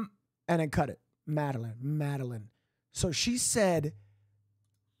 and then cut it. Madeline. So she said,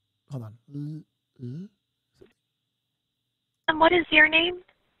 hold on. And what is your name?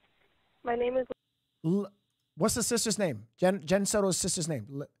 My name is... What's the sister's name? Jen Soto's sister's name.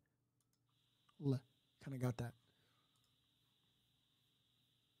 Kind of got that.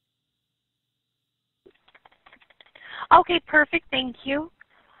 Okay, perfect. Thank you.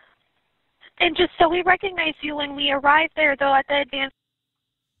 And just so we recognize you when we arrive there, though, at the advance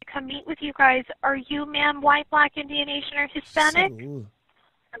to come meet with you guys, are you, ma'am, white, black, Indian, Asian, or Hispanic?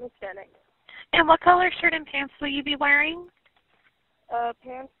 I'm Hispanic. And what color shirt and pants will you be wearing?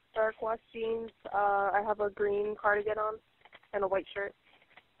 Pants, dark wash jeans. I have a green cardigan on and a white shirt.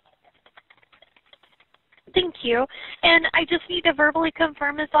 Thank you. And I just need to verbally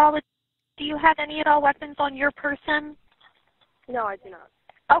confirm this all. Do you have any at all weapons on your person? No, I do not.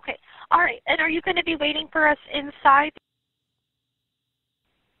 Okay. All right. And are you going to be waiting for us inside?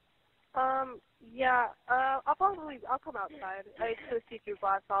 Yeah. I'll come outside. I just see through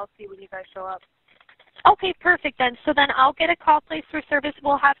glass, so I'll see when you guys show up. Okay, perfect then. So then I'll get a call placed for service.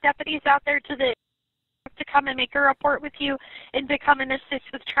 We'll have deputies out there to come and make a report with you and to come and assist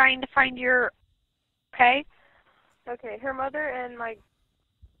with trying to find your... Okay? Okay. Her mother and my...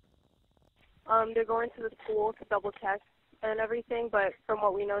 they're going to the school to double check and everything, but from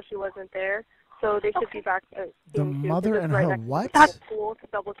what we know, she wasn't there. So they should be back soon. The mother and her what? To the school to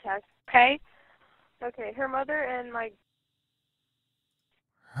double check. Okay. Okay. Her mother and my...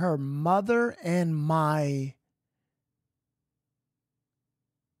 Her mother and my...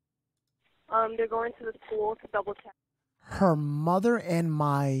 they're going to the school to double check. Her mother and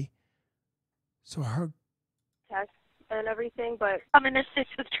my... So her... Check and everything, but... I'm going to assist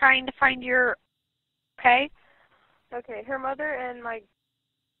with trying to find your... Okay? Okay. Her mother and my...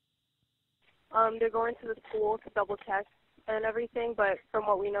 they're going to the school to double check and everything, but from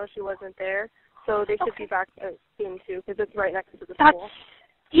what we know, she wasn't there. So they should be back soon, too, because it's right next to the school.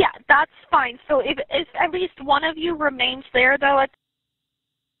 Yeah, that's fine. So if at least one of you remains there, though,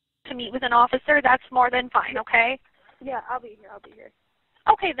 to meet with an officer, that's more than fine, okay? Yeah, I'll be here.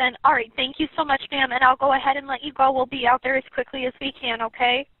 Okay, then. All right. Thank you so much, ma'am, and I'll go ahead and let you go. We'll be out there as quickly as we can,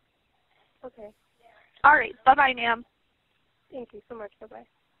 okay? Okay. All right. Bye-bye, ma'am. Thank you so much. Bye-bye.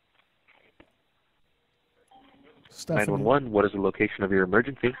 911, what is the location of your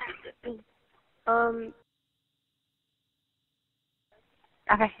emergency?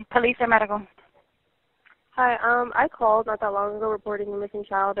 Okay, police or medical? Hi, I called not that long ago reporting a missing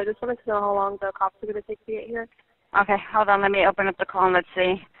child. I just wanted to know how long the cops are going to take to get here. Okay, hold on. Let me open up the call and let's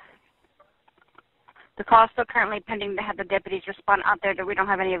see. The call is still currently pending to have the deputies respond out there, but we don't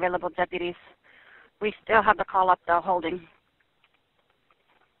have any available deputies. We still have the call up, though, holding.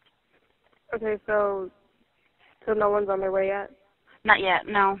 Okay, so no one's on their way yet? Not yet,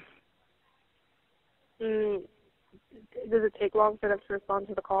 no. Does it take long for them to respond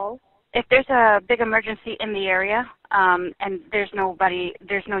to the call? If there's a big emergency in the area and there's no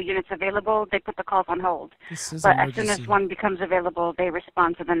units available, they put the calls on hold. But as soon as one becomes available, they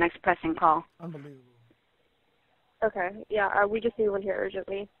respond to the next pressing call. Unbelievable. Okay, yeah, we just need one here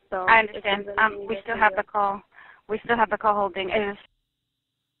urgently. So I understand. We still have the call. We still have the call holding.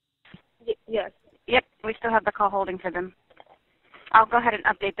 Yes. Yep, we still have the call holding for them. I'll go ahead and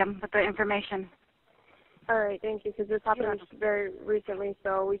update them with the information. All right, thank you, because this happened very recently,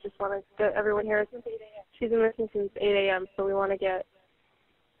 so we just want to get everyone here. She's been missing since 8 a.m., so we want to get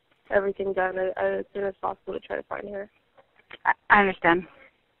everything done as soon as possible to try to find her. I understand.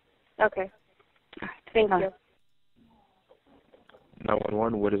 Okay. Thank you.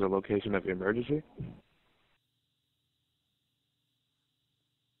 911, what is the location of your emergency?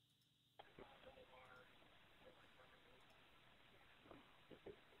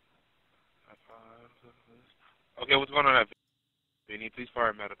 Okay, what's going on? Vinny, please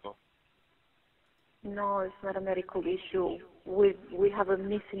fire medical. No, it's not a medical issue. We have a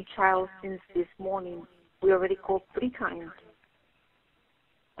missing child since this morning. We already called 3 times,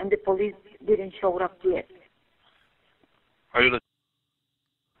 and the police didn't show up yet. Are you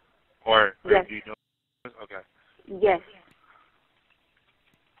or Yes. do you know? Okay. Yes.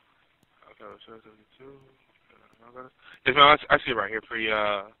 Okay, so 72. Yes, ma'am, I see it right here for you.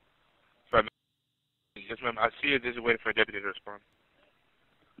 Yes, ma'am, I see it. This is waiting for a deputy to respond.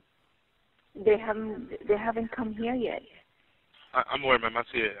 They haven't come here yet. I'm aware, ma'am. I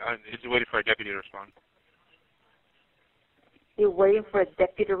see it. It's waiting for a deputy to respond. You're waiting for a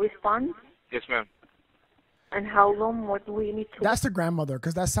deputy to respond? Yes, ma'am. And how long more do we need to... That's the grandmother,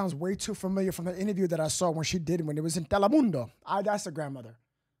 because that sounds way too familiar from the interview that I saw when she did when it was in Telemundo. That's the grandmother.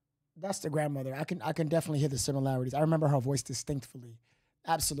 That's the grandmother. I can definitely hear the similarities. I remember her voice distinctly.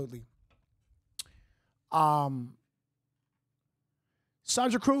 Absolutely.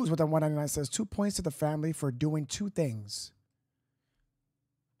 Sandra Cruz with a 199 says 2 points to the family for doing 2 things.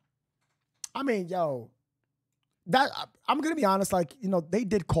 I mean, yo, that I'm gonna be honest. Like, you know, they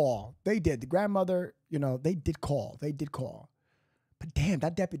did call. They did. The grandmother, you know, they did call. They did call. But damn,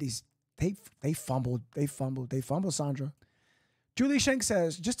 that deputies, they fumbled. They fumbled, Sandra. Julie Shank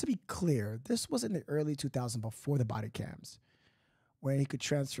says, just to be clear, this was in the early 2000s before the body cams, where he could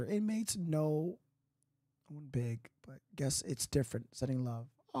transfer inmates. No one big, but guess it's different. Sending love.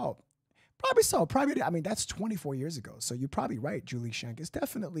 Oh, probably so. Probably. I mean, that's 24 years ago. So you're probably right, Julie Shank. It's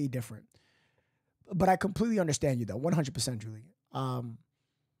definitely different. But I completely understand you, though. 100%, Julie. I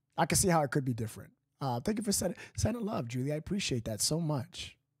can see how it could be different. Thank you for sending love, Julie. I appreciate that so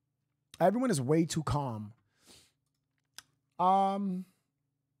much. Everyone is way too calm. I'm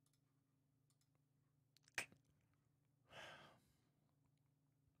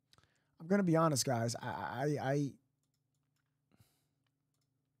gonna be honest, guys.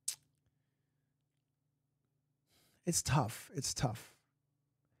 It's tough. It's tough.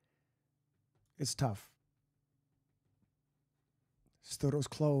 It's tough. Still those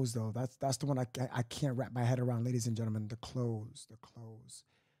clothes, though. That's the one I can't wrap my head around, ladies and gentlemen. The clothes.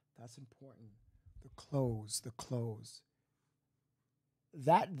 That's important. The clothes.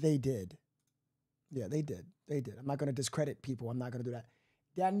 That they did. Yeah, they did. I'm not going to discredit people. I'm not going to do that.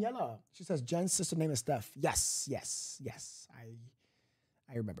 Daniela, she says, Jen's sister name is Steph. Yes.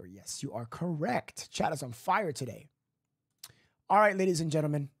 I remember. Yes, you are correct. Chat is on fire today. All right, ladies and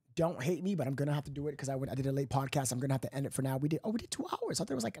gentlemen, don't hate me, but I'm going to have to do it because I did a late podcast. I'm going to have to end it for now. We did 2 hours. I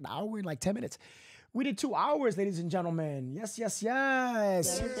thought it was like an hour and like 10 minutes. We did 2 hours, ladies and gentlemen. Yes. Yes, sir.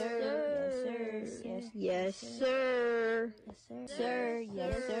 Yes, sir.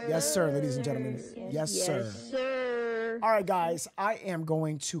 Yes, sir, ladies and gentlemen. Yes, sir. All right, guys, I am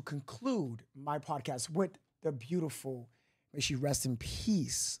going to conclude my podcast with the beautiful, may she rest in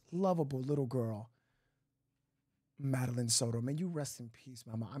peace, lovable little girl, Madeline Soto. May you rest in peace,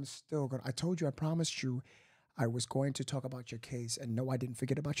 mama. I told you, I promised you I was going to talk about your case. And no, I didn't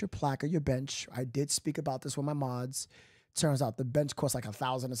forget about your plaque or your bench. I did speak about this with my mods. Turns out the bench costs like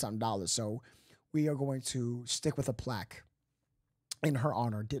 $1,000 and something. So we are going to stick with a plaque in her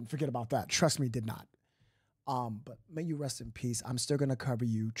honor. Didn't forget about that. Trust me, did not. But may you rest in peace. I'm still going to cover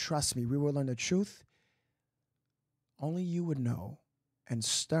you. Trust me, we will learn the truth. Only you would know, and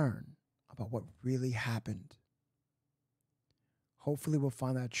stern about what really happened. Hopefully we'll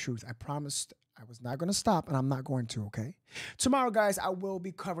find that truth. I promised I was not going to stop, and I'm not going to, okay? Tomorrow, guys, I will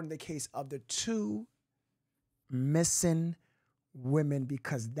be covering the case of the 2 missing women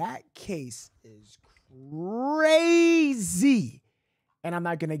because that case is crazy. And I'm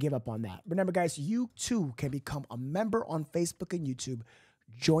not going to give up on that. Remember, guys, you too can become a member on Facebook and YouTube.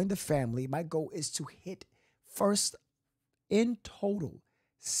 Join the family. My goal is to hit first in total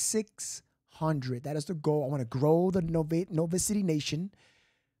 600. That is the goal. I want to grow the Novesity Nation.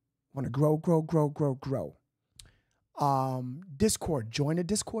 I want to grow. Discord. Join the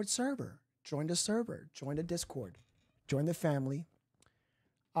Discord server. Join the server. Join the Discord. Join the family.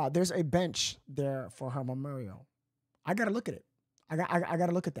 There's a bench there for her memorial. I got to look at it. I got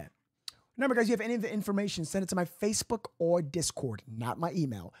to look at that. Remember, guys, you have any of the information, send it to my Facebook or Discord, not my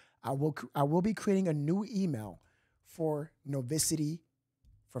email. I will be creating a new email for Novesity,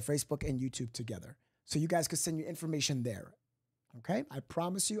 for Facebook and YouTube together. So you guys can send your information there. Okay? I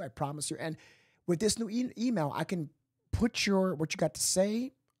promise you. And with this new email, I can put what you got to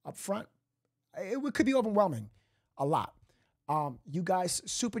say up front. It could be overwhelming. A lot. You guys,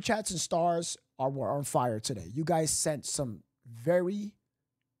 super chats and stars were on fire today. You guys sent some very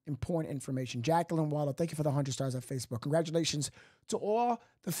important information. Jacqueline Waller, thank you for the 100 stars at Facebook. Congratulations to all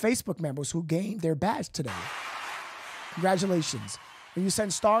the Facebook members who gained their badge today. Congratulations. When you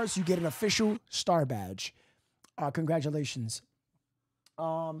send stars, you get an official star badge. Congratulations.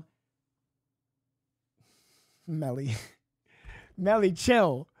 Melly. Melly,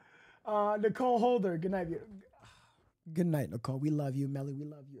 chill. Nicole Holder, good night. Good night, Nicole. We love you, Melly. We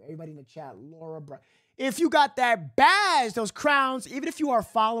love you. Everybody in the chat, Laura. If you got that badge, those crowns, even if you are a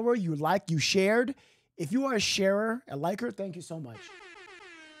follower, you like, you shared. If you are a sharer, a liker, thank you so much.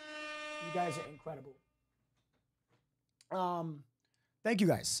 You guys are incredible. Thank you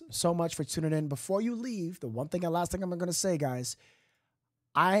guys so much for tuning in. Before you leave, the one thing and last thing I'm going to say, guys,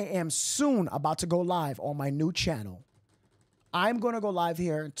 I am soon about to go live on my new channel. I'm going to go live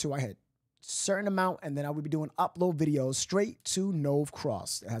here until I hit a certain amount, and then I will be doing upload videos straight to Nove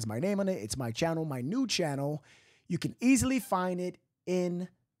Cross. It has my name on it. It's my channel, my new channel. You can easily find it in...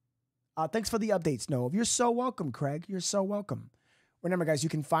 thanks for the updates, Nove. You're so welcome, Craig. You're so welcome. Remember, guys, you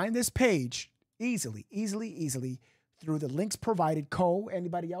can find this page easily through the links provided.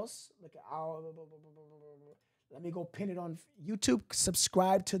 Anybody else? Let me go pin it on YouTube.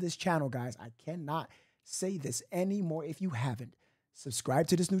 Subscribe to this channel, guys. I cannot say this anymore if you haven't. Subscribe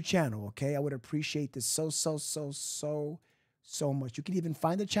to this new channel, okay? I would appreciate this so much. You can even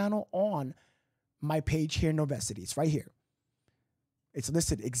find the channel on my page here, Novesity. It's right here. It's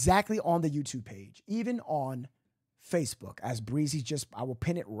listed exactly on the YouTube page, even on Facebook. As Breezy I will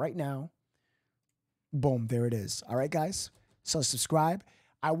pin it right now. Boom, there it is. All right, guys. So subscribe.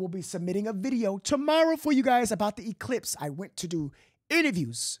 I will be submitting a video tomorrow for you guys about the eclipse. I went to do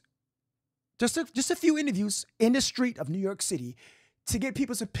interviews, just a few interviews in the street of New York City to get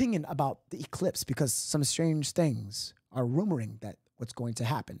people's opinion about the eclipse, because some strange things are rumoring that what's going to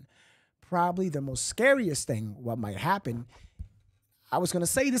happen. Probably the most scariest thing, what might happen, I was going to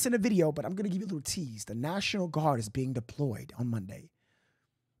say this in a video, but I'm going to give you a little tease. The National Guard is being deployed on Monday.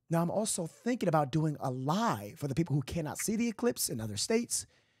 Now, I'm also thinking about doing a live for the people who cannot see the eclipse in other states.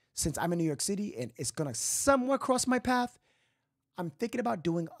 Since I'm in New York City and it's going to somewhat cross my path, I'm thinking about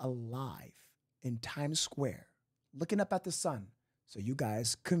doing a live in Times Square, looking up at the sun, so you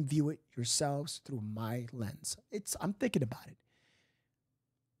guys can view it yourselves through my lens. I'm thinking about it.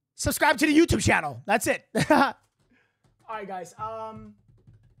 Subscribe to the YouTube channel. That's it. All right, guys.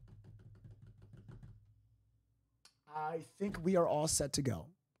 I think we are all set to go.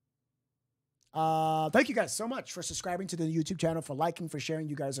 Thank you guys so much for subscribing to the YouTube channel, for liking, for sharing.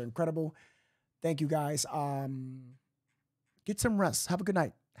 You guys are incredible. Thank you guys. Get some rest. Have a good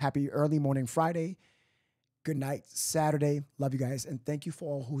night. Happy early morning Friday. Good night Saturday. Love you guys. And thank you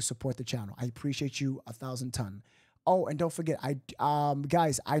for all who support the channel. I appreciate you 1,000 ton. Oh, and don't forget,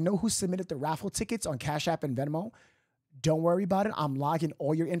 guys, I know who submitted the raffle tickets on Cash App and Venmo. Don't worry about it. I'm logging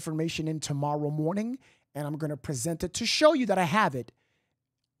all your information in tomorrow morning, and I'm going to present it to show you that I have it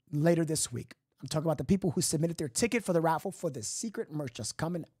later this week. I'm talking about the people who submitted their ticket for the raffle for the secret merch that's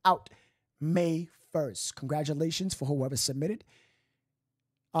coming out May 1st. Congratulations for whoever submitted.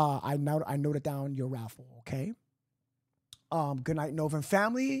 I noted down your raffle, okay? Good night, Novum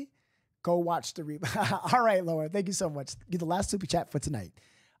family. Go watch the replay. All right, Laura, thank you so much. You're the last super chat for tonight.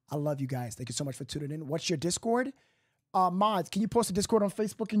 I love you guys. Thank you so much for tuning in. What's your Discord? Mods, can you post a Discord on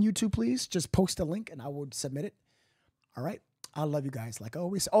Facebook and YouTube, please? Just post a link and I will submit it. All right. I love you guys. Like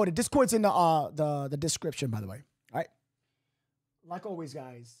always. Oh, the Discord's in the description, by the way. All right. Like always,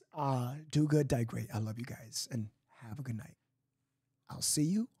 guys. Do good, die great. I love you guys. And have a good night. I'll see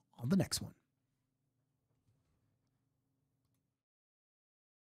you on the next one.